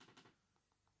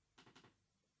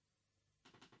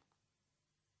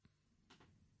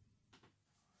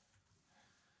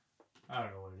 I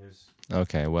don't know what it is.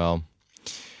 Okay, well,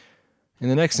 in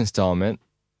the next installment,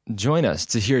 join us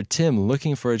to hear Tim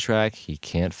looking for a track he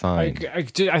can't find. I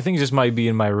think it just might be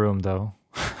in my room though.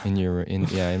 In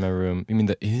my room. You mean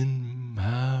the in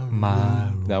my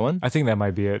room? That one? I think that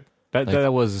might be it.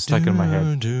 That was stuck in my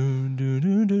head. You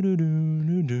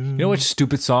know what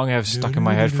stupid song I have stuck in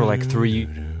my head for like 3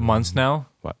 months now?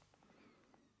 What?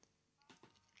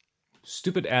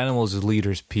 Stupid Animals'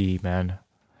 Leaders Pee, man.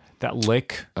 That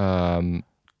lick. Leaders.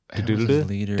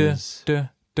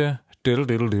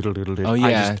 Oh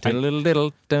yeah.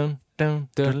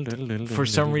 For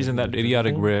some reason, that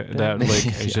idiotic that lick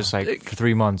is just like for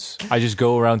 3 months. I just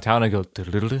go around town and go.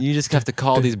 You just have to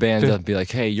call these bands up and be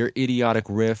like, "Hey, your idiotic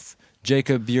riff,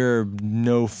 Jacob, your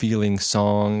no feeling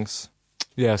songs."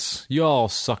 Yes, you all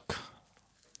suck.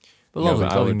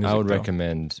 I would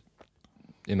recommend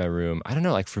In My Room. I don't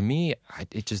know, like for me,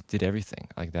 it just did everything.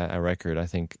 Like that record, I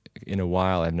think in a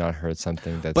while I've not heard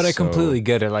something that's. But I completely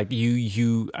get it. Like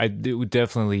it would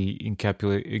definitely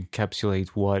encapsulate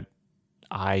what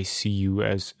I see you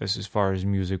as far as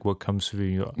music, what comes through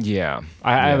you. Yeah,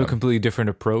 I have a completely different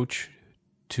approach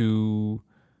to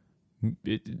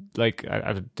it. Like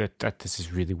that this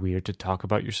is really weird to talk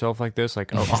about yourself like this.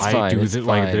 Like I do it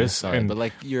like this, but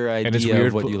like your idea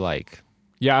of what you like.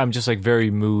 Yeah, I'm just like very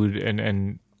mood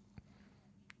and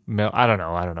I don't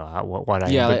know what I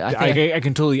am. But I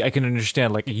can totally I can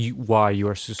understand like why you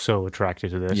are so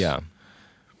attracted to this. Yeah.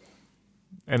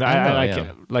 And I like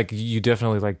it. Like you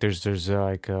definitely like there's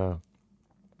like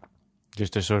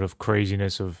just a sort of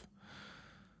craziness of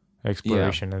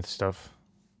exploration and stuff.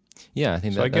 Yeah, I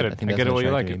think so. I get it. I get it. What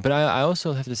you like it. But I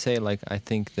also have to say, like, I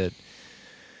think that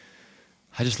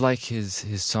I just like his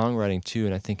songwriting too,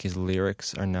 and I think his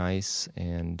lyrics are nice,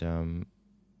 and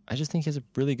I just think he has a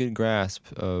really good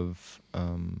grasp of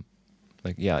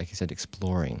like you said,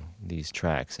 exploring these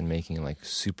tracks and making like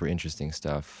super interesting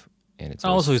stuff. and it's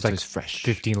Also, he's like it's fresh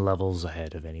 15 levels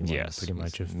ahead of anyone. Yes, pretty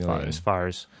much he's as far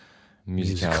as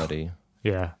musicality.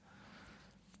 yeah.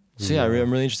 So yeah, I'm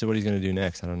really interested what he's gonna do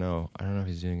next. I don't know if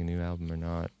he's doing a new album or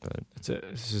not, but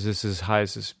This is as high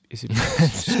as is it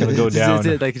just gonna go down.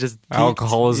 like just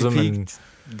Alcoholism peaked,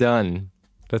 and done.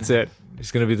 that's it.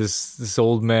 He's gonna be this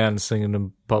old man singing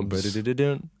in pubs,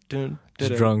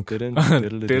 just drunk.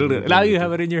 Now you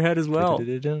have it in your head as well. Do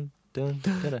you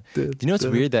know what's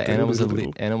weird? That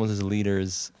Animals as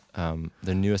Leaders,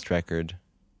 their newest record.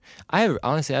 I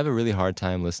have a really hard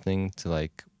time listening to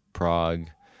like prog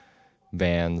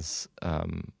bands,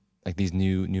 like these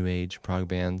new age prog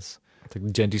bands.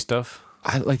 Like genty stuff.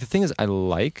 I like the thing is I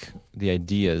like the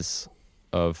ideas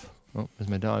of there's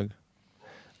my dog.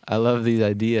 I love these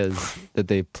ideas that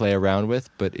they play around with,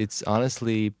 but it's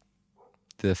honestly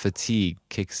the fatigue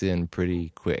kicks in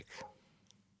pretty quick.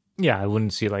 Yeah, I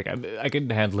wouldn't see like I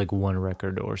could handle like one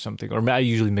record or something, or I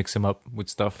usually mix them up with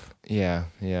stuff. Yeah.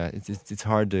 It's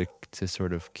hard to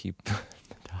sort of keep.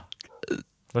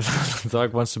 The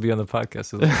dog wants to be on the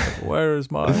podcast. Like, where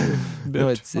is my bit? No,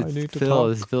 it's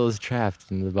Phil. Phil is trapped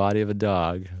in the body of a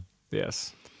dog.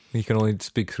 Yes, he can only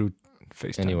speak through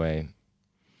FaceTime. Anyway,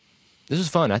 this was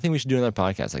fun. I think we should do another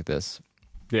podcast like this.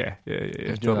 Yeah. I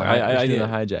do Totally. the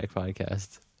Hijack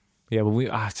podcast. Yeah, but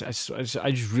I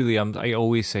just really, I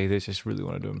always say this. Just really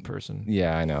want to do it in person.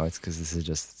 Yeah, I know. It's because this is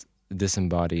just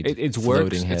disembodied. It's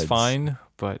works. It's fine,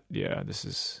 but yeah, this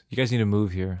is. You guys need to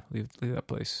move here. Leave that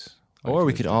place. Or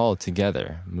we could all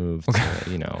together move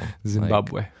to,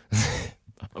 Zimbabwe.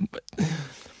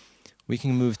 We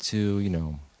can move to,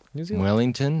 New Zealand.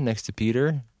 Wellington next to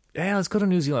Peter. Yeah, let's go to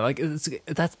New Zealand. Like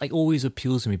that like always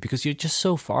appeals to me because you're just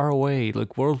so far away.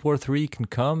 Like World War III can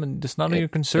come and it's none of your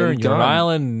concern. You're an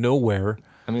island nowhere.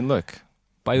 I mean, look.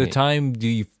 By the time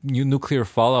the nuclear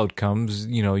fallout comes,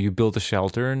 you build a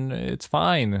shelter and it's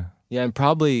fine. Yeah, and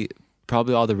probably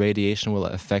all the radiation will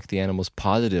affect the animals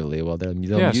positively. Well, they'll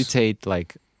mutate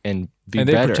and be and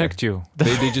they better. Protect you.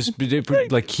 They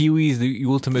like kiwis, the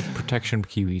ultimate protection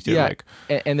kiwis. They're like,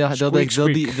 and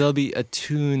they'll be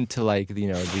attuned to like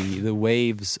the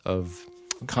waves of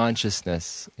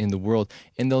consciousness in the world,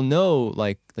 and they'll know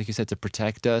like you said to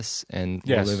protect us and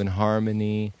we'll live in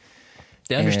harmony.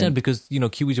 They understand because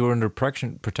kiwis were under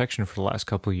protection for the last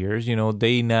couple of years.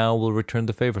 They now will return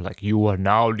the favor. Like, you are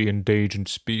now the endangered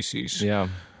species. Yeah,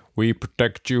 we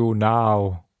protect you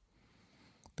now.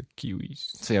 The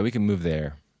kiwis. So yeah, we can move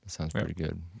there. That sounds pretty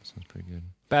good.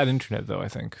 Bad internet though, I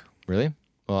think. Really?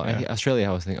 Well, I think Australia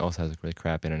also has a really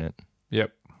crap internet.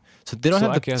 Yep. So they don't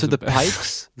have the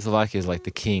pipes. Slovakia is like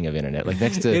the king of internet. Like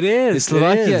next to it is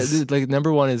Slovakia. It is. Like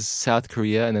number one is South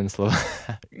Korea, and then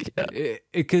Slovakia.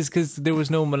 Because there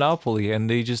was no monopoly, and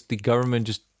the government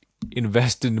just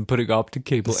invested in putting optic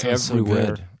cable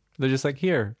everywhere. So They're just like,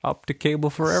 here, optic cable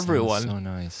for everyone. So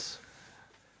nice.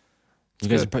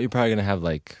 You're probably gonna have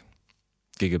like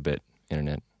gigabit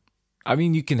internet. I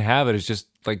mean, you can have it. It's just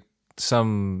like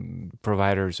some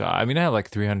providers. I have like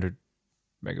 300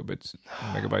 megabytes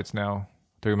now.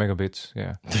 3 megabits,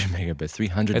 yeah. 3 megabits,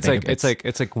 300 it's megabits.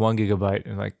 It's like 1 gigabyte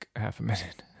in like half a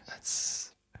minute.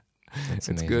 That's it's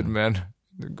amazing. Good, man.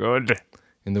 Good.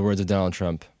 In the words of Donald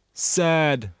Trump,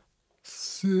 sad.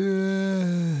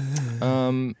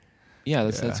 Yeah,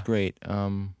 that's great.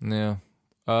 Yeah.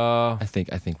 I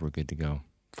think we're good to go.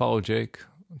 Follow Jake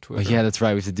on Twitter. Oh, yeah, that's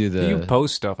right. We should do You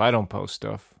post stuff. I don't post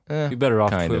stuff. You're better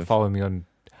off following me on.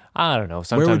 I don't know.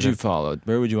 Where would you follow?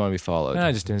 Where would you want to be followed?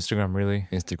 Just Instagram, really.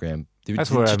 Instagram. That's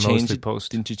where I mostly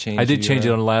post. Didn't you change? I did change it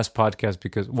on the last podcast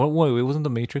because it wasn't the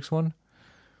Matrix one?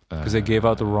 Because they gave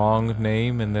out the wrong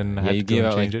name and then I had to go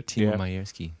and change it. Timo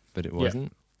Majerski, but it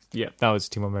wasn't. Yeah, now it's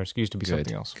Timo Majerski. It used to be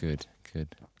something else. Good.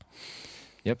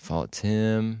 Yep. Follow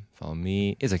Tim. Follow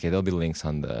me. It's okay. There'll be links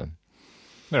on the.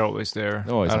 They're always there.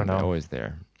 I don't know. Always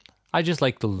there. I just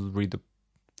like to read the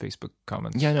Facebook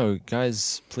comments. Yeah, no,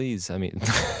 guys, please. I mean,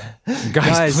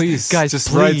 guys, please,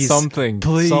 just write something.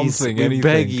 Please, something. We anything.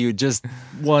 beg you, just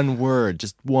one word,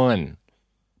 just one.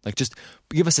 Like, just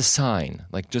give us a sign.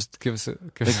 Like, just give us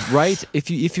write. If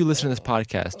you listen to this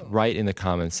podcast, write in the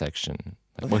comments section.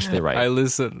 Like, what should they write? I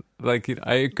listen. Like,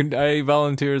 I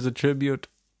volunteer as a tribute.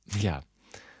 Yeah.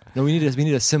 No, we need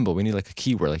a symbol. We need like a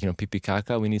keyword, like pipi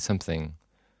kaka. We need something.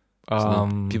 So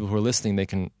that people who are listening, they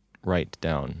can write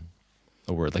down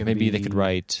a word. Like maybe they could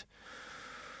write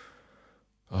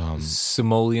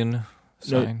simoleon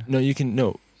sign. No, you can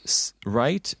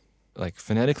write like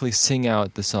phonetically sing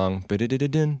out the song like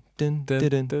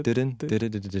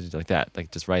that.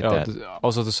 Like just write that.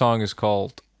 Also, the song is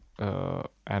called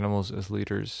 "Animals as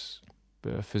Leaders,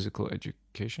 Physical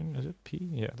Education." Is it P?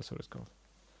 Yeah, that's what it's called.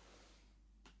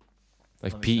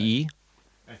 Like Let me PE?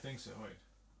 I think so. Wait.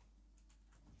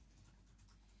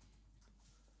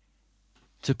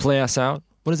 To play us out?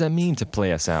 What does that mean, to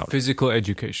play us out? Physical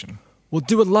education. We'll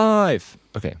do it live.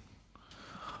 Okay.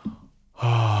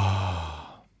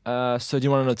 So do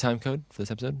you want to know the time code for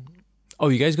this episode? Oh,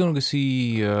 you guys going to go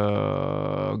see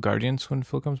Guardians when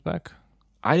Phil comes back?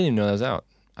 I didn't even know that was out.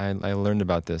 I learned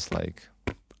about this like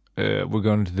We're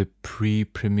going to the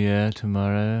pre-premiere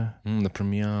tomorrow. the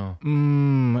premiere.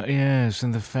 Yes,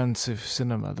 in the fancy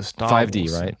cinema, the Star 5D,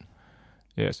 Wars. right?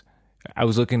 Yes. I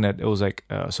was looking at, it was like,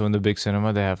 so in the big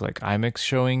cinema, they have like IMAX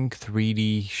showing,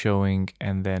 3D showing,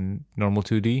 and then normal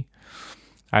 2D.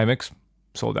 IMAX,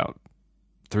 sold out.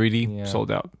 3D, Yeah.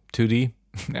 sold out. 2D,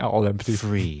 all empty.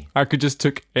 Free. I could just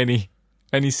took any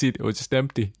seat. It was just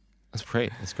empty. That's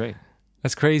great. That's great.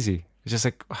 That's crazy. It's just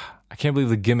like, I can't believe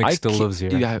the gimmick still lives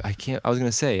here. Yeah, I can't. I was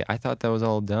gonna say. I thought that was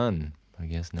all done. I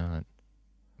guess not.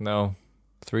 No,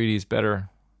 3D is better.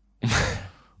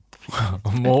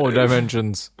 More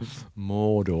dimensions.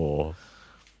 Mordor.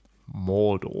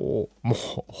 Mordor.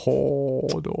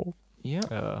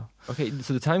 Yeah. Okay.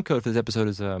 So the time code for this episode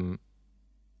is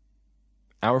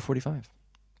hour 45.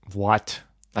 What?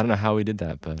 I don't know how we did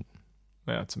that, but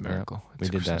Yeah, it's a miracle. we It's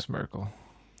a did Christmas that. miracle.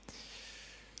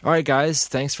 all right, guys.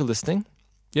 Thanks for listening.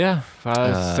 Yeah.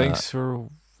 Thanks for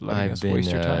letting I've us been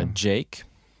waste your time. Jake.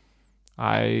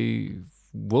 I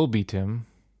will be Tim.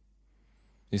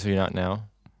 So you're not now.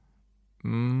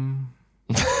 Let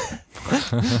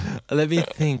Let me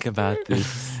think about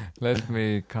this.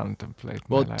 me contemplate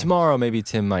Well, my life. tomorrow maybe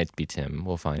Tim might be Tim.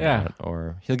 We'll find Yeah. out,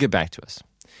 or he'll get back to us.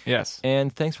 Yes.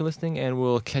 And thanks for listening, and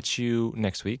we'll catch you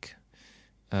next week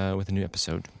with a new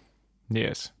episode.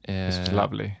 Yes. It's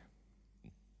lovely.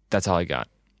 That's all I got.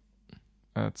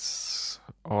 That's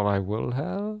all I will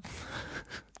have.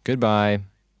 Goodbye.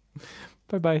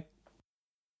 Bye-bye.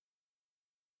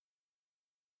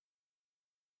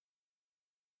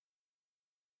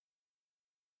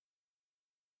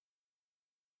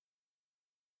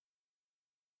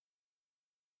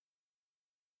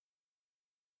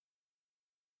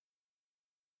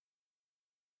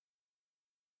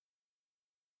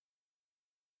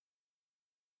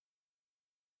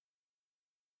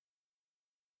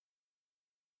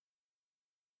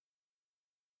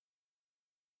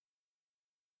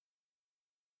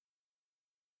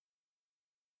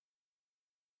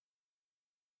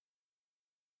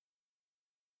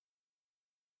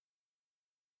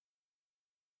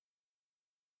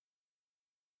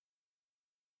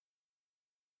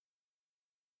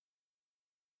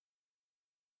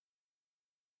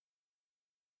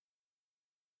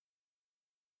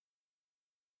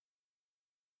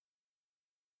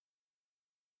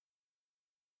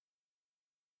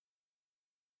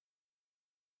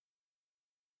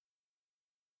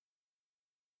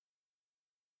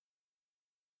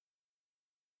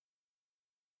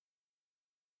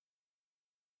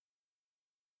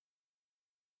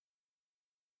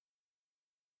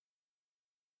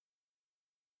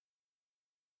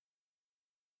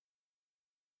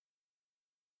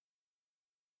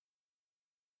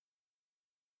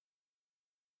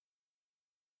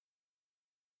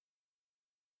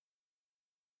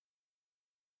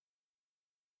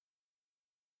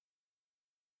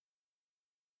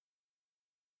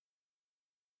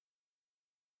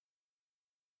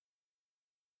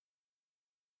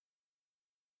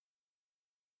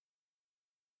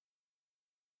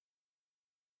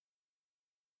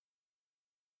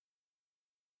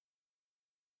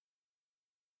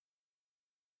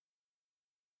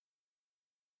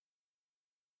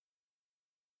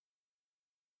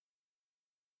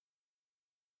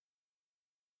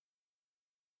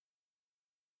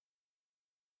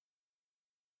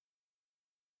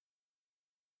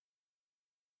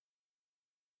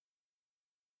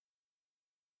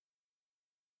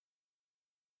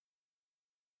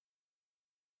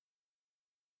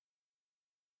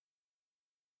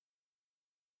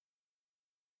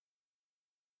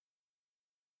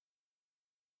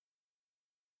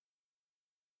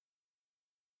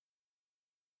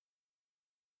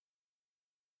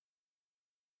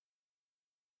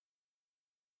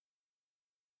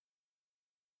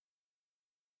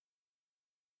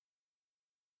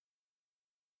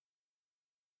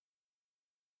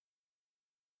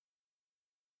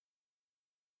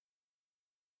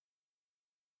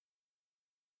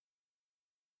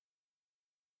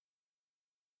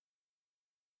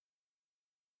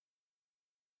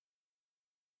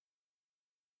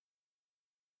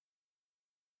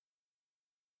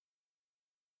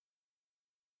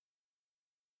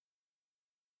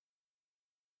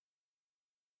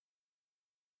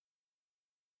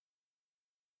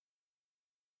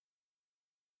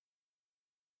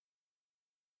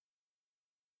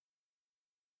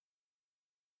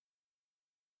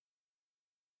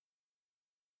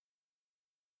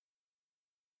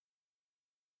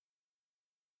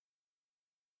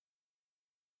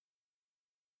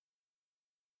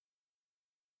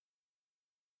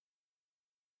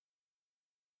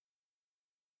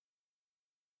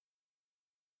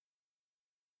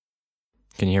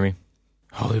 Can you hear me?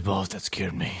 Holy balls, that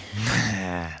scared me.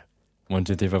 1,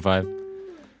 2, 3, 4, 5.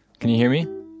 Can you hear me?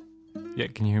 Yeah,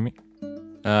 can you hear me?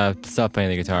 Stop playing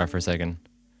the guitar for a second.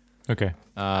 Okay.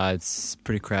 It's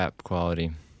pretty crap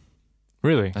quality.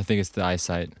 Really? I think it's the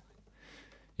eyesight.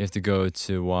 You have to go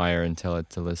to Wire and tell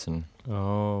it to listen.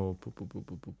 Oh,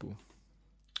 boo.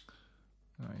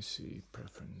 I see.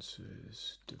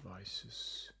 Preferences,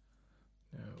 devices,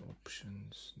 no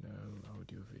options, no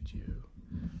audio, video,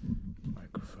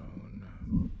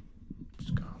 microphone,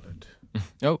 Scarlett.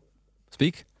 Oh,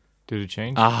 speak. Did it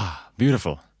change? Ah,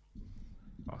 beautiful.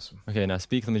 Awesome. Okay, now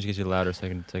speak. Let me just get you louder so I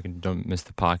can don't miss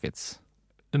the pockets.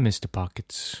 The Mr.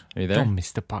 Pockets. Are you there? Don't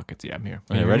miss the pockets. Yeah, I'm here.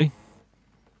 Okay, ready?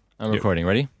 I'm Yep. recording.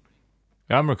 Ready?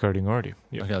 I'm recording already.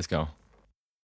 Yep. Okay, let's go.